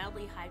be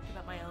mildly hyped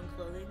about my own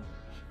clothing.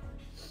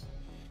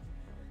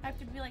 I have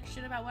to be like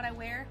shit about what I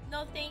wear?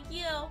 No, thank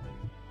you.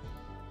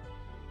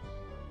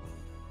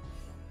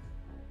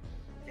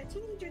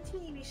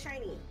 Dratini, be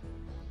shiny.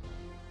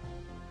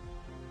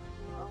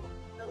 Well,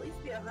 at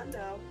least be a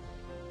hundo.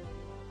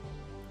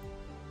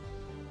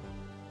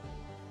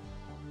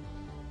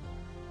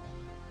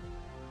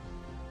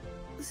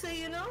 So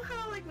you know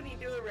how like when you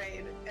do a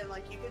raid and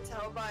like you can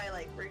tell by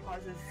like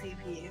Rayquaza's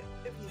CP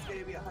if he's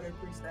gonna be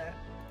 100%.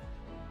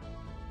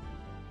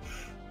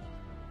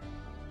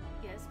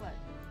 Yes, what?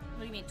 What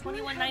do you mean?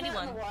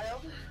 2191.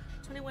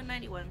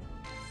 2191.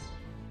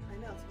 I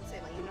know, it's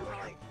insane. Like you know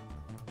how like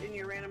in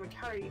your random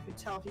encounter you could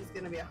tell if he's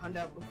gonna be a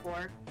hundo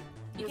before.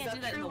 You can't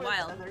do that in the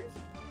wild.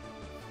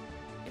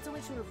 It's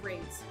only true of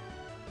raids.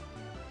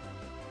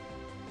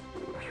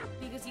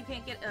 Because you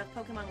can't get a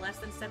Pokemon less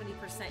than 70%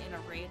 in a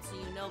raid, so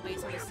you know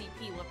based on the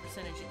CP what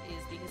percentage it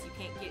is, because you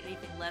can't get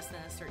anything less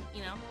than a certain,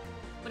 you know?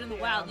 But in the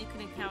wild, you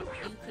could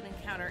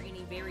encounter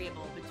any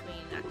variable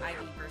between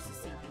IV versus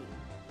CP.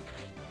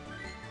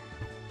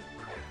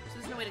 So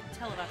there's no way to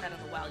tell about that in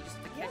the wild, you just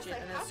have to catch it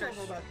and then search.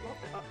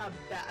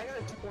 I got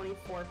a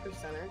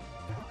 24%er.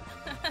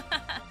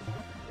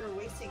 You're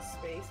wasting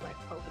space like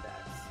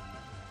Pokedex.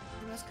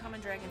 The most common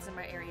dragons in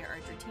my area are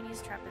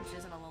Dratinis,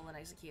 Trapinches, and Alolan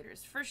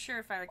Executors. For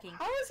sure, Fire King.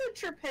 How is a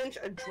Trapinch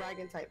a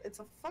dragon type? It's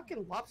a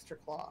fucking lobster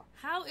claw.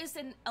 How is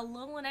an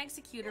Alolan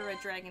Executor a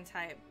dragon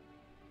type?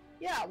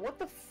 Yeah, what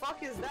the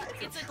fuck is that?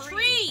 It's a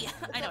tree!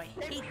 I know, I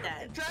hate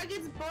that.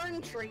 Dragons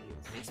burn trees.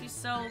 Makes me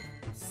so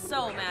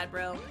mad,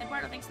 bro.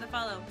 Eduardo, thanks for the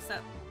follow. What's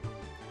up?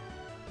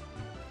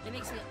 It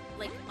makes me,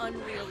 like,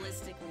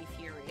 unrealistically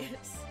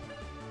furious.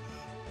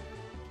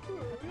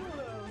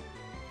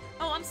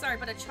 Oh, I'm sorry,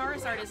 but a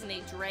Charizard isn't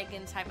a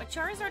dragon type. A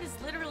Charizard is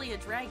literally a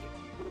dragon.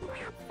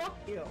 Fuck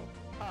you.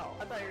 Oh,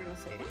 I thought you were gonna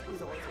say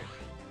he's a lizard.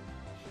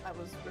 I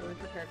was really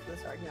prepared for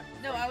this argument.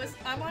 No,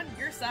 I'm on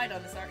your side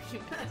on this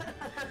argument.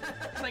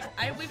 Like,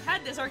 we've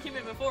had this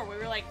argument before. We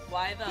were like,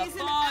 why the He's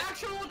fuck? An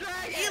actual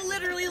dragon! He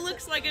literally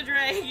looks like a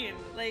dragon.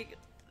 Like,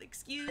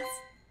 excuse?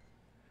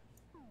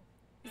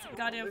 He's a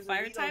goddamn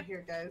fire type.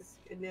 Here, guys.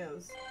 It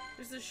knows.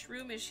 There's a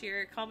Shroomish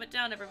here. Calm it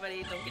down,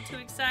 everybody. Don't get too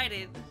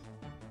excited.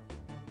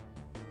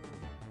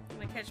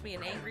 Catch me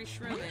an angry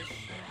Shroomish.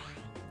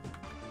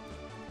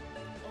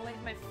 Oh, like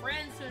my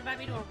friends who invite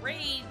me to a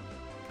raid.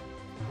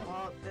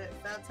 Well,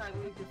 that's how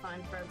we can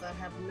find friends. I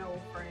have no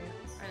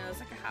friends. I know, it's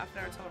like a half an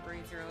hour until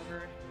raids are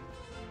over.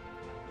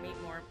 Meet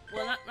more.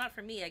 Well, not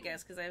for me, I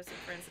guess, because I have some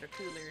friends that are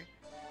cooler.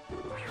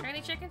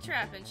 Shiny chicken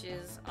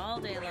Trapinches all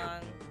day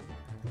long.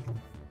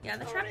 Yeah,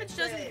 the Trapinch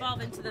does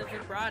evolve into the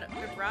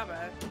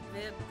Vibrava.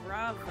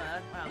 Wow,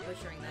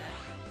 butchering that.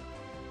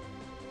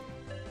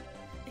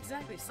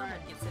 Exactly, someone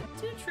gets it.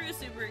 Too true,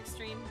 super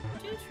extreme.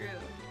 Too true.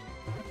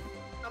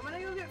 I'm gonna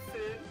go get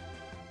food.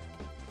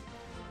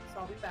 So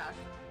I'll be back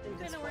in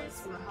Discord. No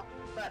worries.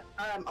 But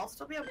I'll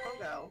still be on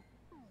Pogo.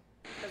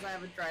 Because I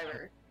have a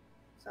driver.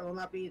 so I will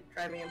not be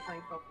driving and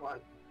playing Pokemon.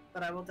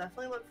 But I will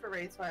definitely look for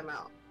raids while I'm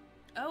out.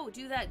 Oh,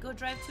 do that. Go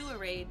drive to a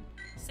raid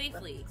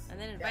safely, and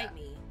then invite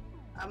me.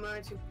 I'm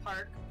going to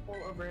park, pull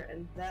over,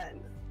 and then...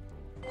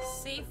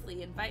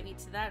 Safely invite me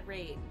to that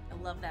raid. I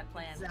love that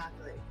plan.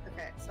 Exactly.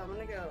 Okay, so I'm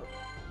gonna go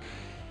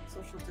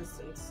social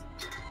distance.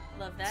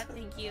 Love that,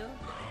 thank you.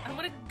 I'm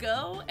gonna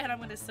go and I'm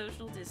gonna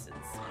social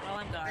distance while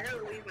I'm gone. I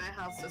gotta leave my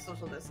house to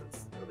social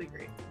distance. It'll be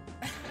great.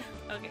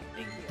 Okay,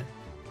 thank you.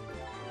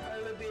 I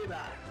will be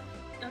back.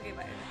 Okay,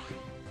 bye.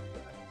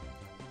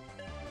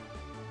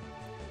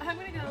 I'm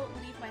gonna go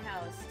leave my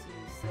house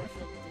to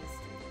social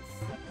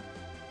distance.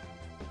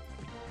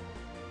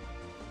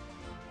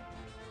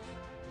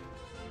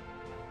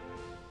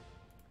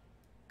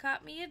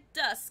 Caught me a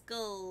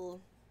Duskull.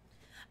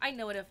 I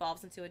know it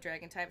evolves into a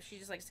dragon type. She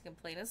just likes to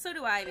complain, and so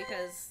do I,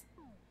 because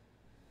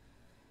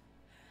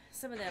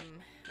some of them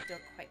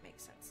don't quite make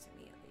sense to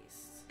me, at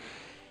least.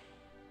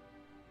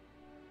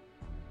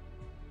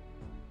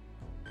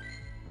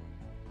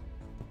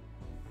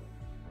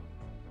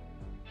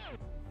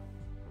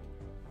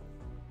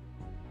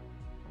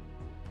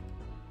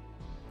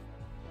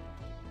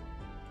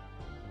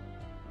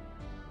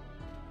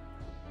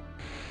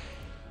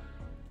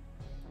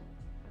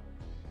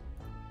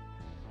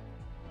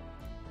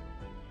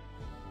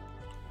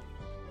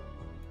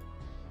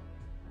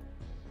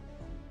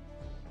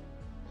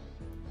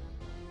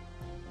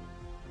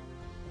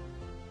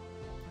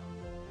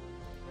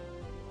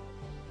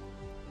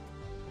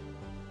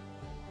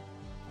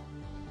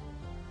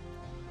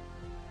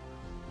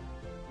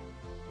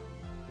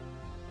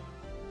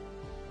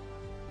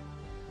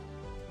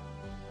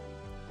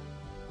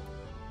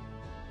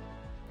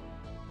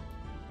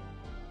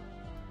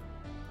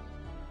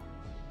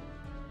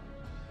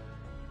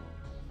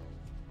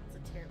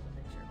 Terrible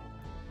picture.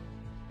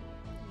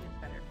 Need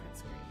a better print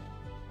screen.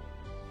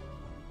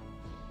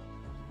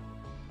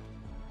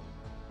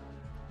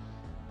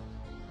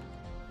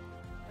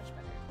 Much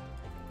better, I think.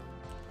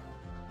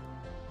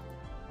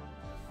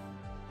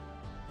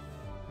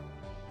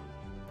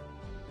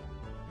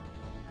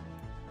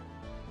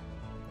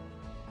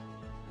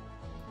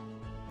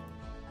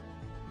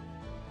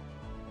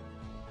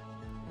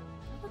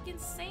 I look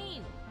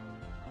insane.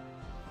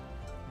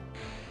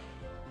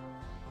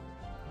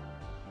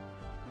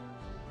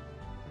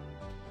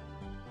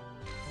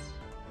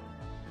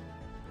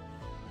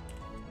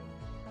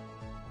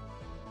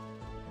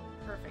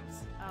 Perfect.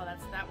 Oh,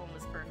 that one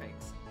was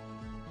perfect.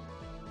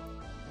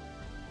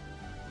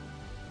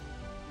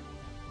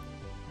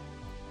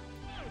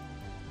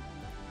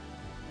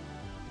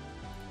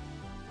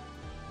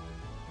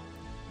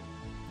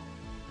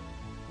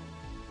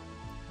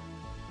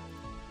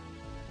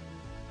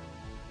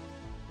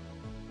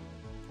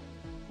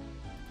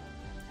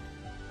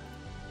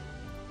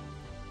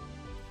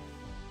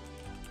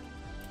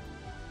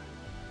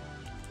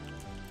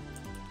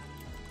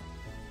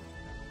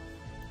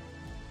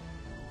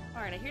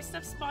 Alright, I hear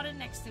stuff spotted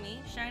next to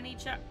me. Shiny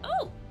char-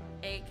 Oh!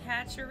 A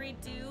catchery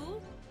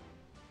do.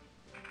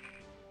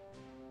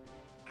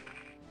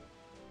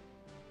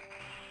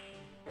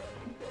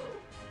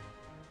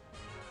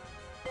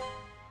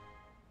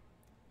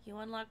 You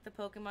unlock the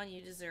Pokemon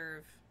you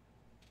deserve.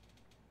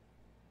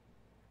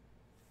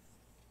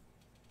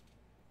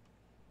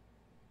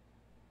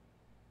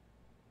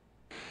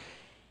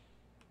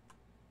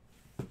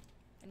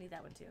 I need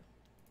that one too.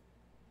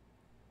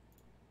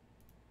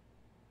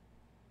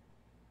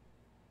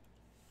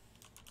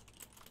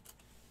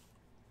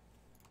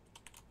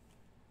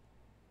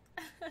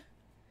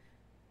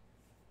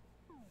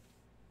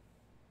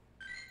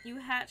 You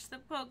hatch the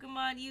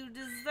Pokemon you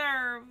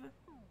deserve.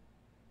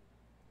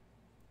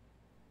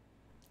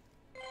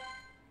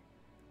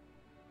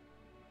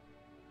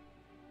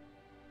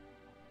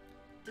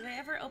 Did I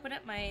ever open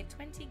up my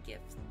 20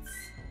 gifts?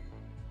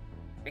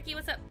 Ricky,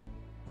 what's up?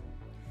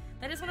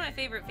 That is one of my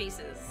favorite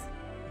faces.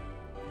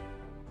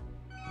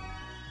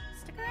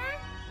 Sticker?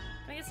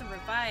 I'm trying to get some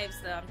revives,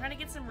 though. I'm trying to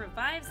get some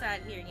revives out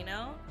here, you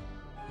know?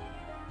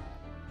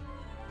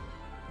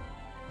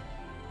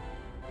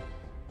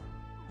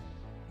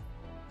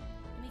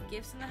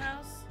 Gifts in the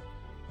house?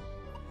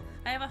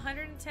 I have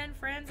 110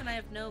 friends and I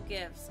have no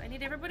gifts. I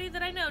need everybody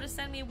that I know to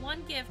send me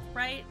one gift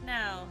right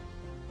now.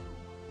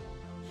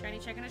 Shiny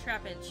check and a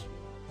trappage.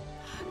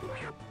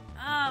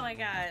 Oh my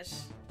gosh.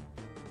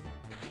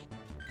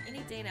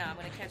 Any day now I'm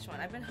gonna catch one.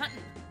 I've been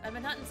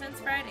hunting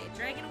since Friday.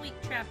 Dragon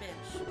Week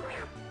trappage.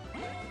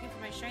 Looking for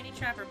my shiny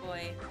trapper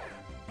boy.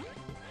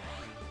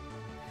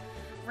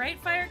 Right,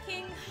 Fire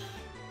King?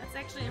 That's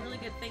actually a really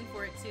good thing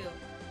for it too.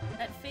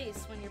 That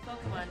face when your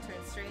Pokemon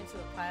turns straight into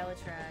a pile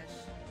of trash.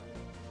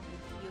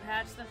 You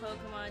hatch the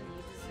Pokemon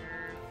you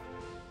deserve.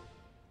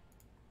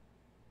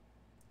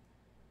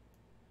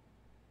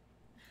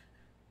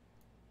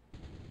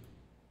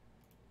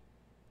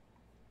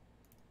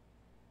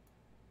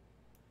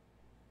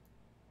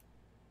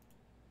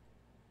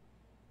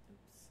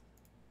 Oops.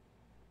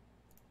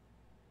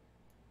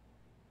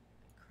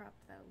 I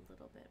cropped that a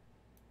little bit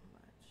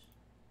much.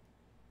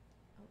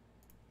 Oh.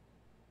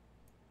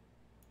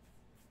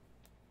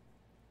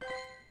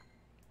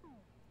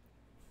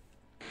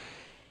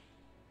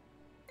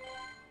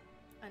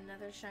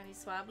 Another shiny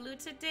Swablu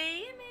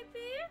today,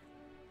 maybe?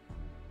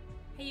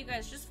 Hey you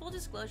guys, just full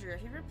disclosure,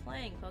 if you're ever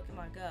playing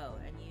Pokemon Go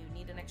and you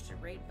need an extra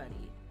raid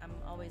buddy, I'm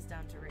always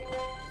down to raid.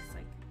 Just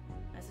like,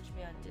 message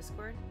me on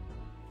Discord.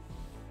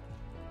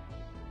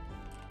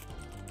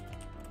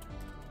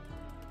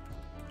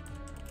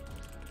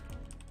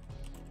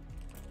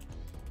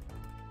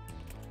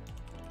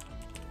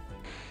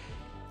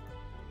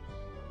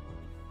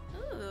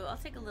 Ooh, I'll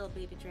take a little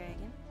baby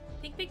dragon.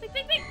 Pink, pink, pink,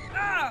 pink, pink!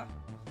 Ah!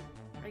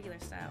 Regular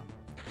style.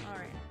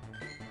 Alright.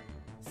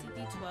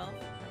 CP12.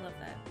 I love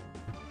that.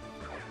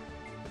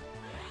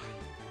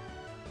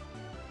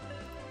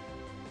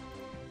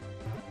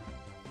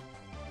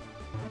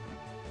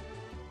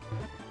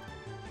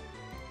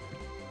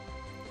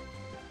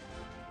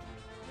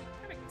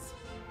 Perfect.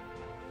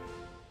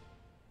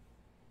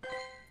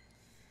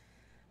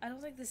 I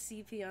don't think the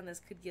CP on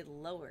this could get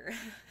lower.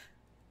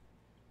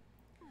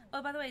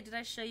 Oh, by the way, did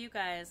I show you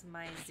guys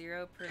my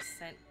 0%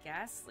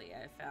 Ghastly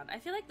I found? I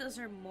feel like those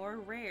are more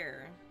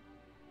rare.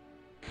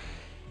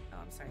 Oh,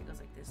 I'm sorry. It goes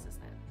like this,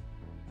 doesn't it?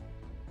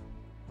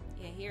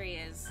 Yeah, here he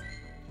is.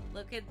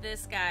 Look at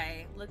this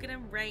guy. Look at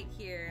him right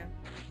here.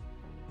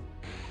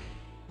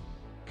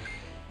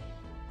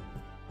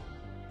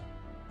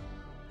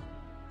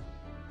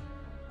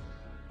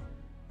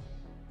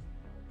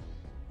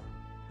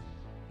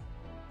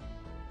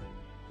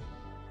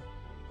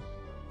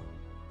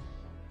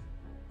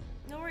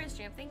 No worries,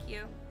 Jam. Thank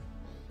you.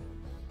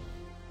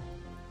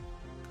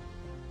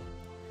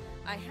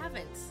 I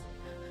haven't.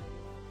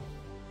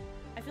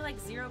 I feel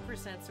like 0%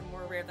 are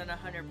more rare than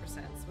 100%.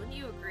 Wouldn't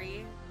you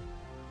agree?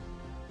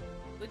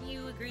 Wouldn't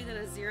you agree that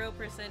a 0%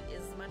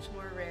 is much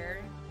more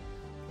rare?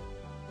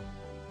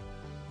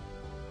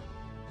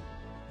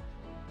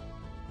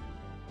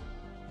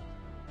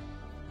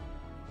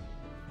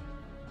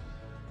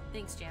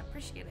 Thanks, Jam.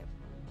 Appreciate it.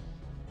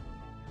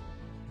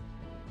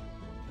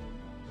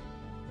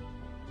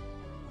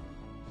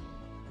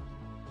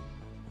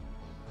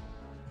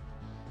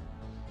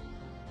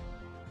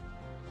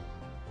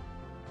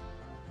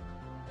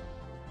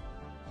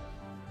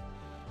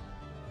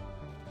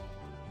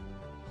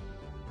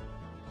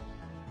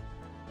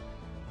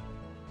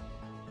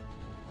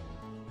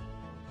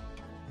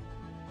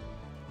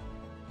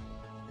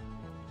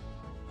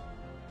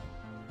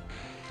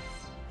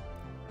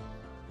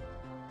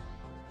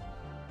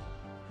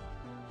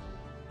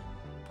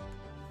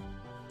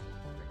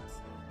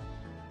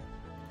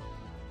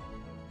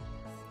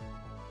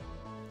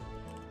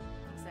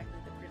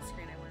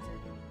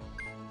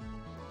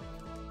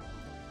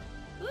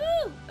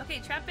 Okay,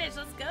 Trapinch,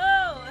 let's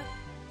go!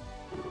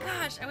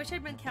 Gosh, I wish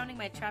I'd been counting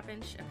my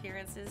Trapinch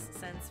appearances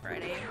since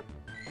Friday.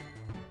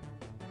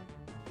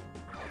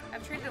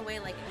 I've traded away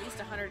like at least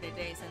 100 a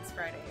day since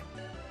Friday.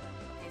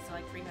 Okay, so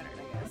like 300,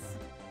 I guess.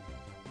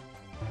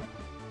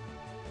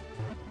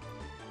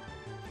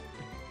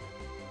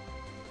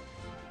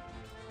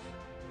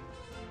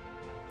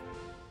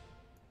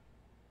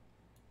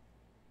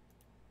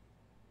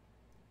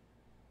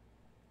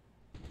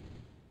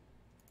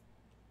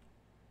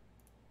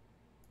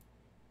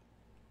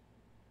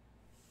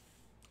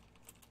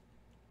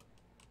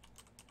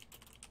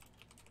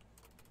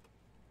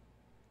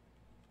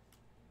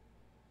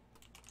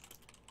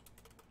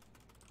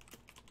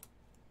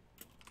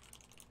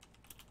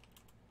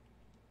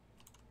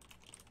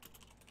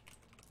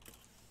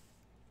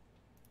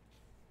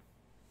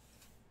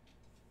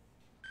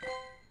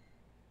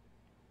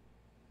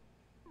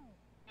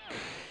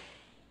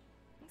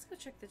 Let's go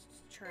check this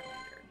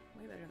Charmander.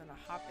 Way better than a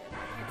Hoppip.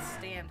 I can't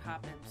stand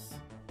Hoppips.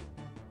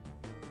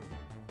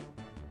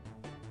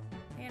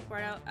 Hey,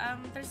 Eduardo.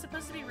 There's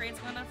supposed to be raids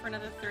going on for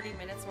another 30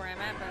 minutes where I'm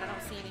at, but I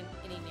don't see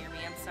any near me.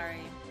 I'm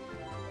sorry.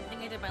 I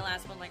think I did my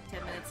last one like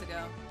 10 minutes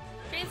ago.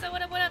 Chainsaw,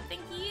 what up, what up?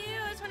 Thank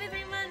you!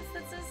 23 months!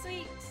 That's so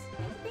sweet!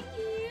 Thank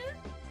you!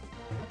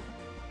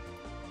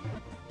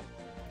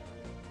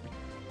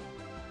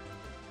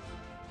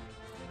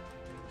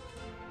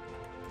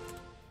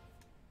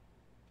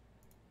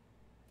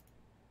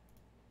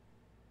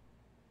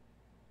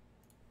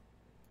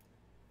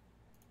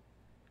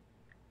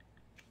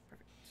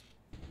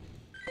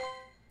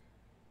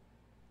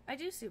 I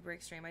do super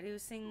extreme. I do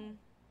sing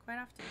quite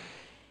often.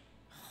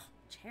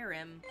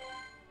 Cherim.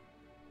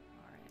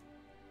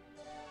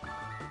 Alright.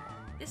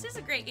 This is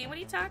a great game. What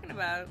are you talking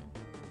about?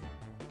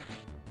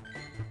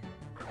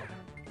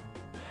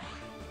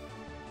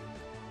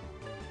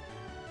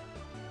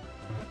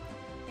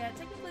 Yeah,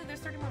 technically there's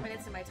 30 more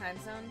minutes in my time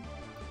zone.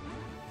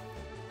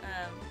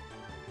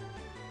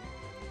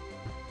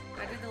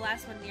 I did the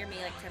last one near me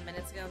like 10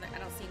 minutes ago. I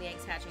don't see any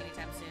eggs hatching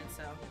anytime soon,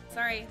 so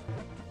sorry.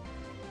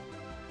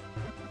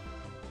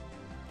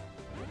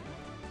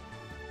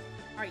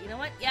 Alright, you know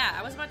what? Yeah,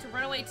 I was about to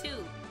run away too.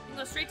 You can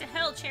go straight to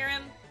hell,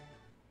 Cherim.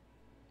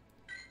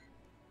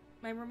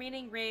 My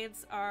remaining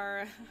raids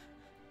are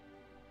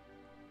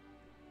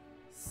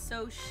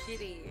so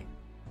shitty.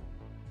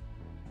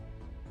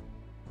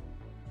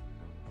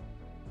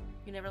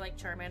 You never liked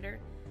Charmander?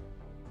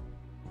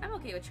 I'm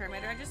okay with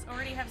Charmander. I just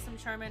already have some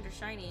Charmander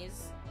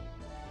shinies.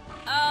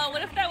 Oh,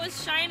 what if that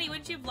was shiny?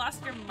 Wouldn't you have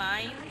lost your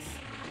mind?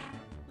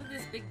 Look at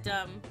this big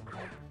dumb.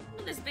 Look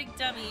at this big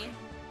dummy.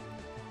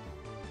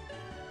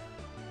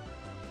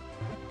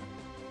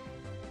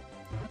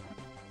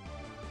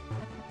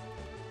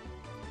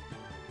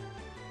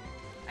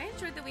 I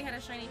enjoyed that we had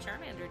a shiny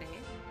Charmander day.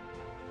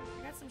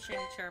 I got some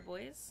shiny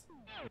Charboys.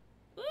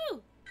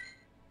 Ooh!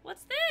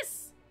 What's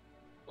this?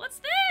 What's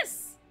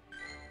this?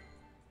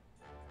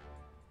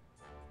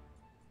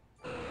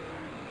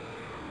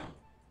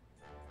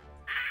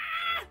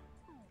 Ah!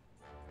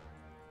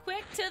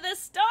 Quick to the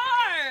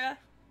star!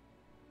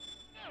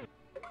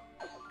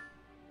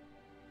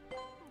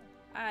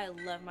 I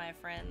love my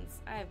friends.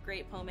 I have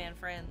great Poman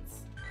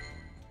friends.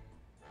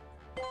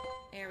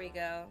 There we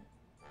go.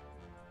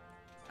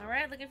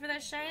 Alright, looking for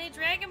that shiny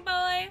Dragon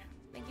Boy!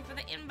 Thank you for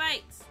the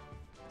invite!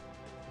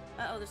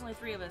 Uh-oh, there's only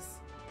 3 of us.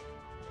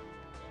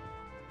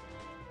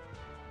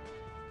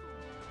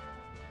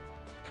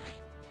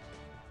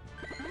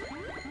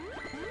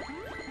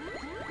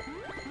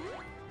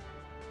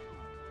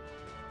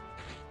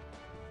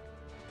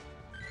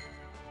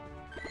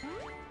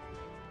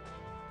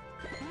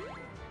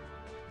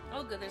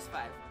 Oh good, there's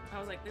 5. I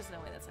was like, there's no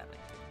way that's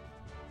happening.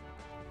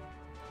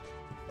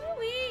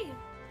 Woo-wee!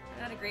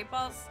 Run out of Great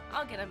Balls?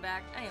 I'll get them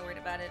back. I ain't worried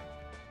about it.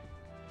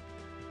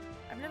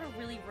 I've never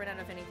really run out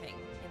of anything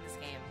in this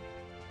game.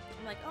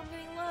 I'm like, oh, I'm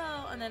getting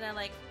low. And then I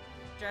like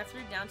drive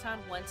through downtown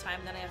one time,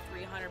 and then I have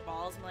 300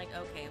 balls. I'm like,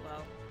 okay,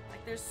 well,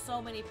 like there's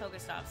so many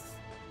Pokestops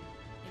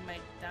in my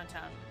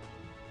downtown.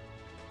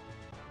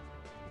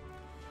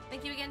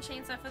 Thank you again,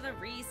 Chainsaw, for the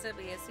resub.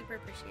 I super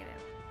appreciate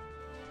it.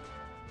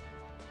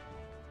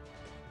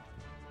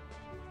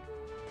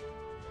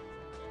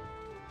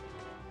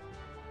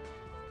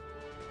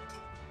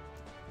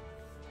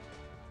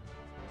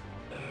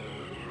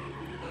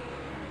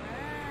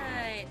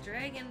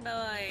 Dragon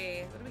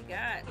Boy! What do we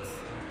got?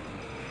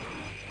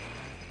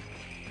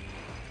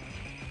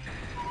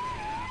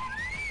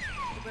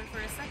 Looking for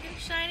a second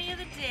shiny of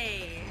the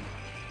day.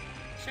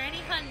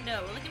 Shiny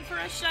Hundo. We're looking for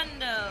a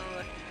Shundo.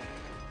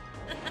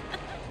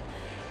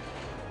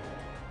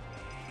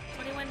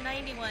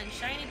 2191.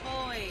 Shiny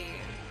Boy.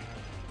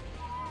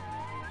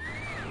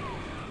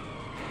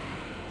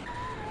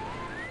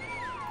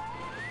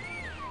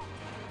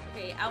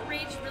 Okay,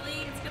 Outrage,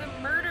 really? It's gonna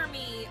murder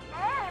me.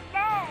 Oh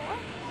no!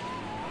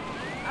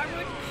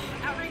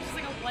 Outrage is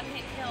like a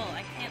one-hit kill.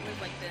 I can't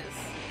live like this.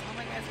 All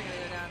my guys are gonna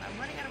go down. I'm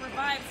running out of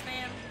revives,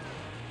 man.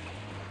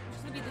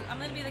 I'm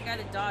gonna be the guy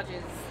that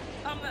dodges.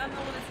 I'm the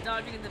one that's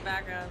dodging in the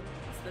background.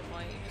 That's the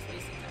point. You're just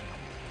wasting time.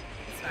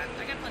 It's fine.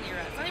 I got plenty of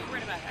rounds. I'm not even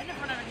worried about it. I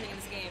never run out of anything in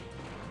this game.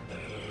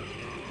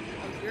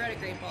 Oh, you're out of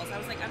Great Balls. I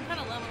was like, I'm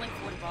kind of low on like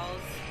 40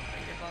 balls.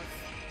 Great Balls.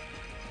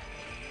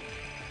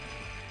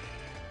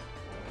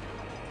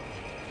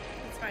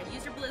 It's fine.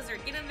 Use your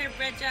Blizzard. Get in there,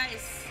 Red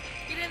Ice.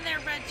 Get in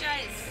there, Red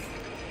Ice.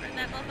 Run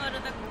that mofo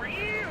to the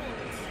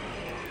ground!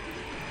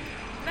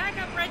 Back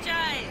up, Red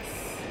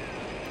Ice!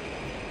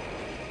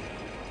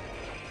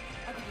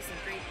 I'll give you some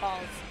great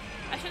balls.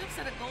 I should have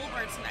set a gold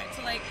bar tonight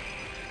to like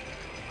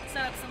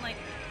set up some like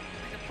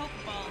a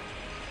Pokeball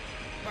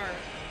bar.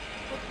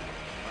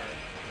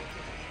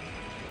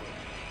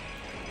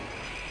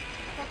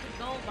 Poke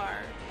gold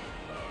bar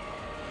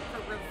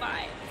for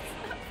revives,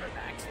 not for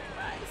max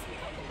revives.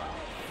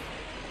 Pokeballs.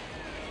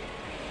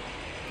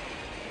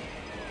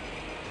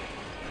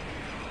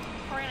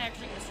 Corey and I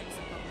actually gonna stream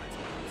some Pokemon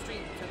tomorrow.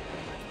 Stream some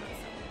Pokemon tomorrow,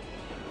 so.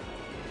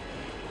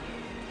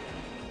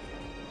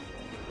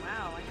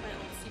 Wow, I get my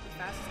old super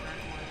fast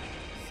start one.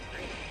 It's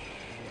great.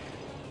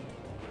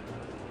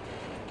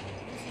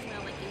 This is now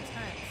like 8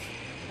 times.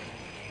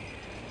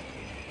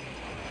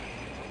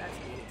 That's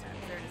 8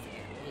 times. There it is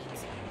again. 8.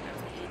 That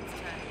was the 8th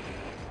time.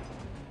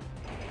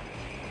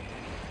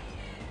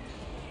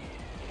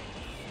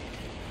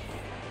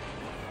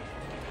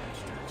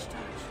 Dodge, dodge,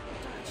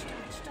 dodge,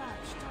 dodge,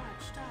 dodge,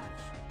 dodge,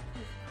 dodge.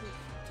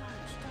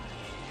 Dodge,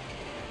 dodge.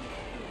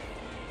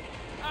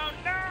 Oh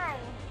no!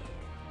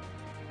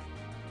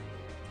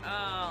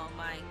 Oh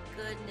my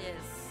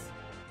goodness.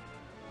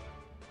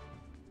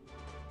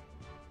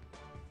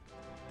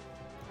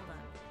 Hold on.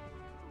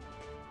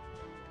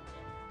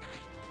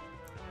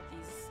 I want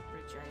these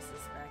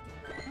Regices back in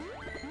there.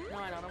 No, I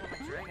don't. I want my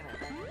Dragonite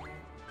back in there.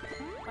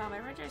 Wow, my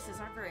Regices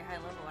aren't very high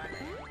level, are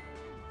they?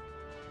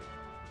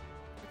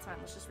 It's fine.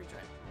 Let's just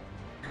retry.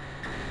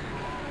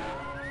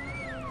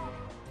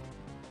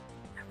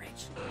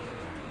 Outrage.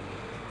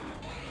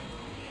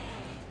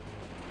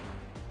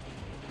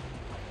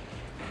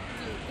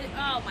 Dude,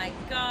 oh my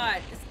god.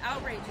 This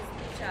Outrage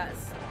is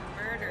just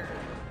murder.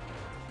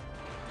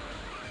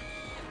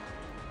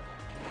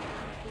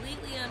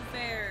 Completely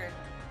unfair.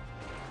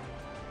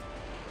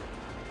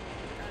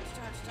 Dodge,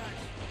 dodge,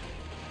 dodge.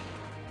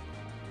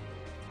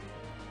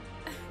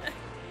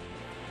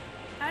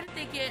 How did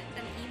they get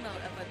an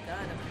emote of a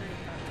gun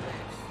approved on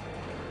Twitch?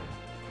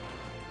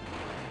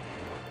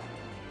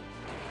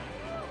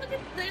 Oh, look at,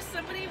 there's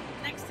somebody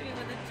next to me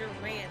with a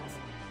Durant.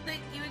 That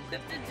you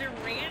equipped a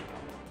Durant?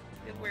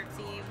 Good work,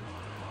 team.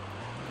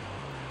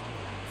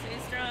 Stay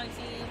strong,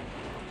 team.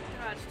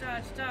 Dodge,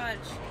 dodge,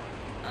 dodge.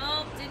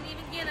 Oh, didn't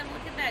even get him.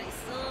 Look at that. He's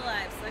still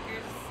alive,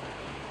 suckers.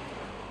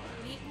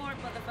 Meet more,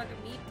 motherfucker.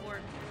 Meet more.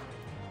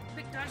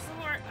 Quick, dodge some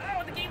more.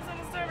 Oh, the game's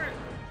almost over.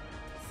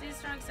 See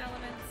strong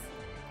elements.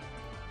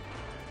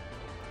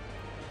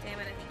 Damn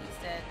it, I think he's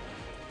dead.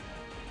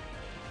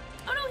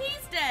 Oh no,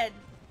 he's dead!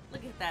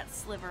 Look at that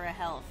sliver of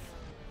health.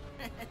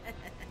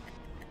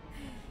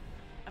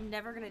 I'm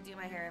never gonna do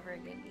my hair ever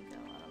again, Nico. I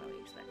don't know what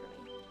you expect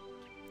from me.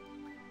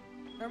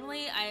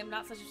 Normally, I am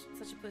not such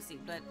a pussy,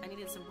 but I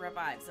needed some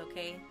revives,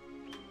 okay?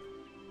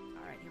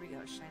 Alright, here we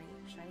go.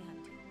 Shiny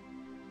hunting.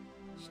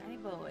 Shiny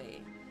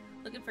boy.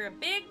 Looking for a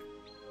big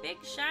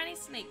shiny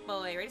snake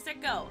boy. Ready,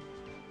 set, go!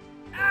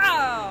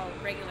 Oh!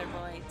 Regular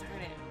boy.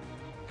 Darn it.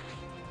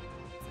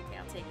 It's okay,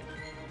 I'll take it.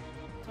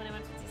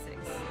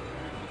 2156.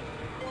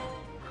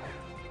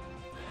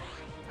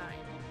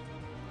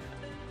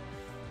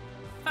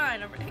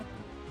 Fine, alright.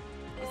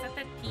 Is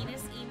that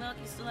penis emote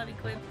you still have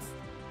equipped?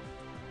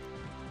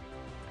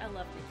 I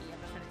love Nikki.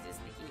 I'm not trying to diss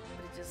Nikki,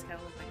 but it just kind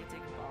of looked like a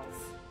dick and balls.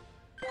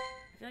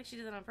 I feel like she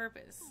did that on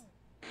purpose.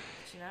 Did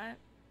she not?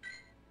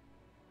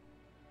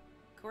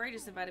 Corey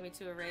just invited me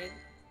to a raid.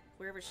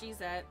 Wherever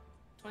she's at.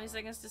 20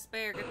 seconds to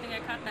spare. Good thing I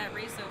caught that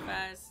raid so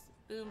fast.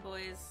 Boom,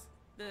 boys.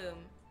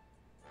 Boom.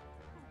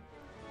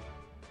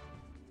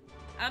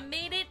 I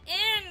made it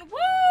in!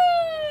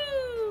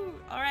 Woo!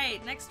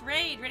 Alright, next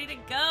raid. Ready to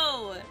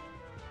go.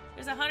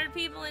 There's 100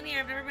 people in here.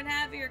 I've never been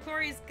happier.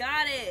 Corey's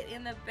got it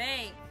in the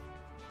bank.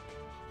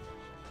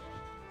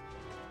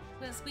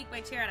 I'm gonna squeak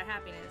my chair out of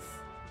happiness.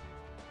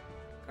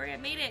 Corey, I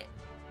made it.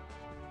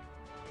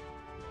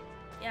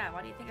 Yeah,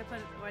 why do you think I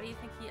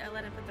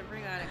let him put the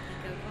ring on it?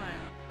 Go, come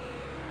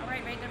on.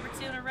 Alright, raid number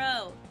 2 in a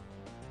row.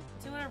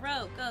 2 in a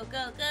row. Go,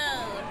 go,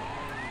 go!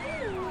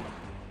 Woo.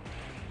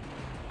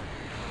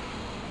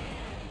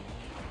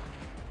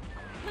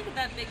 Look at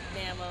that big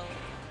mammo.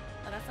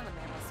 Oh, that's not a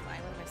mammo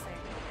spine. What am I saying?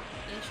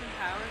 Ancient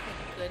power?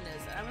 Thank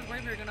goodness. I was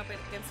worried we were going up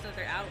against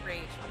another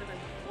outrage. It would have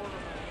been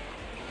horrible.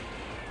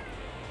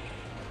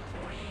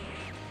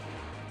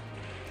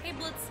 Hey,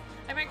 Blitz.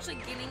 I'm actually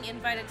getting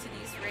invited to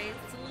these raids.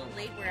 It's a little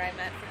late where I'm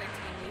at for there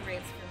to be new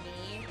raids for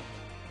me.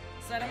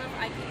 So I don't know if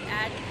I can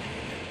add you.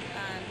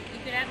 You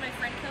can add my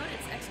friend code.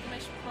 It's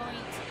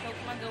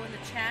 !Pokemon Go in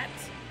the chat.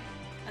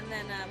 And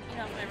then, you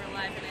know, if I'm ever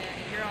live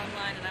and you're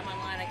online and I'm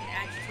online, I can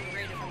add you to a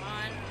raid if I'm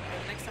on.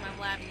 Or the next time I'm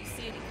live and you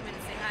see it, you come in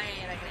and say hi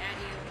and I can add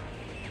you.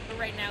 But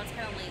right now it's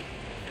kind of late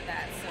for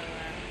that, so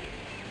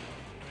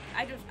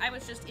I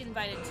was just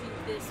invited to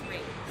this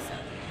raid, so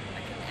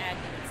I couldn't add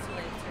you. It's too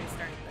late. It's already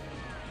started. But...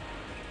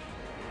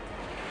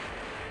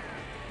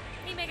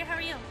 Hey, Mega, how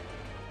are you?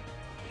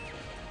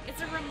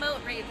 It's a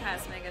remote raid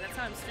pass, Mega. That's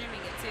how I'm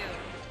streaming it too.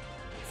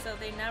 So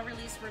they now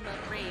release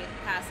remote raid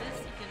passes.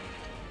 You can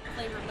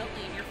play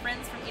remotely, and your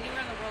friends from anywhere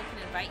in the world can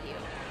invite you.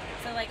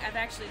 So, like, I've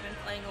actually been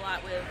playing a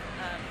lot with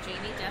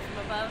Jamie, Death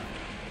from Above,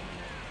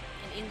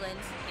 in England,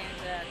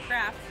 and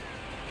Craft.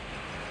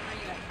 Are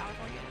you at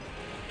California?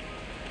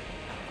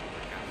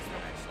 Craft,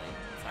 actually.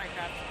 Sorry,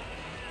 Craft.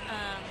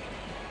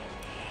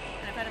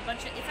 And I've had a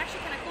bunch of... It's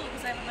actually kind of cool,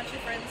 because I have a bunch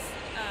of friends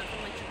from,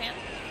 like, Japan,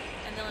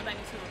 and they'll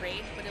invite me to a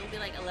raid, but it'll be,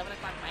 like, 11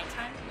 o'clock my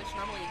time, which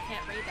normally you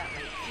can't raid that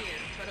late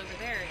here. But over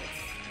there,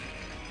 it's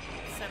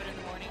 7 in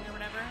the morning or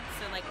whatever,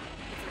 so like,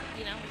 it's,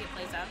 you know, it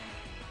plays out.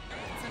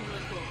 It's been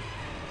really cool.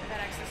 I've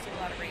had access to a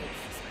lot of raids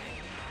this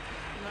way.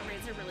 Remote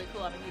raids are really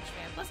cool. I'm a huge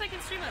fan. Plus, I can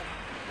stream them.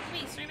 Look at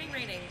me, streaming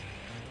raiding.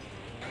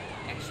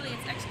 Actually,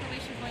 it's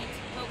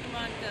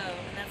 !Pokemon Go,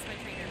 and that's my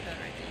trainer code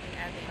right there. You can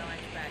add me and I'll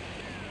add you back.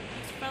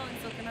 Thanks for following,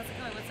 Silken. How's it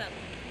going? What's up?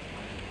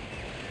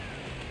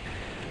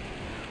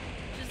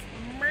 Just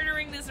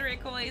murdering this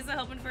Rayquaza,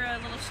 hoping for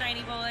a little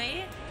shiny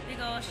boy.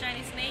 Big ol'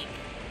 shiny snake.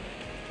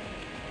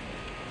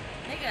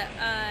 Mega,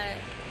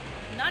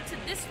 not to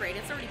this raid,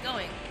 it's already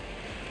going.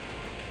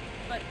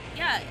 But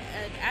yeah,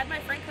 add my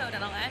friend code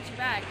and I'll add you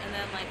back, and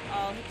then like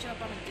I'll hit you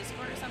up on the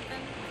Discord or something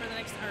for the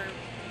next, or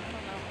I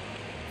don't know,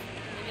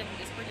 maybe on the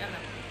Discord, I don't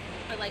know.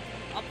 But like,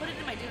 I'll put it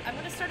in my, I'm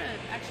gonna start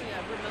actually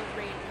a remote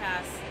raid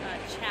pass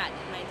chat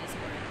in my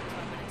Discord, is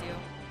what I'm gonna do.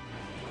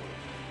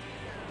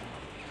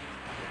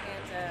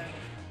 And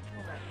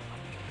hold on.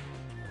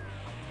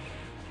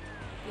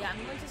 Yeah,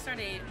 I'm going to start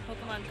a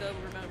Pokemon Go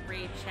remote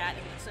raid chat,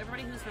 and so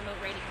everybody who's remote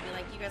raiding can be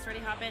like, you guys ready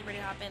to hop in, and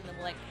then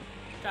we'll like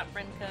drop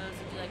friend codes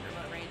and do like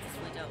remote raids. It's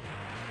really dope.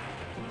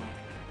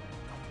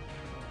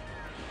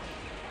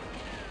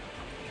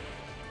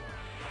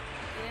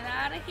 Get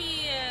out of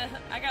here!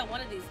 I got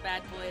one of these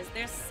bad boys.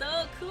 They're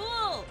so cool!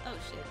 Oh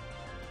shit.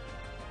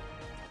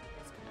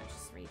 Just gonna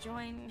just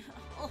rejoin.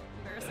 Oh,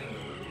 embarrassing.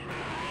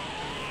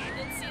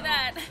 Didn't see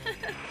that.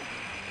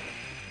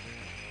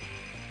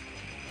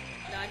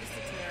 No, I just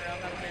did 2 in a row, I'm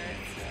not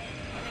embarrassed.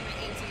 I think my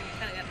 18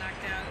 kind of got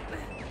knocked out.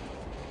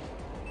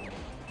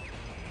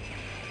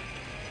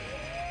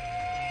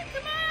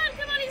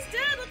 Come on, he's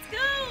dead, let's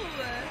go!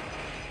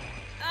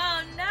 Oh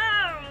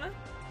no!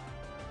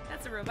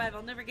 That's a revive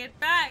I'll never get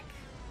back!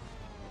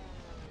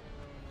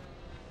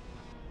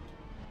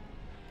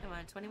 Come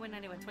on,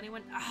 2191,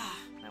 21,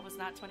 that was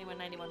not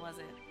 2191, was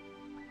it?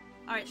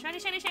 Alright, shiny,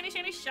 shiny, shiny,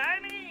 shiny,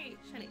 shiny!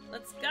 Shiny,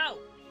 let's go!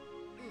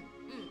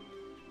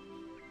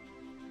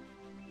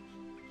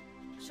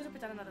 Should have put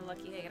down another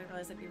lucky egg. I didn't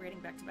realize I'd be raiding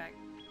back to back.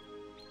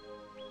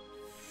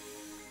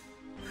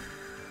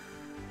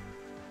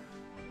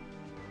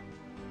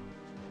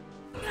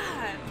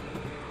 God!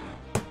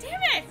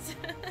 Damn it!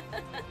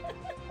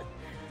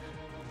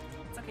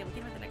 It's okay, we'll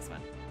get with the next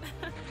one.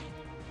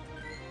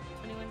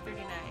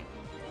 2139.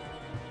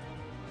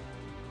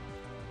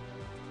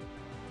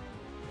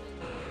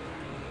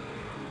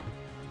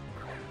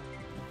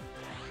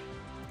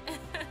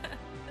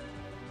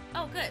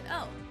 Oh, good.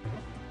 Oh.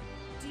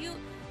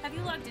 Have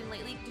you logged in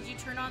lately? Did you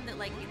turn on that,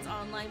 like, it's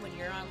online when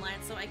you're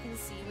online so I can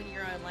see when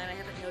you're online? I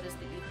haven't noticed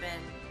that you've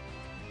been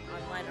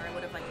online, or I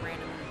would have, like,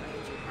 randomly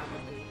invited you,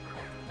 probably.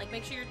 Like,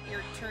 make sure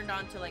you're turned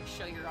on to, like,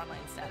 show your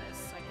online status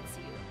so I can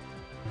see you.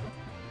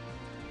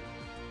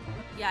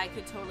 Yeah, I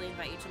could totally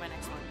invite you to my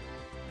next one.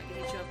 I could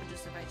hit you up and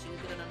just invite you,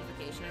 get a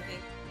notification, I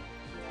think.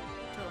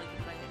 Totally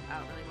can play it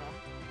out really well.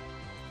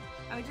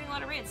 I'm doing a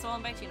lot of raids, so I'll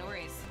invite you, no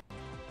worries.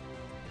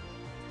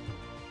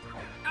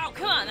 Oh,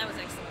 come on! That was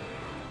excellent.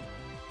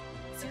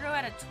 0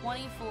 out of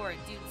 24.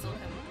 Dude,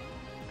 Zolcom.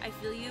 I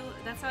feel you.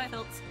 That's how I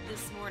felt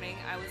this morning.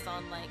 I was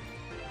on, like,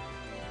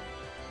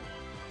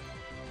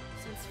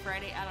 since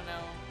Friday, I don't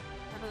know,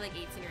 probably like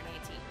 18 or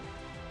 19.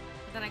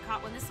 But then I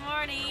caught one this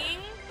morning.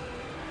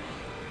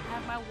 I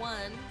have my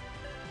one.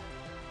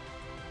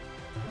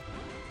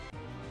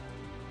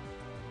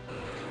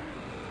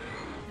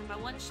 And my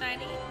one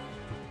shiny.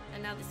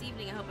 And now this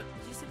evening, I hope it...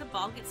 Did you see the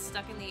ball get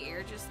stuck in the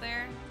air just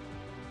there?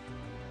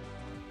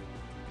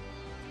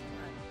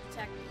 Come on,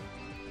 attack me.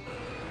 Yeah,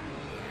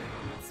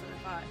 that's what I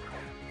thought.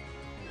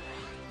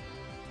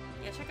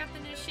 Yeah, check out the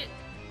new shit.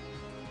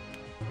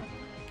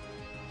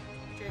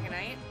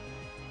 Dragonite.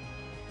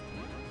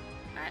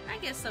 I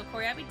guess so,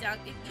 Corey. I'd be down.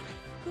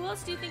 Who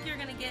else do you think you're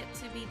gonna get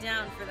to be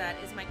down for that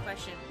is my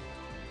question.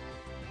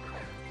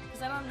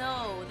 Because I don't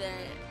know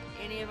that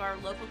any of our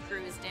local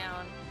crew is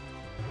down.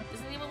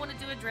 Does anyone want to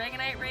do a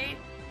Dragonite raid?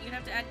 You'd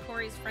have to add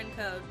Corey's friend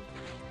code.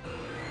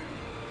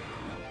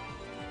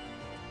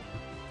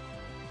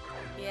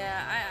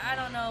 Yeah, I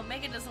don't know.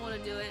 Megan doesn't want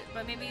to do it,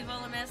 but maybe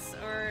Volimus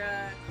or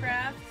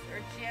Kraft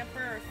or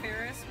Jamper or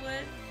Ferris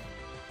would.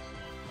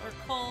 Or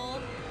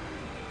Cole.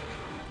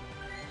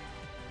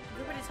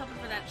 Everybody's hoping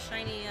for that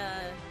shiny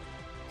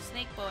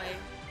snake boy.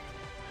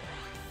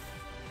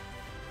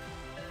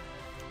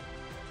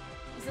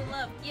 He's in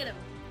love. Get him.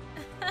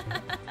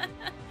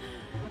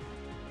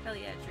 Hell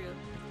yeah, true.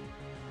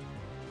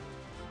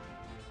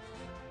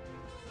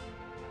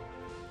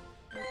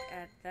 Look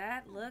at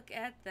that. Look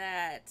at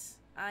that.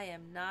 I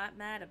am not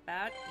mad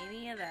about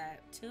any of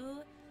that.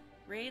 2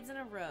 raids in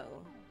a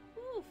row.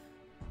 Oof.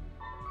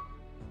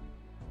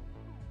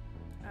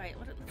 Alright,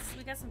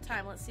 we got some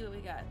time. Let's see what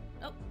we got.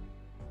 Oh.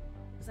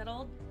 Is that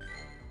old?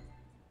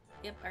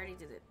 Yep, I already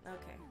did it.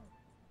 Okay.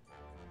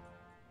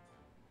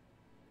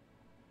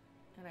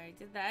 And I already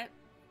did that.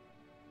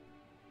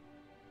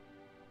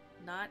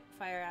 Not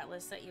Fire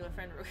Atlas sent you a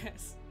friend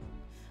request.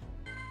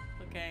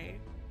 Okay.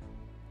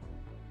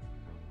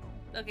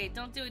 Okay,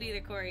 don't do it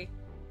either, Corey.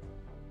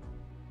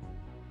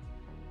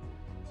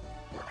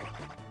 I don't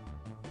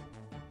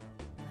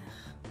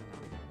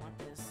even want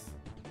this.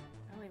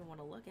 I don't even want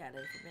to look at it,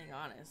 if I'm being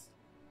honest.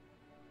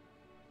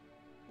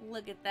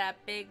 Look at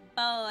that big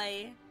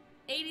boy.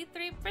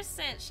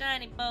 83%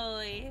 shiny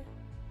boy.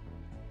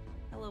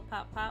 Hello,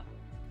 Pop Pop.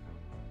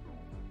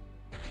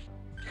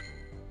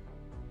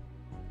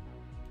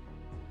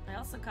 I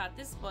also caught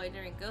this boy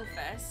during Go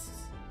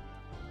Fest.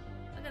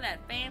 Look at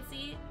that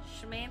fancy,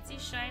 schmancy,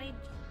 shiny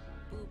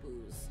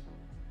boo-boos.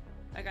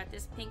 I got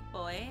this pink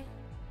boy.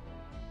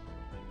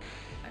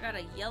 I got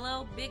a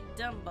yellow big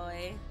dumb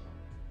boy.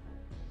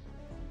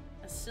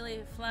 A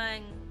silly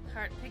flying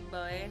heart pig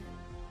boy.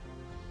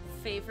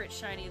 Favorite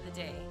shiny of the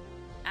day.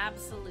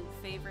 Absolute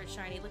favorite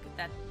shiny. Look at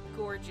that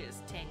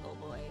gorgeous Tangle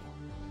boy.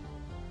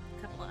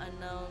 A couple of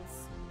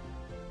unknowns.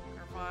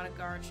 Garvana,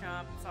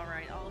 Garchomp. It's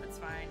alright. All of it's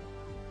fine.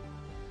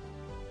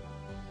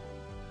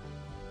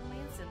 My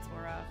incense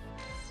wore off.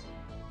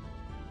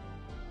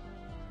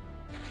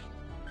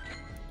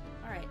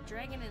 Alright,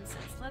 Dragon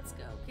Incense. Let's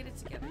go. Get it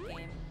together,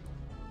 game.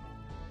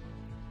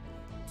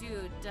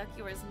 Dude, Duck,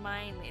 yours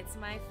mine. It's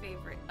my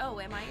favorite. Oh,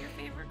 am I your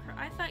favorite?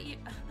 I thought you...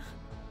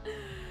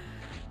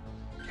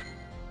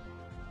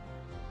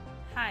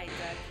 Hi,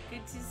 Doug.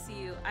 Good to see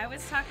you. I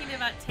was talking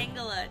about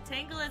Tangela.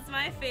 Tangela's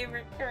my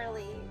favorite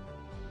curly.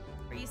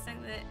 Were you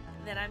saying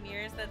that I'm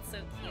yours? That's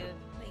so cute.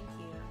 Thank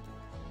you.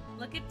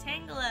 Look at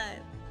Tangela.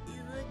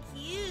 You look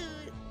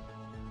cute.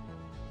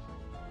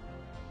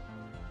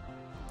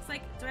 It's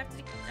like, do I have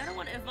to... I don't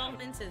want to evolve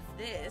into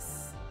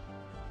this.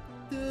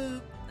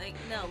 Like,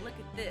 no, look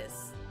at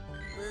this.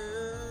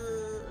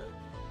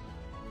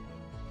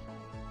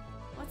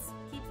 What's...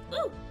 keeps...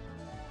 Ooh!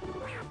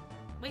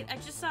 Wait, I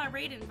just saw a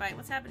raid invite.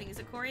 What's happening? Is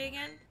it Corey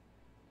again?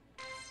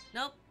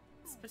 Nope.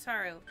 It's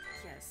Spataru.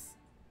 Yes.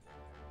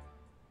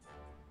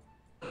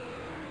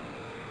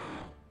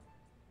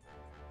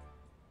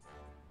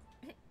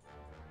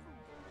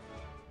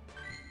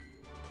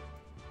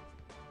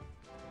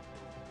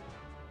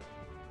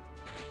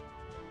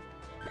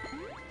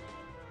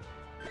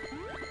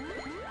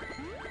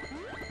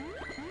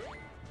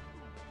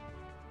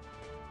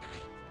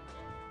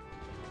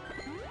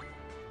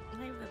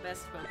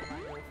 best Pokemon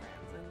Go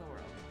friends in the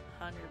world.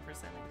 100%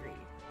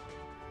 agree.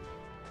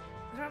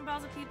 Throwing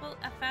balls at people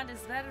I found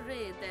is that a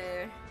raid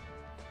there.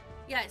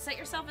 Yeah, set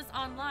yourself as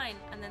online,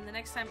 and then the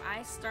next time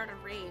I start a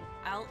raid,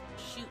 I'll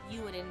shoot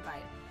you an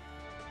invite.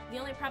 The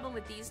only problem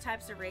with these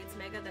types of raids,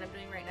 Mega, that I'm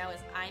doing right now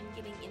is I'm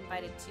getting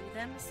invited to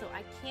them, so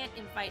I can't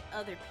invite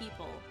other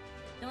people.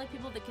 The only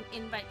people that can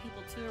invite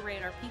people to a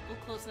raid are people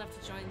close enough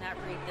to join that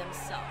raid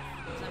themselves.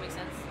 Does that make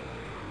sense?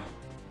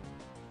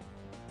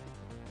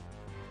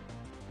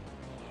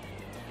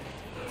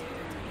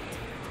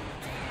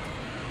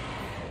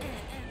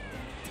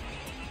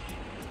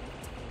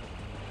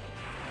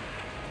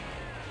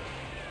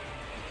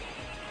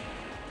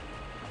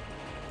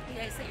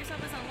 Yeah, set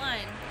yourself as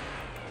online.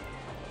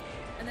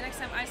 And the next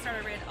time I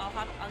start a raid, I'll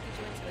get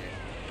you into it.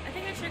 I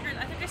think I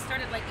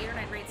started like 8 or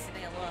 9 raids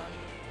today alone.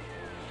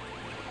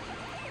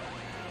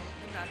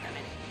 Not that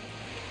many.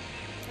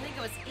 I think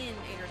I was in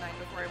 8 or 9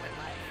 before I went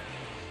live.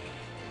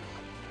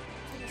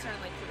 I think I started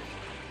like 3.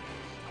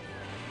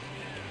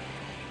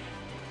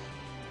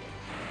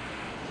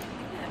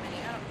 Maybe that many,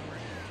 I don't remember.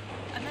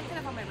 I'm not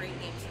kind of on my raid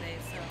game today,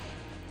 so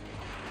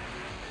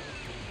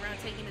around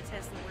taking the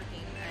test and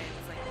working, I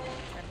was like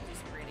trying to do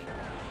some raiding.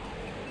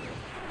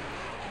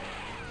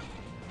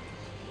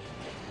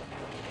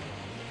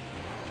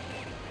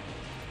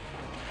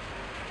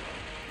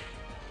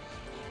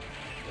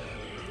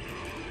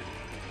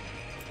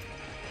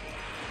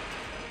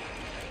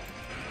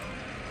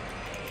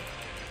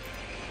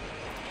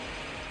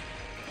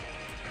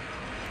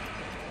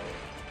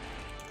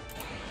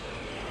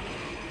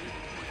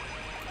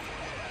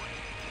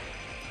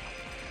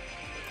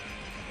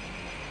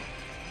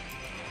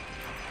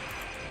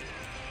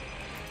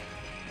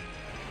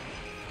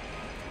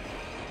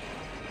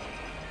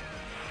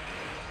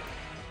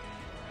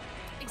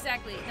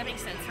 Exactly. That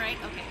makes sense, right?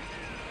 Okay.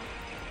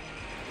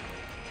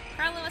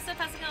 Carlo, what's up?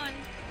 How's it going?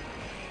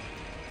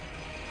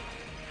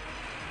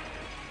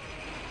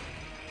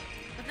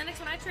 But the next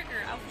one I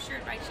trigger, I'll for sure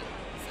invite you.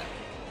 So.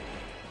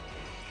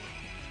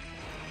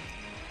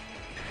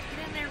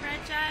 Get in there, Red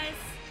Eyes.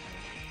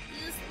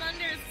 Use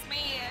Thunder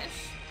Smash.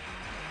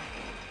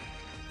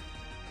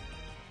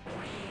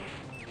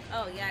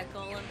 Oh, yeah,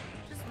 Golem.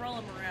 Just roll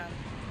him around.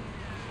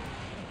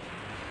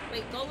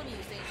 Wait, Golem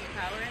used Ancient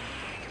Power.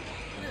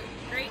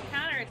 Great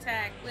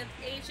counterattack with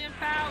Ancient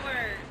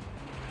Power.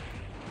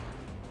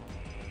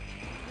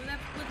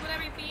 With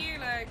whatever you feel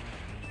like.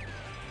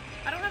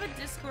 I don't have a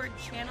Discord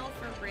channel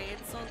for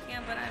raids,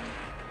 Soulcam, but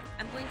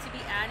I'm going to be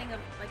adding a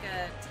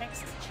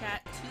text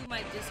chat to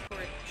my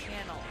Discord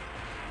channel.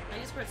 My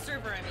Discord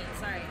server, I mean,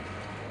 sorry.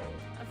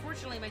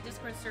 Unfortunately, my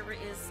Discord server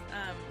is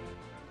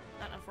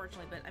not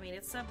unfortunately, but I mean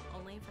it's sub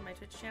only for my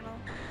Twitch channel.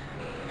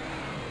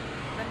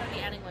 But I'm gonna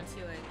be adding one to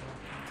it.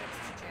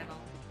 Text channel.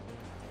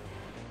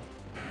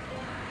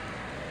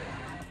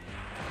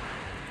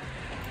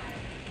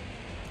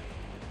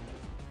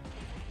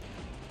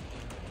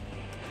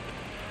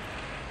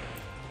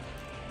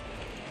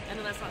 I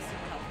know that's not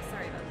super helpful.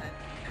 Sorry about that.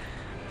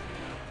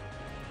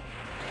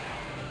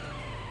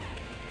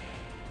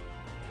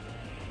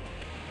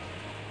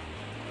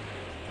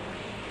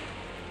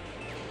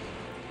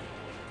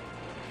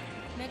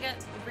 Mega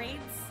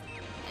raids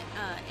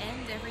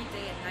end every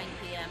day at 9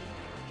 p.m.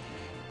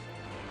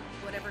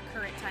 Whatever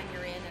current time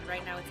you're in, and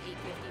right now it's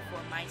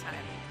 8:54 my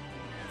time.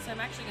 So I'm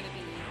actually going to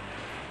be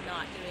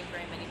not doing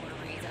very many more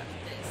raids after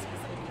this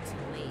because it'll be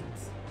too late.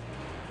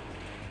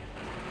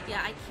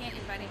 Yeah, I can't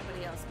invite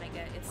anybody else,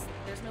 Mega.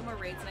 There's no more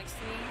raids next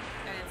to me,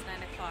 and it's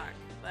 9 o'clock.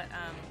 But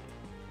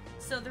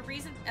so the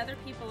reason other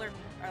people are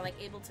like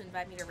able to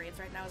invite me to raids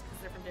right now is because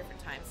they're from different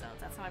time zones.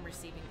 That's how I'm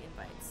receiving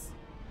invites.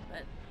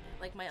 But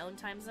like my own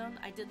time zone,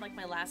 I did like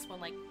my last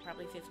one like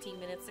probably 15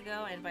 minutes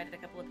ago. I invited a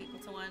couple of people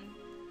to one,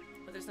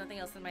 but there's nothing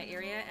else in my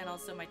area, and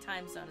also my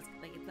time zone is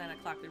like it's 9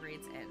 o'clock. The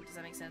raids end. Does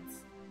that make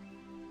sense?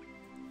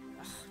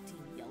 Ugh,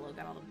 Team Yellow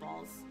got all the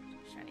balls.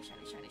 Shiny,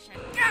 shiny, shiny,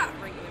 shiny. Ah!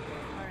 Regular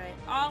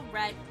ball.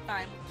 Alright,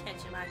 fine. We'll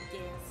catch him, I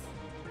guess.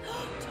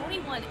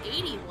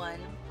 2181.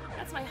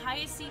 That's my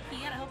highest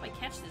CP yet. I hope I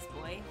catch this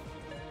boy.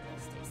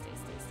 Stay.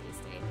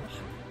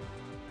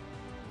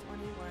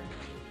 2181.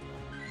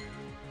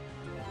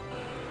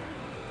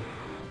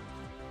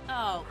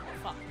 Oh,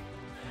 fuck.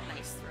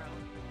 Nice throw.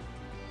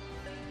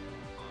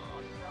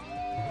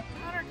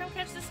 Connor, come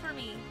catch this for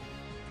me.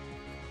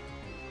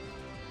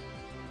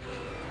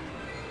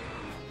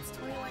 It's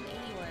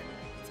 2181.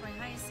 It's my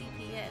highest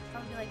CP yet.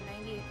 Probably like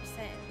 98%.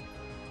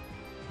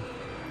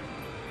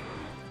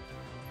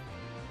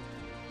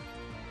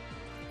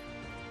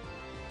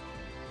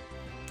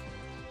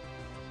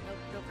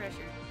 Nope, no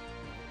pressure.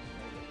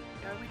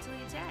 Gotta wait till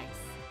he attacks.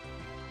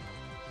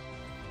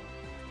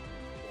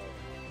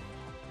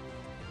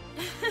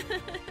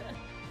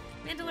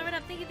 Mandalore, what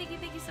up? Thank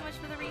you so much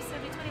for the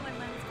resub. 21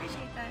 months.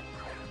 Appreciate that.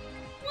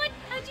 What?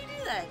 How'd you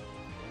do that?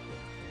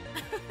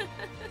 I'm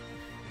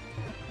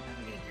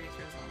getting great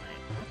throws all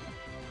night.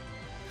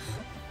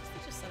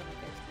 Such a son of a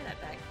bitch. Give me that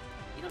back.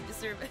 You don't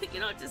deserve it. You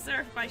don't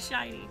deserve my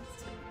shiny.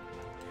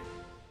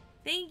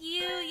 Thank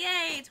you.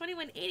 Yay.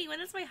 2181.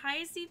 That's my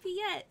highest CP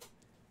yet.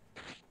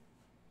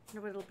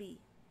 wonder what it'll be.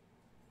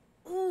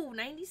 Ooh,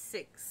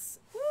 96.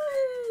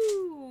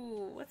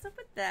 Woo! What's up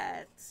with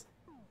that?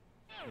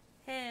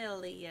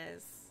 Hell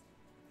yes.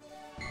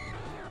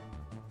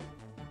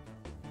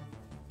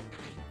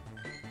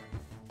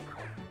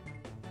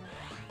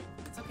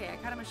 It's okay, I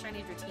caught him a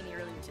shiny Dratini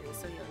earlier today,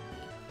 so he'll be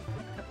a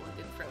couple of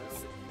good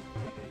throws.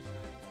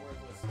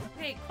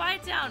 Hey,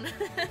 quiet down!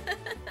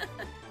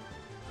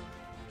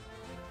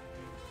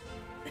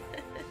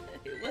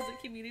 It was a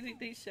community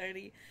day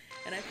shiny,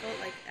 and I felt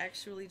like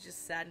actually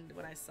just saddened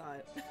when I saw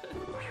it. Oh my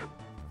god,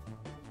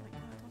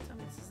 don't tell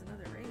me this is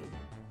another raid.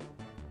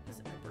 Is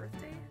it my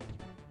birthday?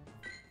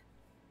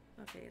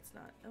 Okay, it's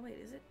not. Oh wait,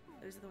 is it?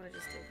 Or is it the one I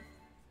just did?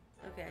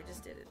 Okay, I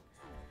just did it.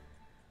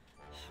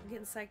 I'm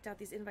getting psyched out.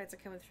 These invites are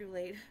coming through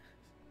late.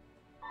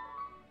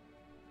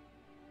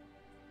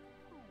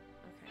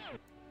 Okay.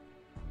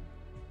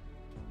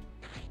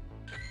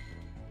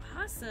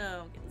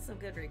 Awesome! Getting some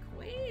good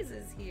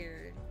Rayquazas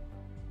here.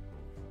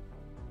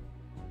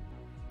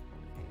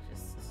 Okay,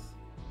 just...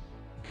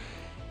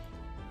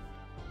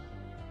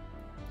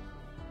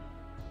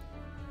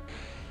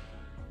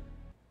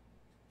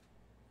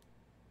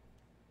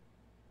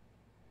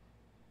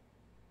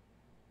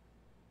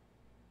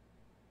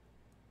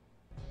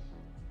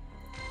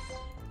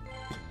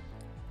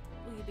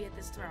 Will you be at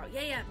this tomorrow?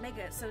 Yeah,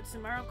 Mega. So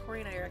tomorrow,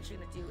 Corey and I are actually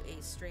going to do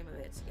a stream of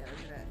it together.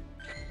 We're gonna...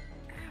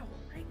 Ow,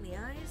 right in the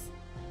eyes.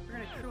 We're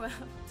going to crew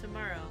out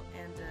tomorrow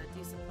and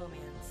do some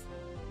Pomans.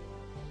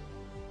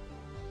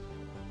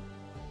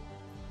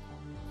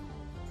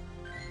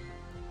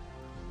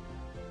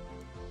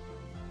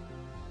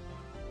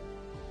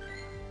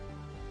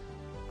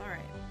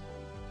 Alright.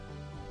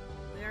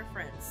 We are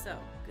friends, so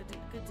good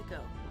to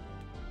go.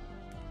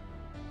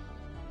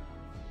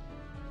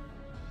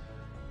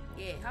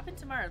 Yeah, hop in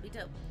tomorrow, it'll be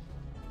dope.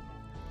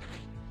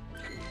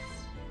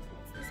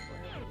 What's this boy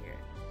over here?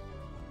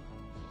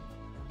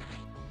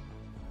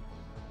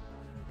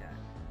 We got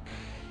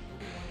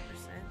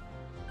 81%.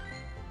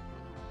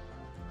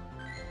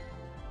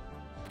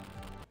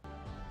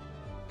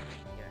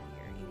 We got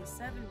here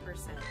 87%. Not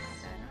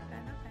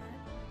bad.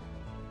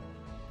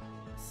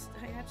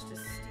 That's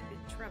just stupid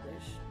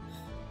trubbish.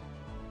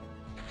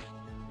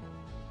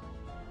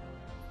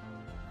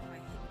 Oh, I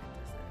hate when it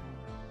does that.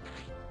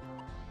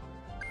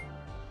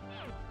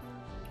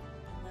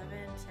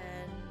 11,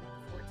 10,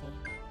 14.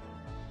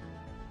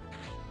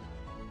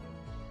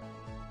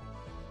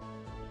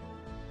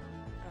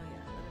 Oh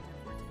yeah, 11, 10,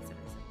 14, 77%.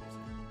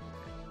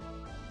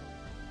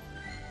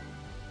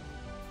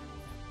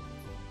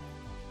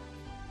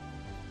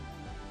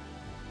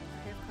 I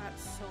have caught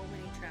so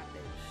many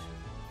trappish.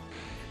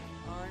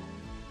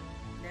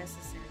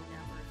 Unnecessary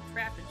number of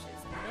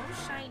trappages and no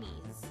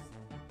shinies.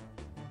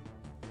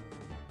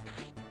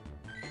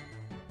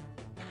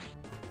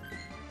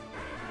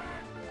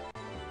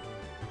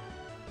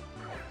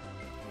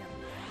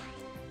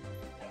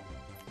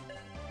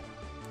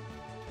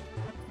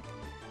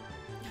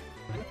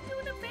 What are you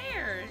doing up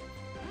there?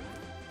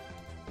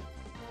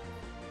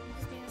 You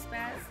just being a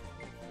spaz?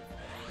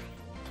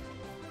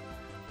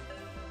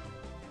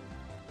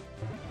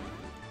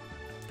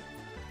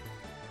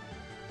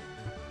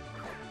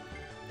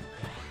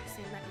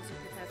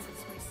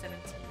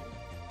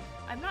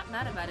 I'm not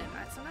mad about it.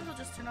 Sometimes I'll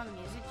just turn on the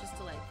music just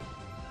to like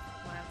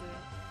when I'm doing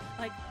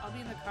like I'll be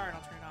in the car and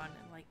I'll turn it on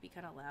and like be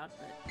kind of loud,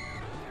 but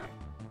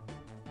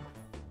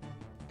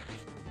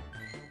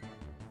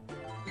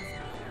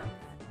yep,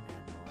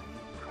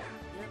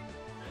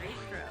 great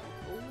throw.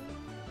 Ooh.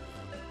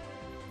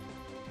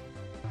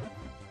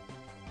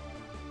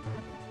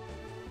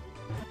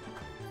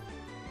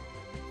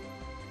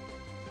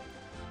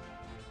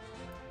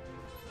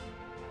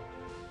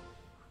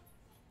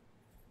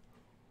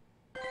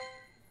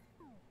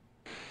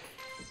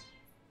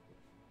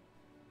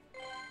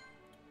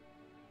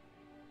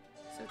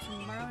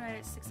 Tomorrow night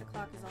at 6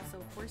 o'clock is also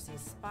Horsey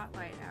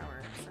Spotlight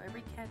Hour, so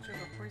every catch of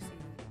a Horsey is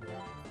going to be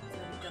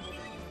double the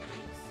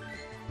increase.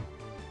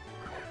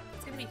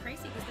 It's going to be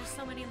crazy because there's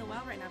so many in the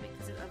wild right now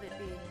because of it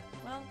being,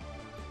 well...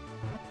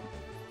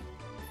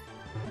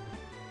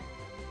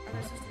 Are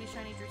there supposed to be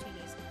shiny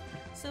Dratinis?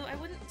 So I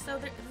wouldn't... So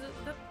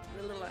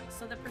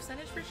the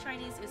percentage for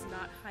shinies is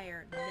not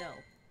higher, no.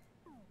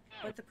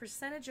 But the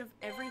percentage of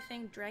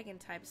everything dragon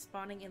type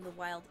spawning in the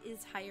wild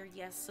is higher,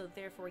 yes, so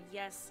therefore,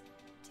 yes...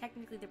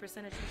 Technically, the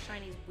percentage of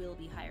shinies will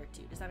be higher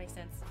too. Does that make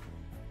sense?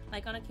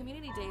 Like on a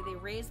community day, they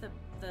raise the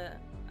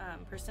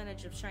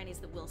percentage of shinies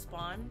that will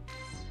spawn,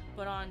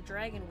 but on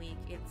Dragon Week,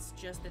 it's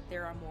just that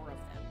there are more of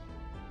them.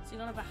 So you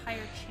don't have a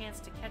higher chance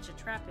to catch a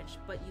Trapinch,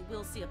 but you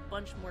will see a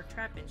bunch more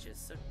Trapinches.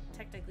 So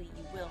technically,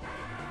 you will.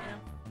 You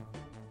know?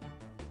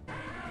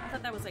 I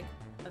thought that was like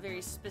a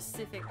very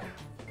specific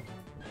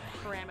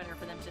parameter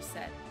for them to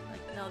set.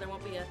 Like, no, there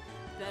won't be a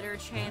better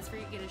chance for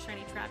you to get a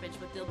shiny Trapinch,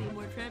 but there'll be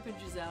more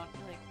Trapinches out.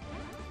 Like,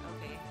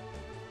 okay.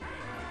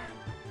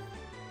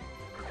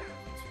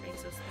 Thanks for being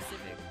so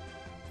specific.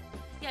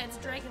 Yeah, it's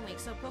Dragon Week,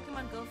 so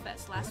Pokemon Go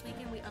Fest. Last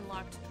weekend we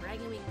unlocked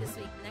Dragon Week. This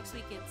week, next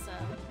week it's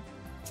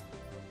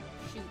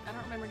shoot, I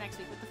don't remember next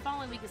week, but the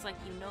following week is like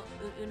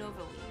Unova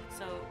week.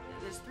 So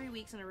there's 3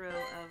 weeks in a row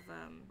of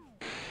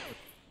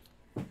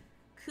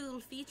cool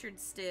featured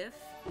stuff.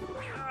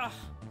 Ugh.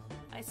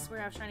 I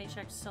swear I've shiny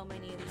checked so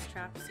many of these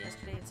traps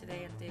yesterday and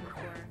today and the day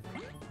before. I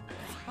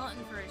was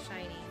hunting for a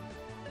shiny.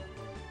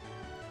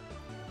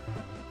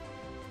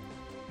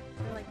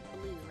 They're like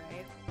blue,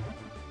 right?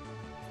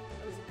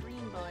 It was a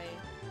green boy.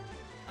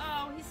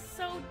 Oh, he's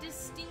so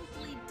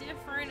distinctly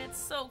different. It's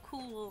so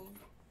cool.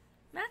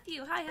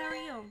 Matthew, hi, how are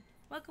you?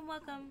 Welcome,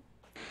 welcome.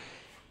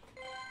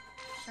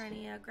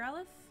 Shiny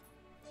Growlithe?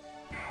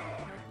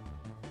 Nope.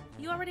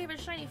 You already have a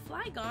shiny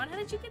Flygon? How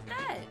did you get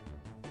that?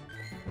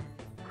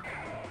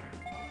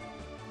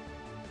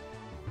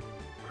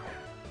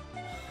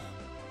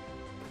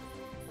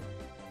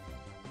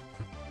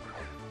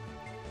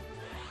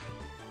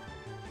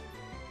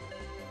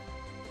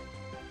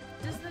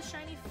 Does the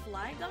shiny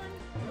Flygon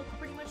look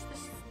pretty much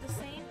the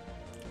same?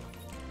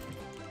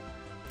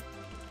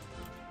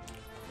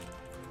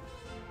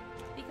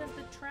 Because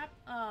the trap...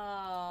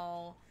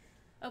 Oh...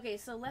 Okay,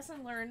 so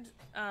lesson learned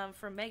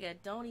from Mega,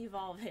 don't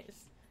evolve it.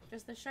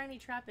 Just the shiny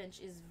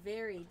Trapinch is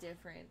very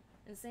different.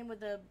 And same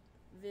with the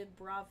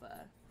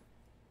Vibrava.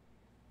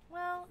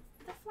 Well,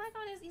 the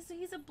Flygon is...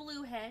 He's a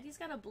blue head. He's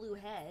got a blue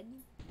head.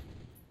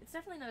 It's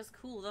definitely not as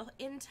cool. The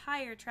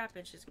entire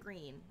Trapinch is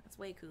green. That's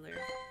way cooler.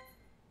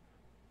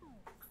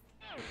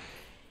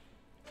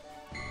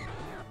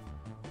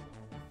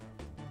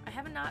 I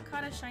have not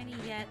caught a shiny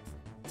yet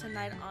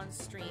tonight on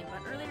stream,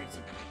 but earlier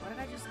why did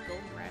I just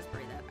golden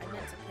raspberry that? I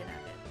meant to pin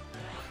at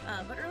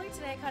it. But earlier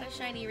today I caught a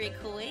shiny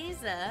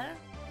Rayquaza,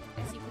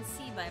 as you can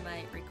see by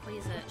my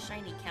Rayquaza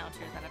shiny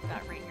counter that I've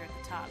got right here at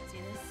the top.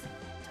 See this?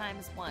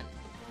 ×1.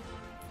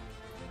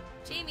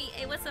 Jamie,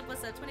 hey, what's up,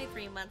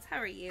 23 months, how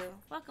are you?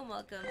 Welcome,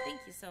 welcome,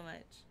 thank you so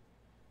much.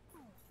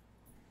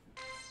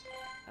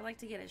 I'd like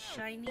to get a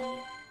shiny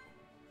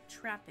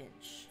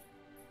Trapinch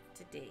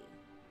today.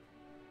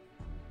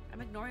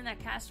 I'm ignoring that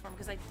cast form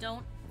because I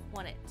don't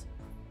want it.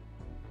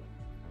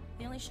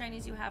 The only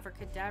shinies you have are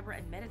Kadabra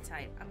and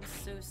Meditite. I'm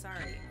so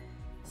sorry.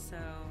 So,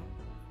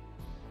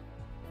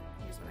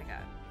 here's what I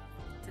got.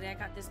 Today I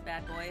got this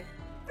bad boy.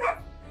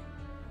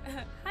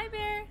 Hi,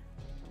 Bear!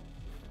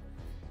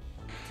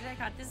 Today I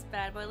got this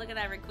bad boy. Look at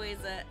that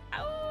Rayquaza.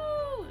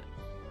 Ow!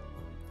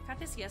 Got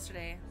this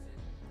yesterday.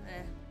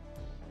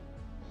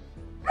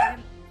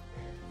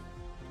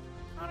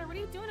 Connor, what are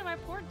you doing to my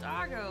poor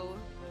doggo?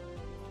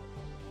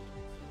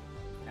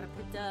 Got a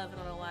Pidove, I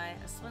don't know why.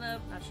 A Swinub,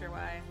 not sure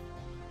why.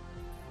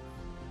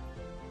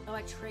 Oh,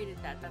 I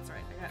traded that, that's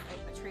right. I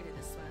traded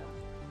this Swinub.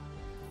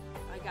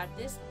 I got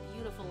this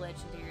beautiful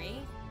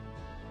legendary.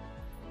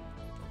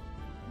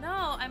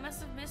 No, I must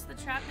have missed the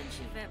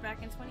Trapinch event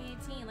back in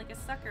 2018, like a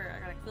sucker. I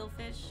got a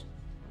Quillfish,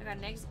 I got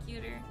an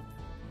Executor,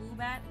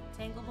 Boobat,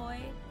 Tangle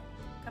Boy,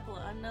 a couple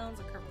of unknowns,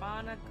 a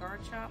Carvana,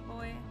 Garchomp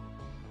Boy,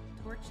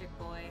 Torchic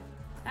Boy.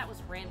 That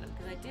was random,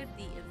 because I did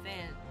the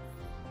event.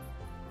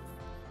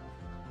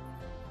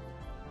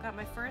 Got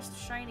my first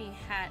shiny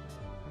hat.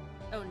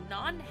 Oh,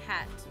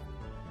 non-hat.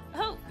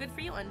 Oh, good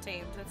for you,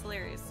 Untamed. That's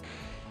hilarious.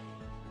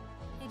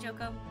 Hey,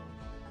 Joko.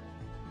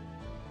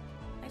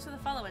 Thanks for the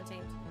follow,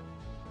 Untamed.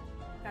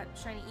 Got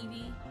shiny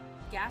Eevee.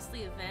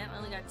 Ghastly event. I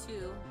only got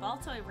 2.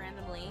 Baltoy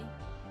randomly.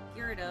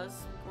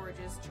 Gyarados.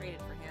 Gorgeous.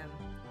 Traded for him.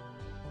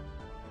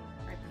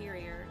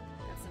 Rhyperior.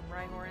 Got some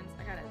Rhyhorns.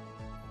 I got a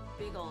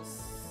big ol'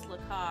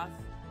 Slickoff.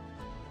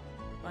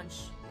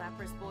 Bunch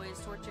Lapras boys,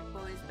 Torchic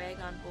boys,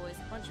 Bagon boys,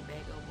 a bunch of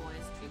Bago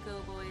boys,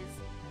 Trico boys.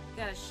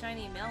 Got a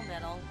shiny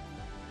Melmetal.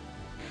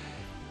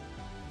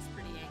 It's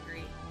pretty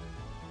angry.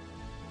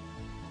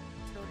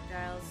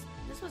 Totodiles.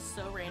 This was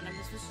so random.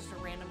 This was just a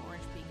random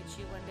orange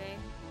Pikachu one day.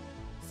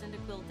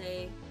 Cyndaquil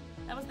day.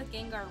 That was the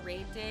Gengar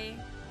raid day.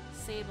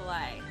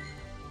 Sableye.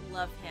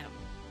 Love him.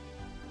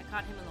 I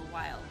caught him in the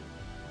wild.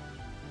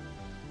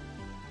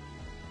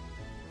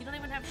 You don't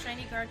even have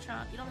shiny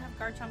Garchomp. You don't have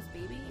Garchomp's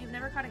baby? You've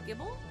never caught a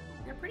Gibble?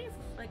 They're pretty,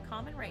 like,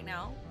 common right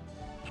now.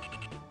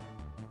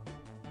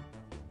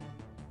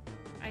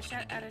 I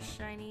sat at a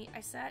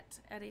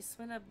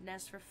Swinub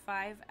nest for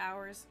 5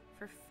 hours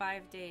for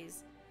 5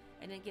 days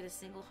and didn't get a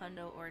single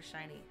hundo or a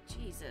shiny.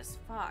 Jesus,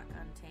 fuck,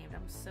 Untamed.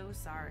 I'm so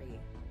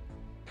sorry.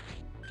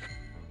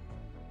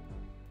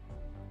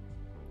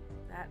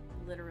 That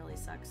literally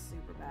sucks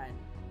super bad.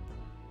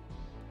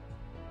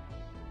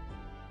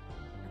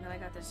 And then I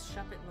got this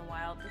Shuppet in the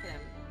wild. Look at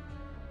him.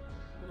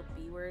 Little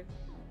B-word.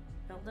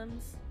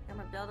 Beldums. Got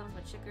my Beldums,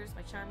 my Chickers,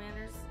 my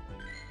Charmanders.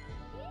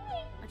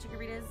 My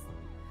Chickaritas.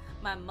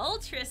 My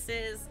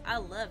Moltres. I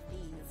love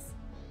these.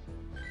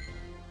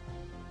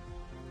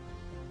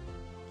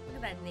 Look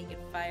at that naked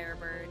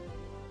Firebird.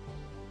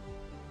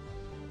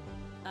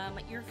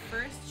 Your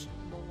first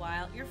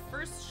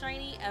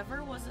shiny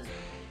ever was a...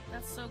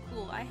 That's so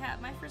cool.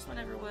 My first one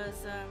ever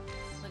was,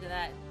 look at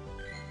that.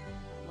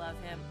 Love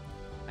him.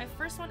 My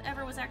first one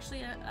ever was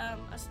actually a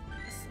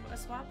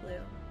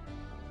Swaplu.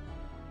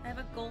 I have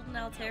a golden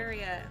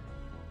Altaria.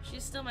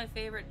 She's still my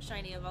favorite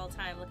shiny of all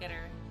time. Look at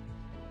her.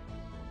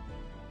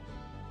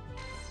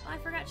 Oh, I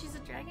forgot she's a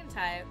dragon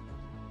type.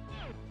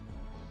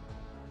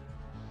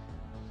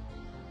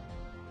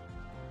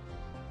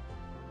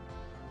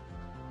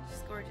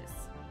 gorgeous.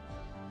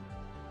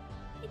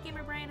 Hey,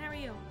 Gamer Brian, how are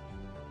you?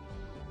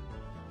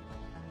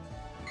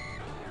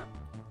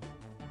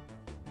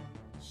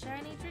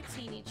 Shiny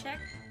Dratini, check.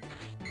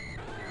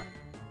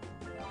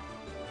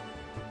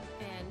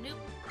 And nope,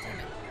 damn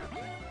it.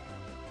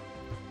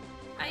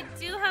 I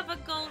do have a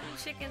golden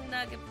chicken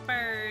nugget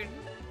bird.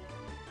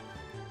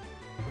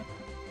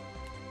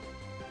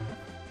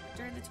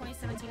 During the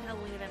 2017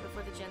 Halloween event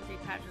before the Gen 3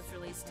 patch was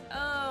released.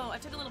 Oh, I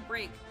took a little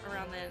break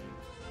around then.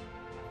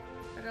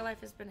 Better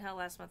life has been hell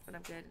last month, but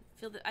I'm good.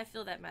 I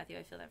feel that, Matthew.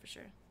 I feel that for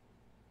sure.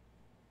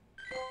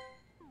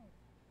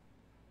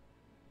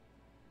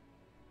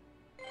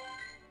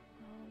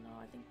 Oh no,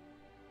 I think...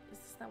 Is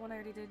this that one I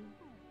already did?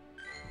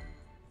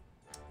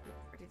 Yep,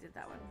 already did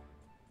that one.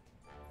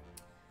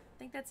 I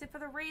think that's it for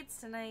the raids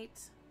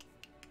tonight.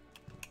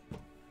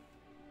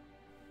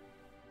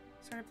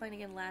 Started playing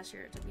again last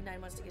year. It took me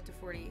 9 months to get to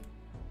 40.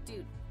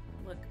 Dude,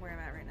 look where I'm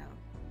at right now.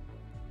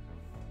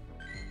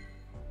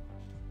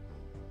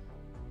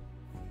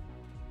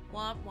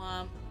 Womp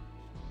womp.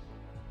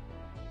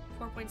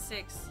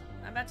 4.6.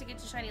 I'm about to get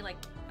to shiny like...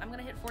 I'm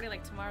gonna hit 40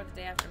 like tomorrow or the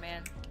day after,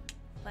 man.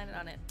 Planning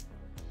on it.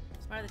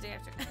 Tomorrow or the day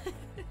after.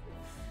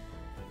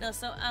 No,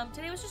 so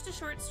today was just a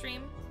short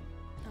stream.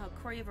 Oh,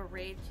 Corey, you have a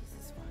raid?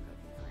 Jesus, fuck.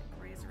 Okay, fine.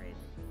 Corey has a raid.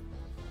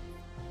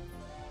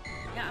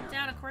 Yeah, I'm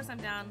down. Of course I'm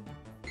down.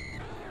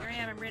 Here I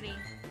am. I'm ready.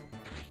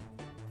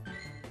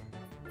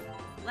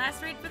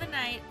 Last raid for the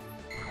night.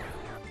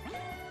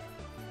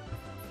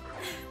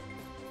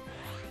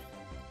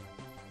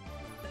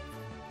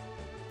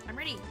 I'm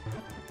ready.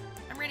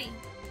 I'm ready.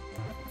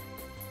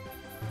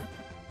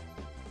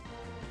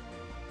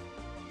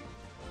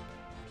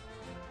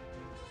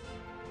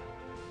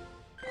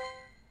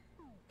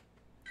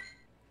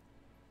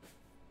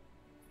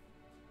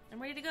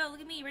 I'm ready to go. Look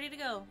at me, ready to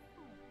go.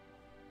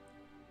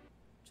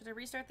 Should I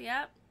restart the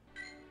app?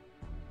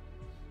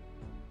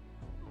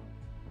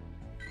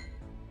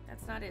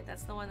 That's not it.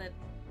 That's the one that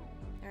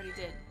I already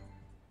did.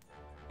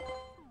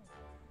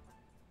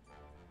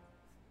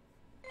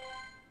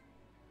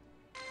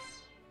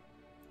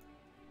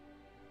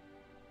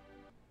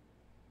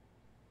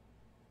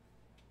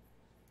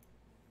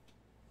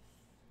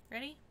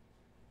 Ready?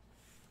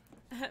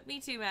 Me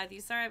too, Matthew.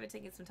 Sorry I've been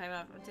taking some time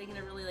off. I'm taking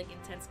a really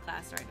intense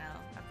class right now.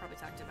 I've probably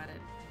talked about it.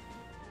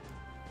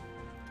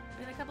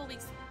 In a couple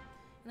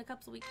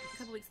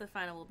weeks the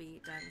final will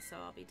be done, so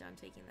I'll be done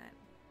taking that.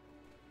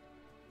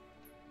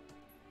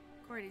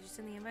 Corey, did you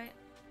send the invite?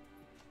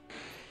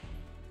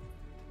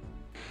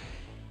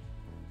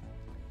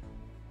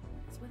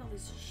 It's with all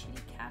these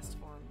shitty cast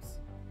forms.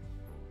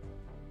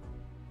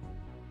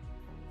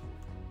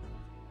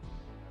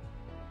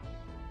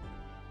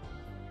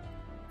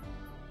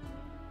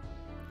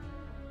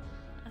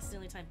 That's the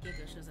only time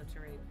Ginkgo shows up to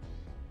raid.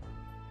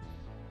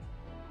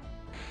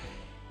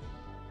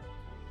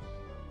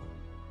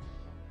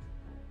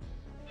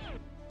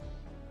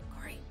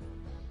 Corey.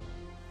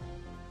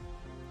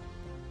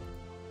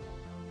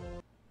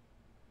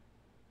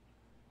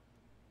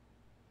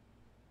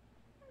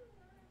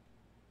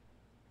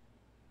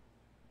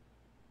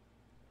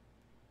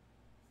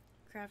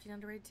 Crafting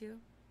under raid 2.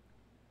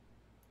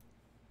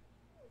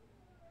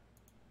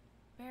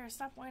 Bear,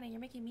 stop whining.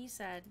 You're making me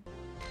sad.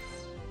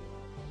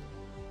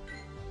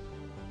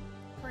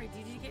 Corey,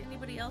 did you get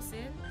anybody else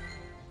in?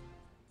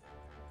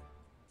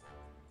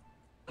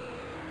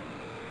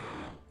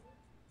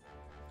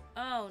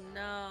 Oh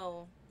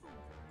no.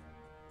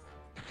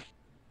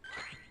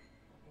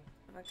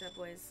 I fucked up,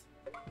 boys.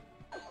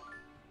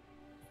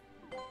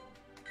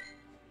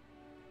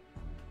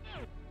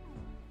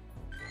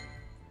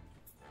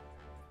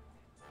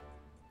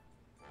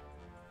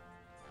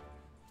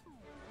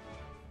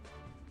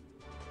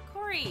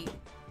 Corey!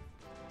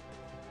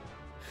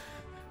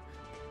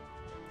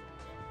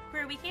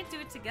 Corey, we can't do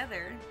it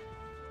together.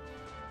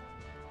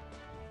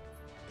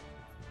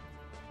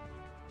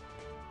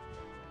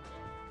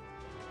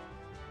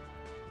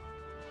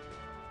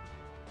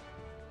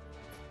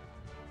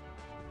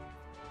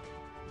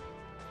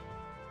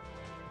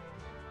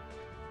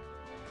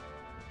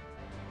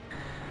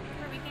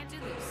 Corey, we can't do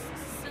this. This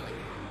is silly.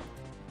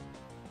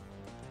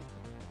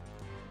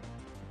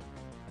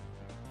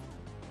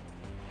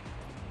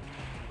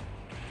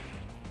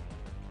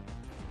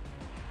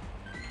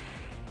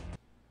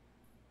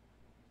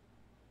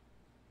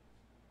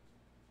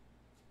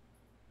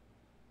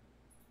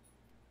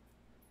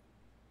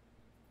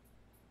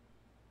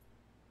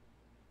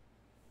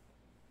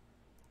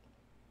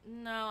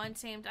 No,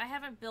 Untamed. I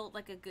haven't built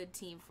like a good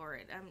team for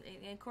it.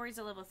 And Corey's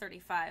a level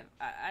 35.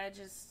 I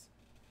just...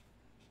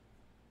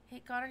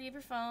 Hey, Connor, do you have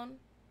your phone?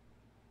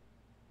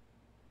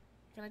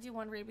 Can I do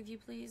one raid with you,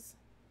 please?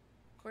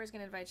 Corey's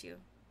gonna invite you.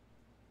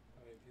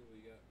 How many people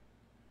you got?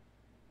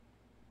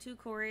 2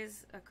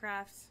 Corys, a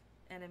Craft,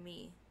 and a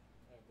me.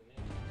 I have the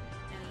name.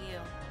 And a you.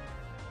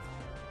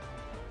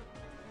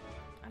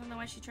 I don't know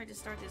why she tried to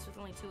start this with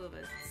only 2 of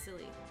us. It's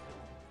silly.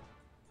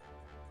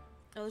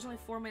 Oh, there's only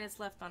 4 minutes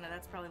left on it.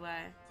 That's probably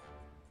why.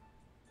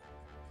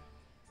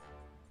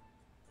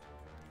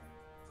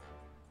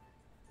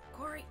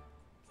 Corey!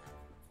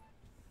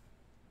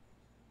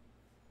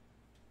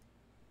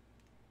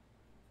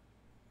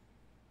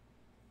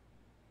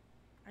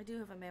 I do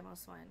have a mammo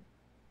swine.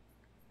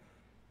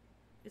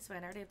 It's fine,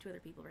 I already have 2 other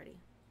people ready.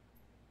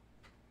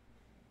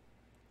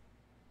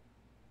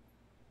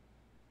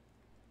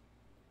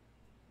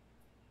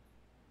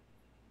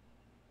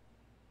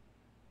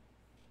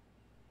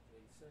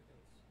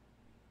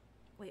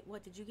 Wait,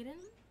 what? Did you get in?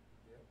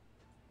 Yep.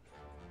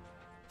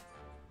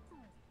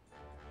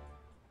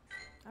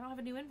 I don't have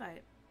a new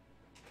invite.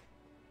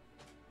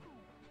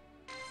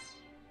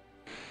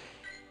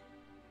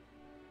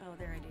 Oh,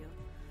 there I do.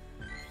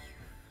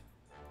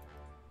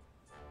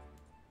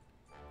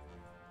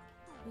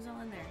 Who's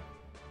all in there?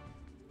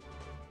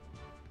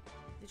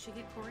 Did she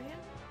get Corey in?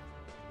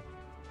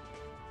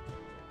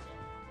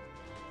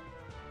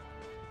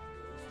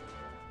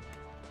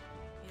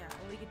 Yeah,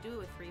 well, we could do it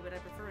with 3, but I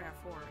prefer to have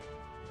 4.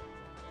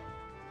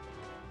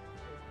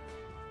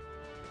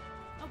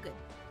 Oh, good.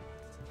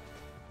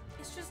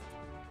 It's just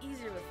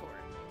easier with 4.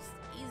 Just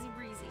easy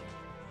breezy.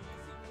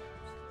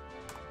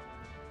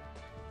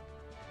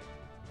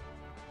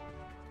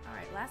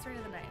 Alright, last raid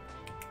of the night.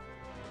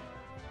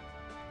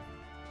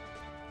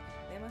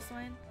 Mammo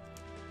swine?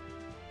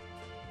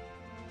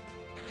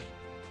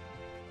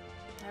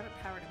 I haven't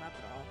powered him up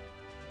at all.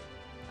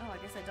 Oh, I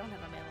guess I don't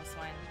have a mammo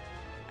swine.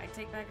 I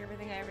take back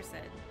everything I ever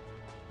said.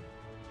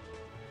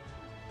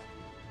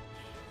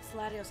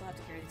 Sladios will have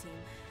to carry the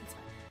team. It's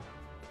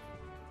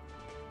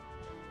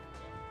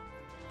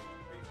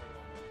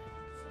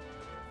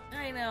fine.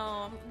 I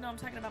know. No, I'm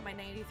talking about my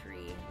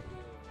 93.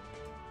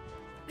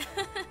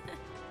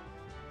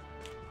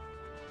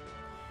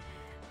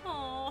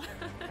 Oh.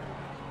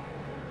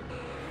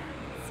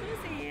 So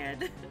sad.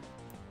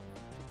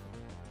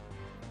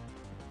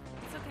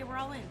 It's okay, we're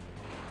all in.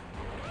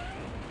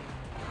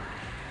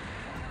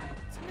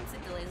 Sometimes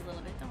it delays a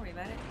little bit, don't worry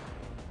about it.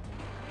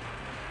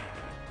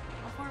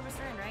 All 4 of us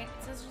are in, right?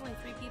 It says there's only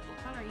 3 people.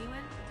 Connor, are you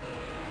in?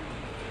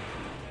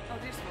 Oh,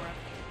 there's 4 of them.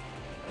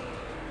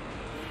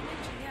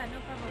 Yeah,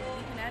 no problem.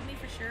 You can add me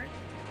for sure,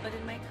 but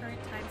in my current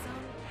time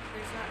zone,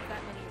 there's not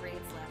that many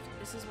raids left.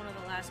 This is one of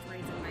the last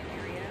raids in my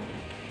area.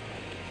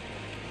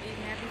 But you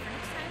can add me for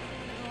next time. I'm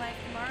gonna go live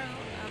tomorrow.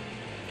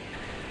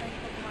 Playing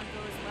Pokemon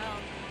Go as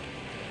well.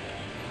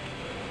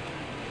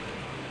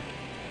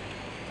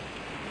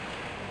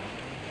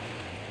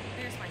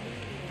 There's mine. He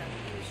didn't beat it up.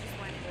 He was just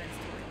whining about his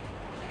story.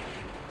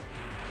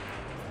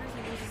 Sometimes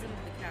he loses him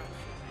to the couch.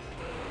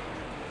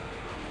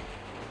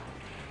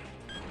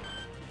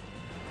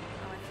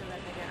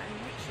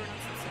 Short on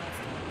some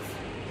celestials.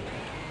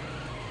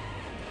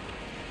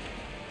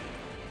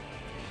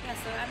 Yeah,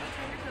 so add my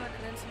trainer code,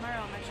 and then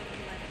tomorrow I'm actually going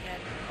to be live again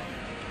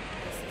playing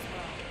this as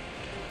well.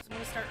 So I'm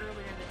going to start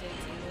earlier in the day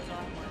too, there's a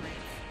lot more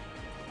raids.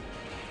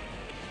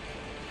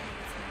 I'm going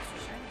to get some extra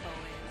shiny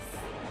boys.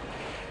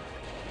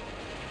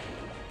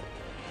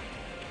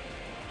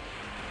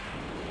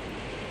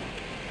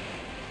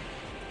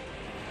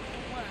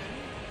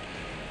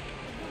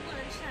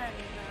 One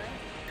shiny boy.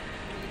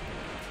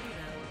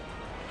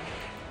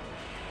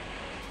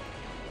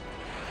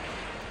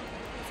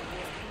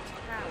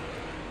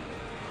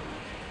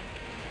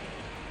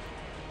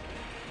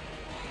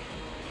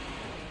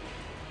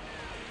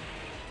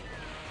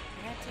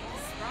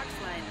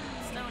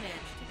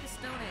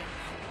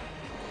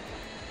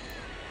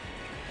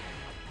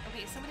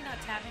 Somebody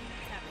not tapping?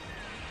 Tapping.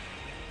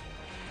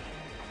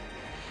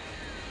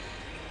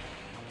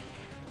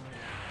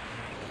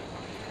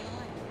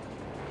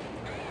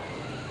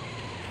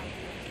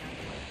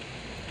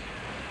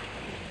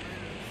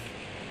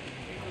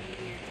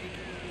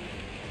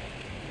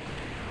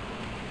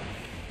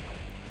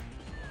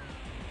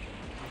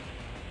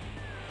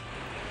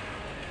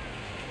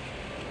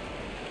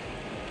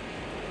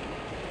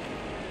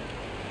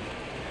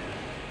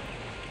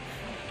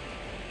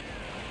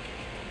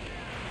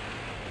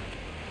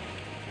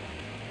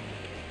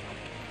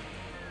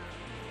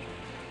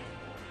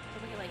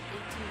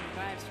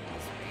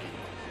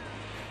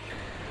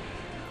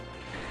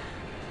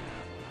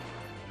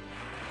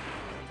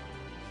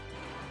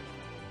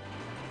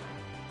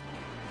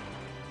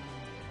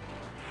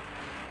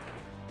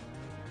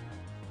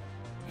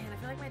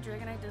 Like my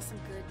Dragonite does some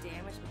good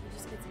damage, but he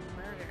just gets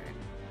murdered.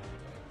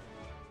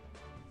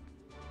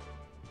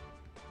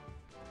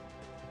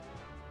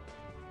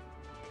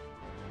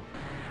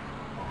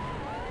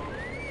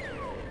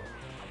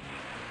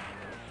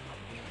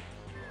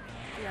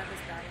 You have this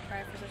battle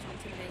cry for such an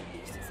intimidating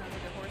beast. It sounds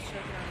like a horse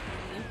choking on a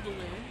helium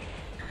balloon.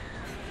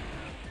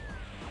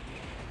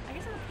 I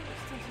guess I don't think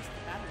it's just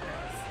the battle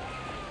cries.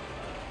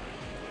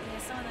 Yeah,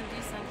 some of them do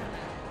sound kind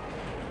of.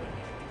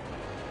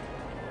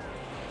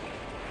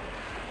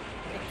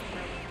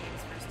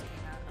 Games first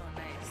came out. Oh,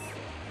 nice.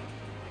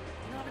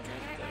 You don't have a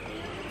Dragonite right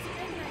here? There was a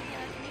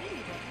Dragonite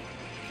community day.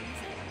 Did you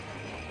say?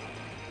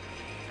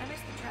 I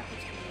missed the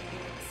Trapage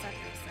community with the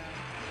sucker, so.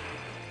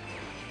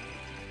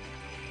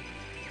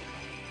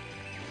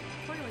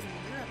 Corey was in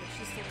Europe, but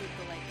she still did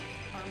the, like,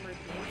 armored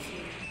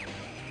Mewtwo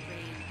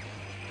raid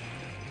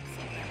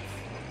sequence.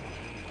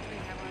 I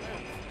didn't have one of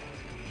those.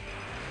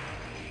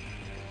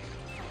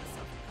 Call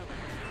myself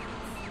public.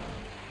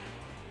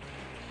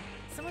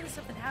 Some of the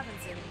stuff that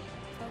happens in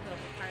Pogo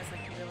requires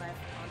like real life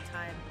on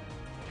time.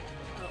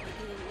 Oh,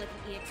 like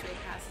an EX-ray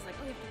pass is like,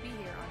 oh, you have to be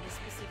here on this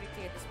specific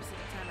day at this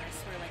specific time. And I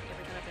swear, like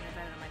every time I've been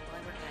invited, I'm like,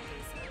 well, I work that day,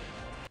 so.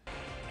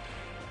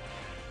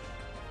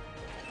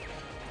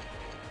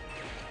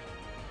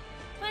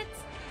 What?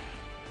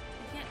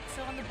 You can't.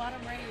 So on the bottom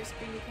right of your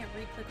screen, you can't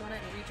re-click on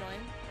it and rejoin.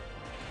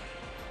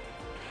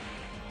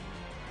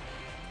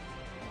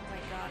 Oh my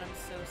god, I'm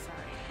so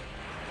sorry.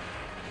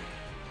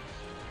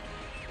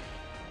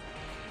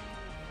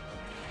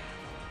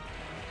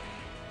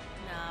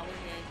 Nah,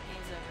 we're good.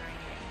 Game's over right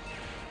here.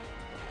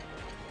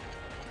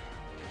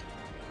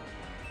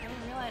 I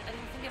didn't realize. I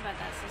didn't think about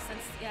that. So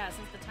since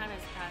the time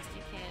has passed,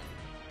 you can't.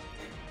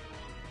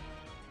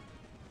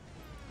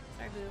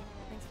 Sorry, boo.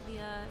 Thanks for the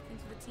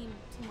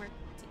teamwork,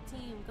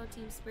 go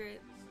team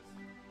spirit.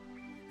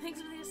 Thanks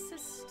for the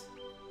assist.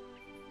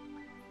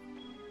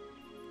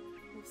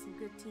 We have some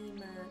good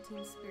team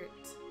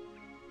spirit.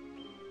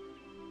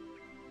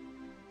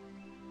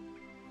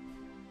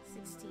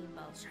 16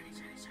 balls. Shiny.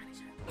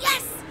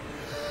 Yes!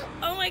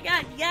 Oh my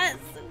god, yes!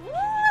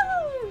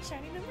 Woo!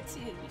 Shiny number 2.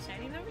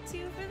 Shiny number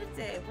 2 for the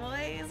day,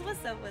 boys.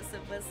 What's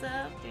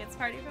up? Dance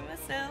party for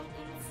myself.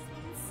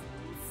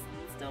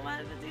 Don't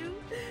mind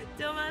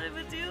if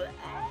I do.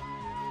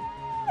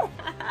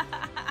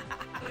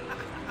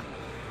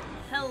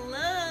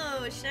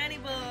 Hello, shiny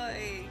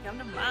boy. Come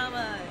to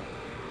mama.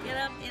 Get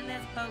up in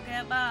this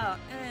Pokeball.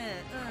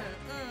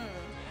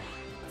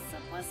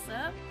 What's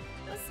up?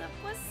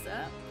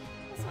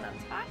 That's what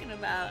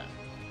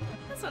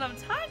I'm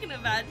talking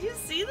about. Do you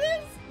see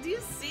this? Do you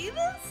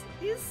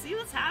see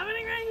what's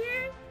happening right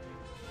here?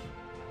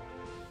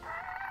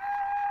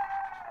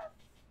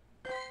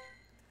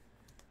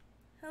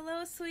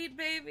 Hello, sweet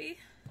baby.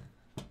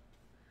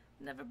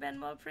 Never been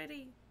more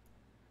pretty.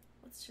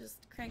 Let's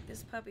just crank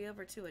this puppy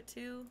over to a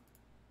 2.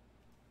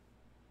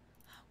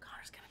 Oh,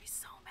 Connor's gonna be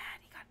so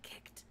mad. He got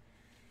kicked.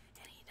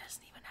 And he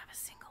doesn't even have a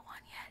single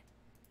one yet.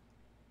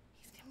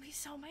 He's gonna be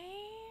so mad.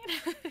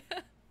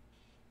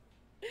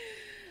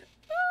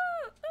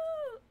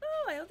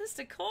 I owe this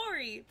to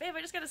Corey. Babe,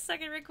 I just got a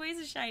second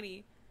Rayquaza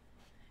shiny.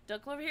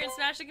 Don't come over here and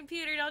smash the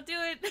computer. Don't do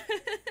it.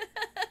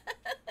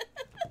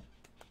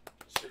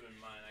 Should've been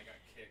mine. I got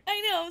kicked.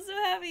 I know. I'm so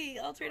happy.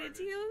 I'll trade it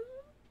to you.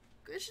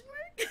 Question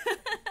mark?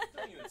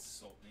 Don't even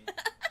insult me. Catch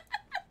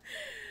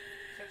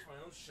my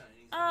own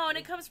shinies. Oh, and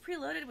it comes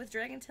preloaded with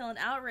Dragon Tail and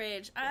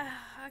Outrage.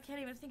 I can't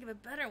even think of a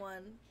better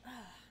one.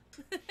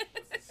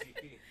 What's the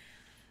CP?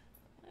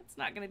 It's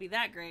not going to be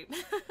that great.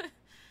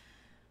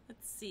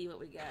 Let's see what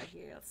we got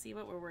here. Let's see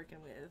what we're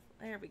working with.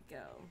 There we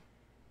go.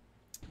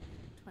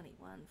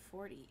 21,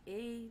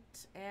 48,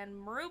 and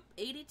Maroop,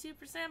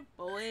 82%,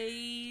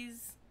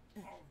 boys.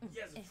 Oh,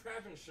 yes, a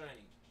trapping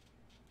shiny.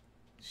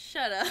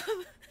 Shut up.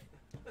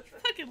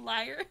 Fucking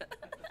liar.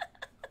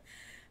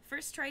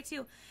 First try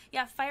too.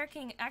 Yeah, Fire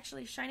King,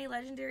 actually, shiny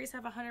legendaries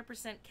have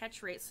 100%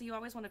 catch rate, so you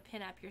always want to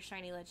pin up your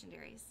shiny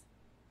legendaries.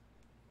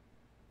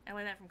 I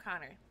learned that from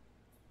Connor.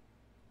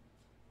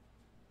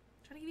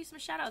 Trying to give you some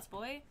shoutouts,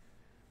 boy.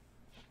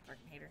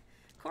 Fucking hater.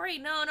 Corey,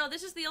 no,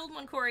 this is the old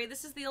one, Corey.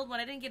 This is the old one.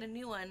 I didn't get a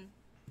new one.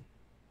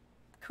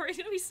 Corey's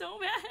gonna be so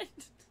mad.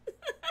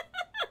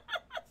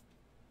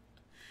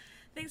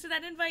 Thanks for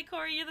that invite,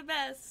 Corey. You're the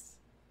best.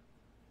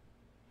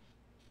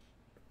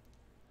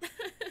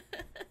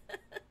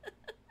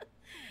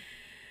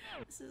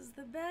 This is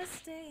the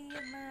best day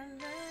of my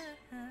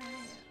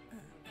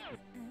life.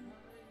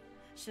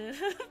 Should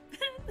have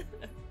been.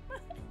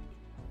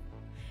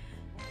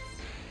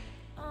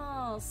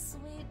 Oh,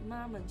 sweet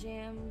mama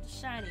jammed,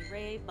 shiny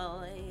Ray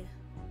boy.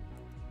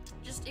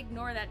 Just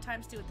ignore that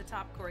 ×2 at the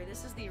top, Corey.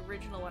 This is the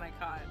original one I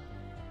caught.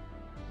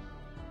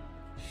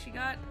 She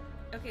got...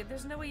 Okay,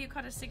 there's no way you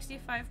caught a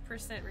 65%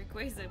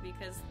 Rayquaza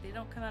because they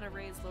don't come out of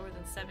raids lower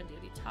than 70.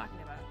 What are you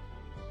talking about?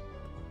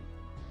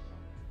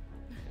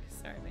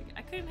 Sorry, Megan.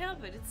 I couldn't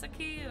help it. It's so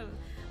cute.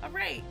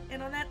 Alright,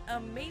 and on that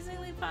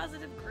amazingly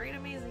positive, great,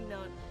 amazing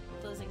note,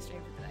 closing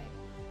stream for tonight.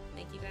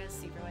 Thank you guys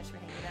super much for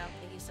hanging out.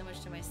 Thank you so much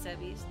to my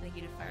subbies. Thank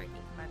you to Fire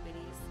King for my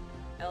biddies.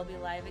 I will be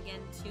live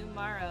again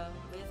tomorrow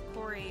with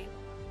Corey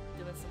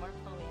doing some more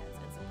Pomans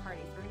and some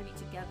parties. We're going to be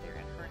together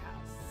at her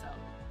house, so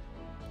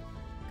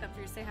come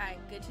through, say hi.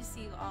 Good to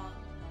see you all.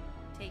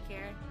 Take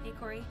care. Hey,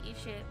 Corey, eat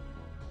shit.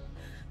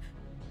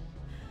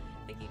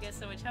 Thank you guys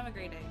so much. Have a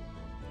great day.